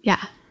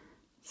 Yeah.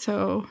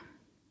 So,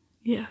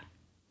 yeah.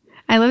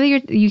 I love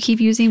that you keep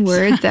using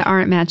words that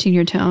aren't matching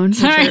your tone.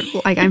 Which are,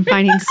 like, I'm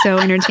finding so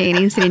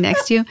entertaining sitting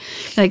next to you.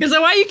 Like, is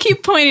that why you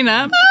keep pointing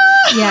up?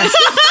 Yes.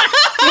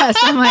 Yes.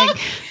 I'm like,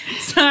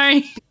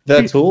 sorry.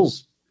 The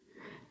tools.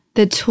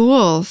 The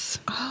tools.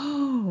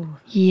 Oh,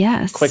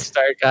 yes. Quick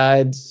start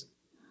guides.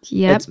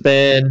 Yep.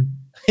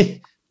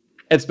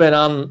 It's been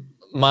on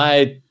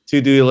my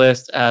to-do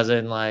list as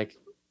in like,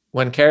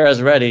 when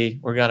Kara's ready,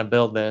 we're going to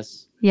build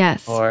this.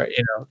 Yes. Or,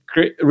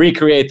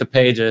 recreate the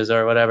pages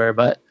or whatever.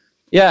 But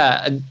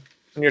yeah, when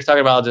you're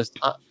talking about just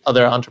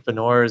other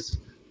entrepreneurs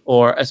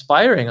or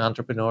aspiring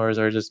entrepreneurs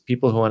or just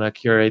people who want to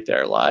curate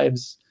their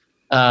lives,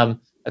 I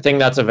think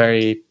that's a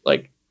very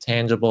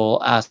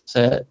tangible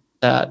asset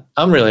that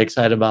I'm really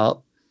excited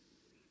about.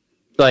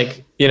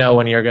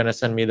 When you're going to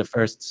send me the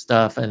first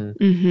stuff and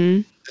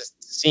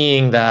just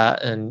seeing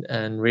that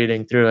and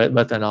reading through it,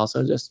 but then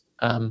also just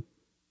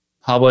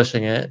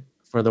publishing it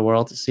for the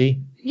world to see.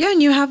 Yeah,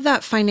 and you have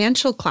that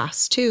financial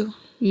class too.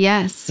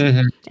 Yes.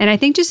 And I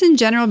think just in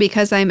general,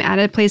 because I'm at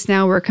a place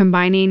now where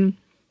combining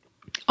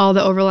all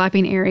the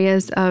overlapping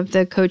areas of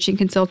the coaching,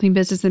 consulting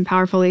business and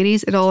Powerful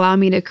Ladies, it'll allow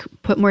me to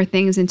put more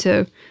things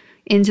into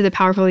the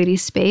Powerful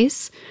Ladies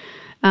space.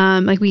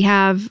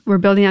 We're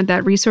building out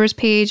that resource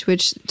page,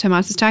 which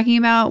Tomas is talking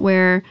about,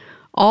 where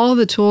all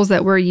the tools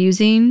that we're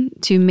using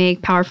to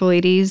make Powerful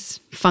Ladies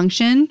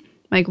function,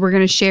 we're going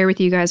to share with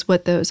you guys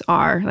what those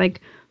are.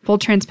 Full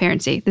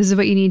transparency. This is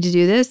what you need to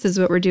do. This is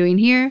what we're doing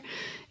here.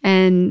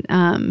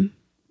 And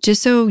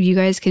just so you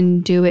guys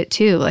can do it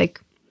too.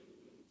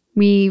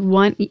 We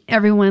want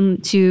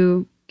everyone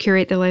to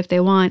curate the life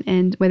they want,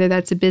 and whether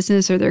that's a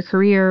business or their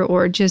career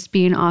or just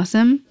being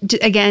awesome.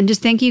 Again,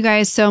 just thank you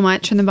guys so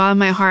much from the bottom of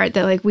my heart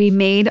that we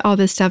made all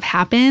this stuff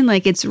happen.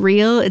 It's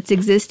real, it's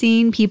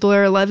existing, people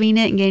are loving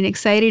it and getting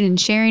excited and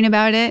sharing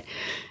about it.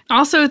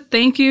 Also,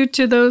 thank you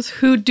to those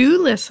who do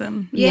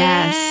listen.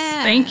 Yes.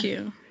 Thank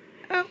you.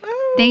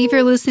 Thank you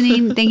for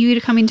listening. Thank you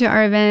for coming to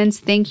our events.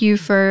 Thank you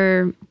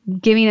for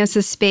giving us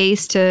a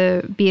space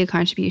to be a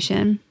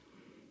contribution.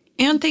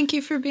 And thank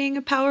you for being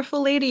a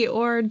powerful lady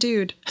or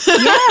dude.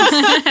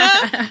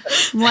 Yes.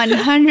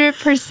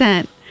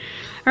 100%.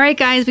 All right,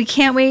 guys, we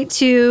can't wait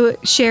to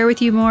share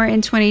with you more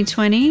in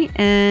 2020.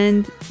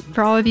 And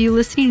for all of you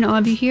listening and all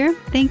of you here,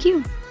 thank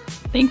you.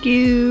 Thank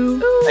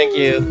you. Ooh. Thank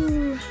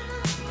you.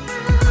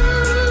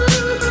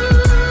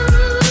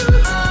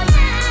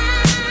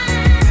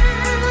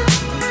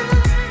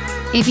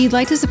 If you'd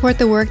like to support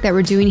the work that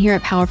we're doing here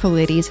at Powerful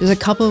Ladies, there's a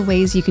couple of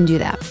ways you can do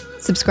that.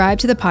 Subscribe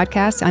to the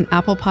podcast on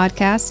Apple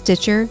Podcasts,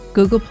 Stitcher,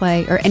 Google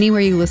Play, or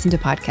anywhere you listen to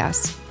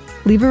podcasts.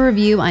 Leave a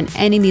review on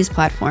any of these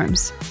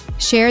platforms.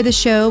 Share the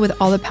show with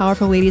all the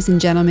powerful ladies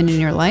and gentlemen in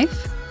your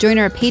life. Join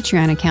our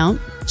Patreon account.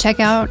 Check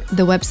out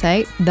the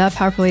website,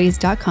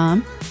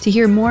 thepowerfulladies.com, to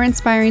hear more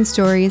inspiring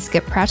stories,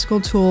 get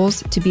practical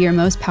tools to be your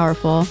most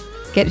powerful,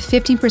 get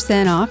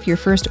 15% off your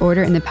first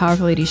order in the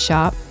Powerful Ladies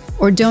shop,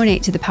 or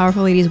donate to the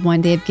Powerful Ladies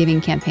One Day of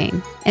Giving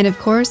campaign. And of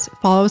course,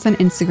 follow us on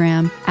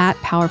Instagram at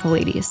Powerful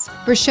Ladies.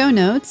 For show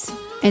notes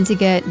and to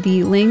get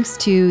the links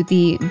to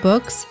the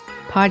books,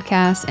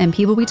 podcasts, and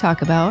people we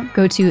talk about,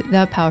 go to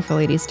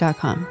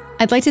thepowerfulladies.com.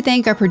 I'd like to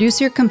thank our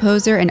producer,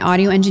 composer, and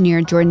audio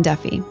engineer, Jordan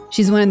Duffy.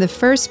 She's one of the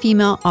first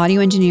female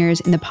audio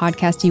engineers in the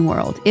podcasting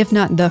world, if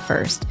not the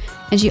first,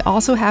 and she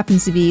also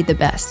happens to be the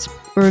best.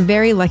 We're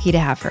very lucky to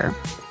have her.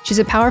 She's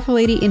a powerful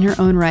lady in her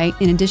own right.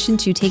 In addition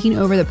to taking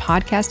over the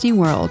podcasting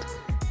world,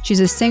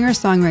 she's a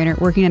singer-songwriter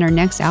working on her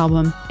next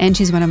album, and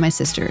she's one of my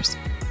sisters.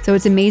 So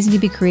it's amazing to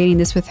be creating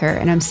this with her,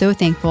 and I'm so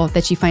thankful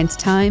that she finds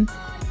time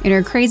in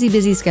her crazy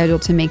busy schedule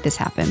to make this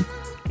happen.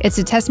 It's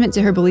a testament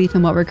to her belief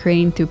in what we're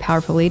creating through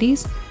Powerful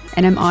Ladies,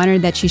 and I'm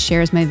honored that she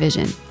shares my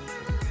vision.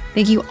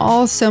 Thank you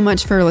all so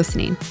much for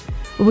listening.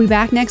 We'll be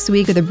back next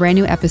week with a brand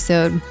new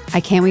episode.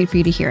 I can't wait for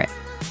you to hear it.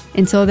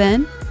 Until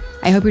then,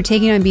 I hope you're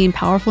taking on being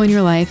powerful in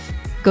your life.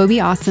 Go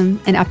be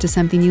awesome and up to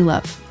something you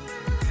love.